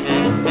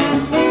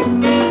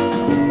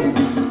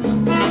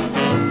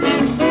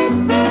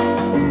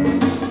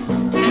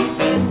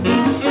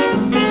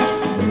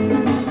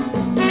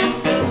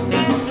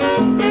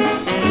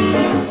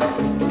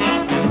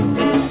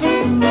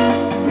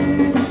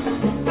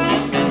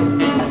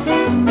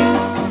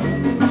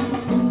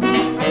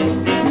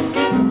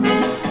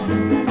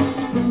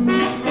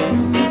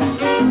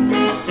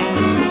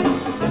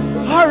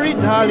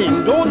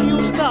 Darling, don't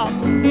you stop.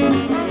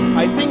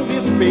 I think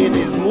this pain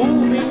is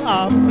moving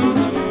up.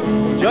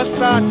 Just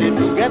started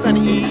to get an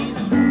ease.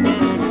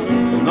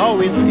 Now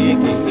it's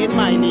aching in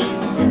my knees.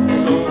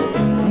 So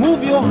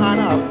move your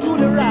hand up to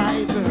the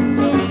right.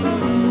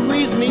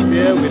 Squeeze me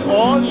there with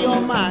all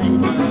your might.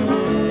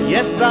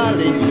 Yes,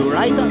 darling, you're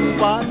right on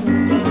spot.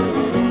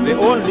 The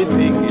only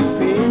thing it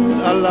pains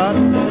a lot.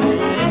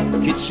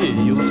 Kitchi,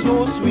 you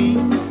so sweet.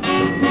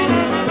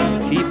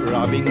 Keep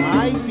rubbing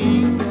my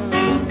feet.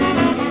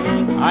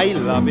 I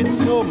love it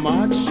so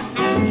much.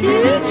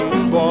 Kid,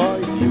 boy,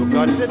 you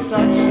got the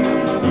touch.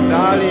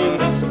 Darling,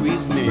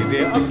 squeeze me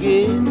there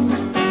again.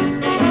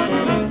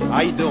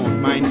 I don't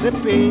mind the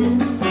pain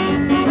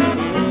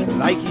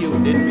like you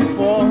did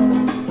before.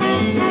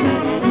 Please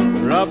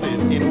rub it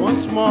in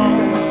once more,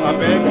 I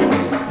beg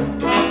you.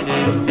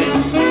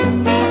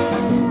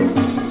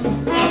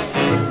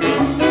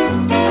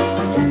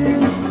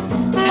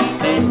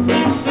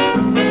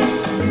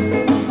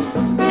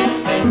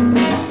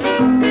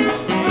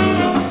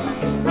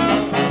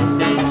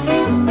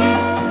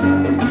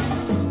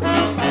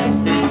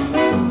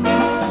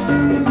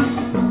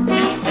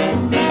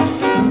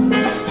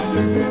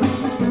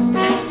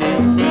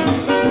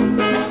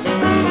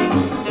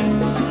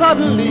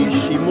 Suddenly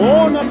she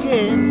moaned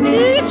again.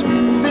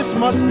 This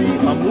must be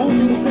a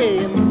moving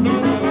pain.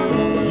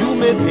 You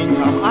may think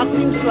I'm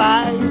acting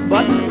sly,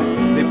 but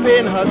the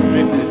pain has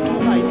drifted to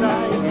my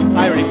thigh.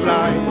 I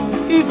reply,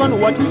 even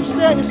what you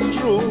say is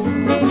true.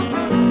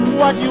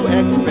 What you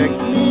expect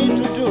me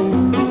to do?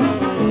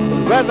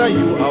 Whether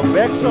you are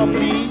vexed or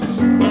pleased,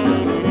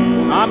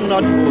 I'm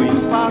not going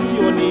past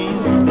your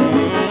knees.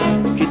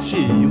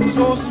 Kitchi, you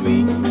so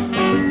sweet.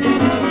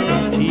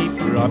 Keep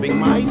rubbing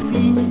my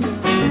feet.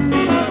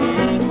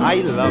 I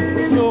love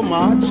you so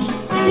much.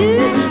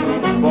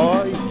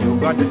 Boy, you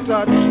got the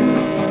touch.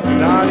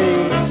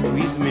 Darling,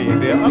 squeeze me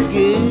there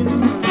again.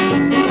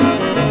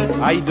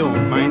 I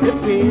don't mind the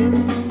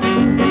pain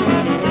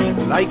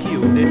like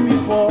you did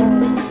before.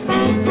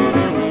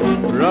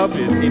 Rub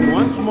it in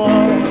once more,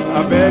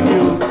 I beg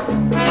you.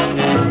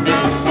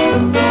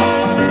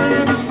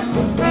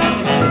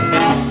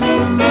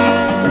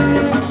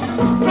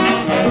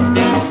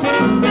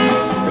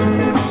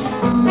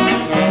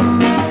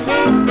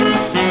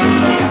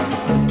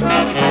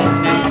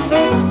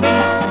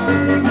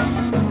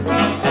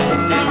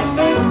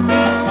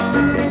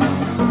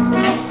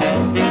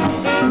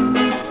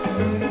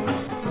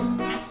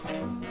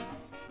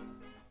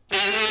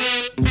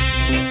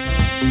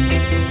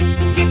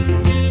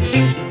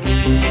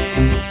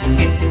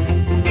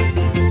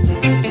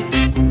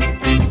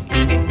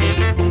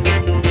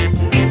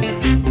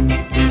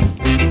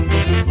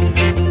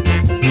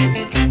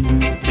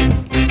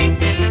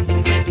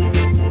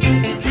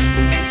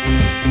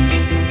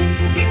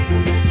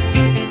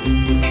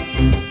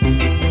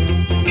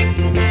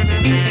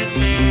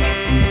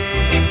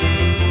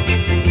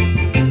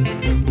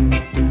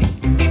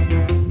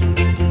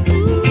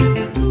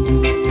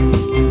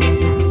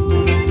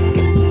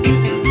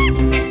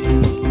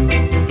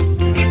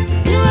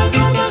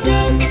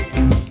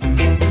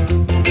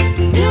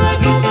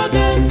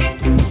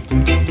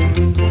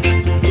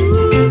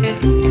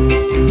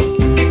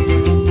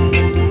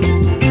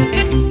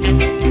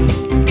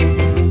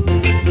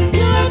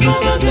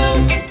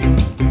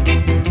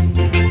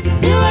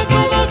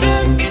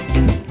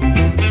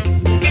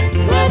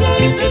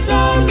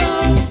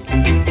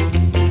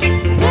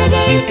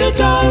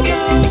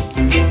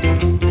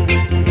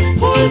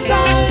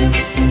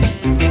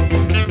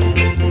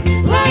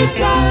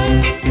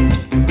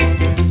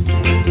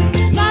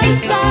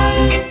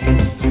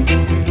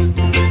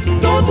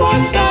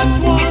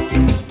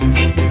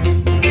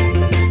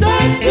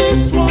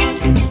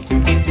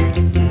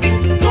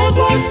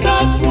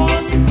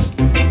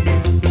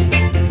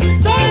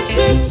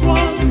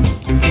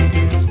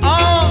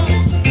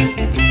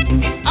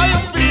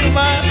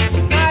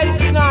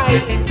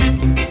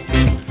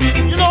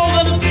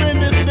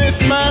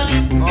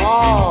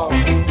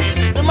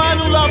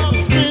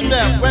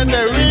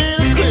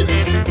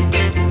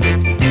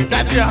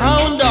 your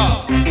hound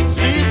dog,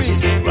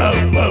 seaweed, whoa,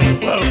 whoa,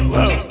 whoa,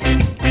 whoa.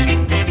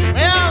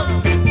 Well,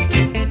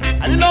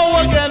 and you know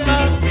again,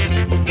 man,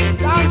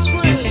 John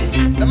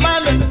Screen, the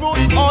man that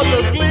put all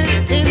the glee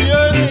in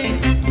your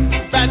knees,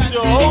 that's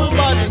your whole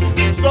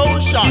body, so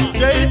sharp,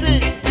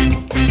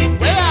 JD.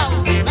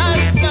 Well,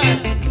 nice,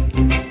 nice.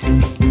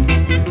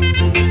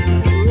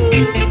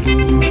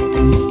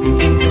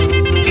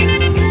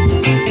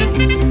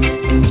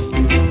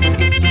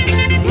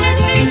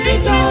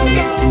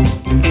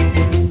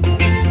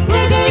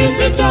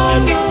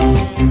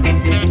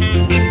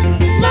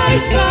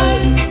 Nice,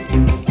 nice,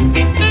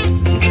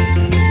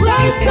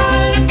 right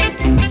time.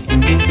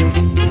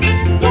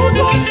 Don't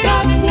watch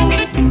that one.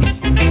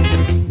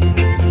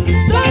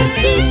 That's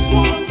this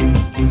one.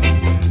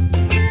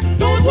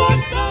 Don't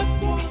watch that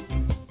one.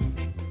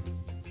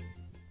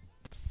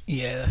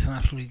 Yeah, that's an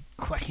absolutely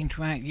cracking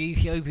track. The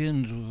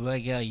Ethiopians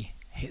reggae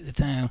hit the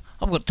town.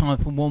 I've got time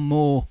for one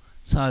more,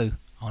 so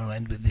I'll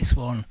end with this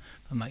one.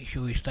 But make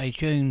sure you stay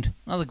tuned.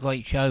 Another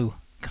great show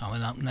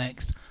coming up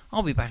next.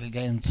 I'll be back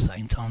again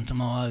same time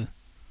tomorrow.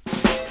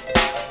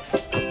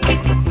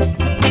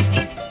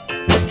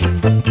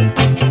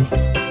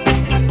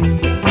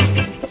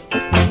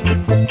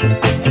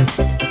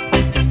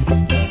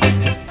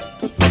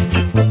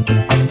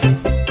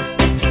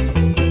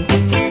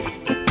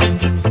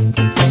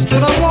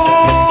 Stood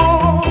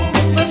along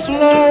this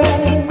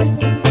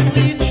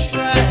lonely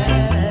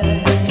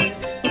track,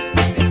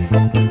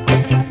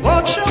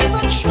 watching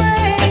the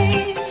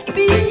trains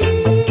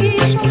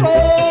beat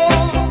along.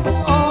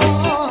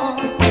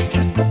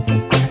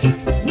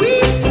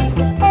 Weep,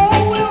 oh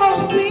willow,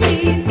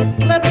 weep,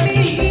 let me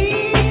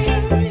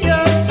hear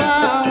your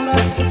sound,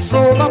 so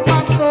that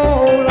my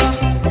soul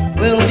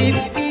will be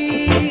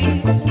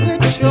filled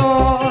with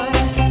joy,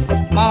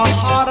 my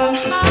heart and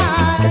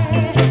high.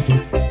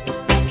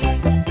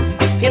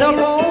 It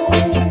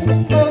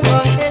alone knows the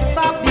hits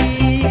I've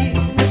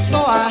been, so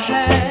I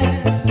have.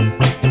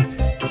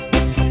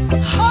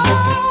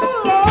 How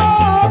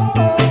long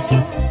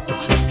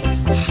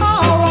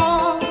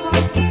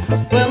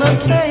will it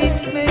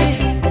take me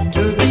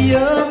to be a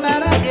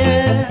man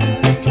again?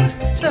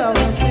 Tell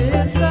me,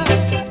 sister.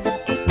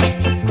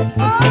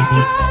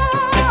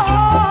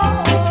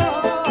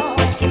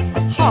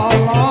 How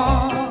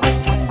long?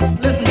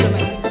 Listen to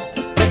me.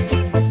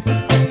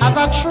 As I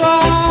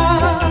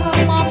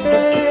try my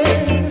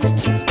best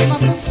not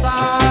to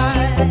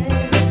sigh,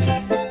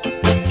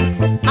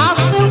 I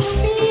still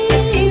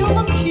feel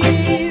the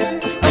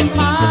tears in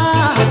my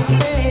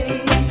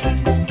face.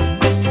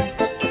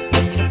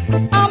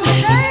 I'm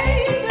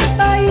hated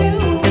by you,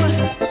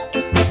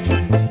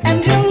 and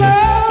you're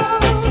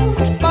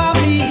loved by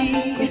me.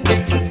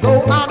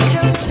 Though I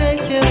can't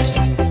take it,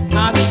 I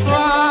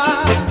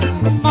try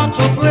not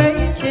to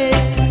break it.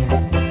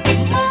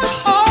 My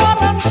heart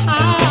and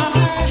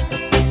high,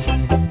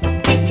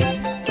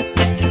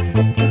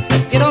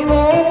 it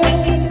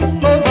alone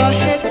knows the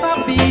hits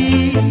I've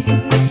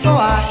been, so I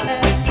have.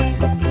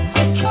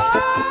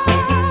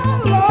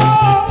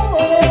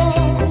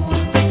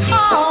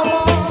 How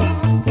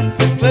long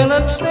will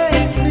it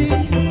take me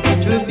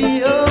to be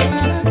a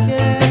man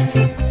again?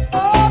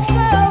 Oh,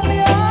 tell me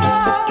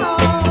how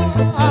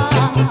long.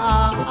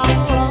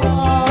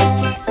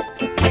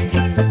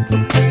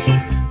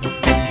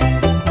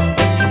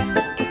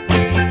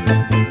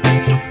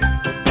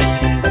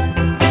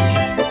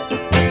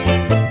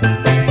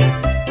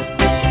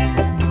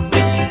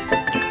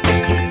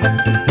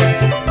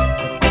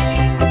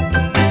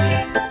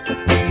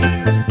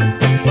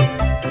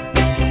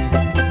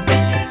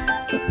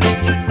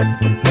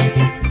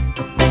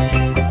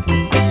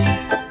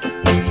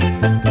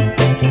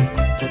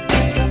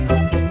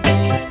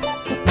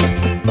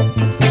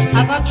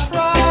 As I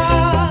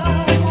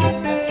try my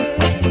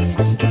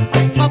best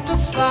not to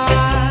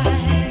sigh,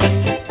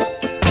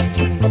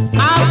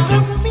 I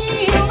still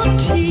feel the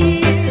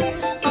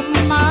tears on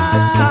my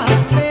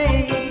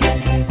face.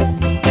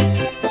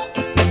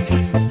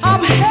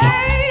 I'm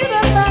hated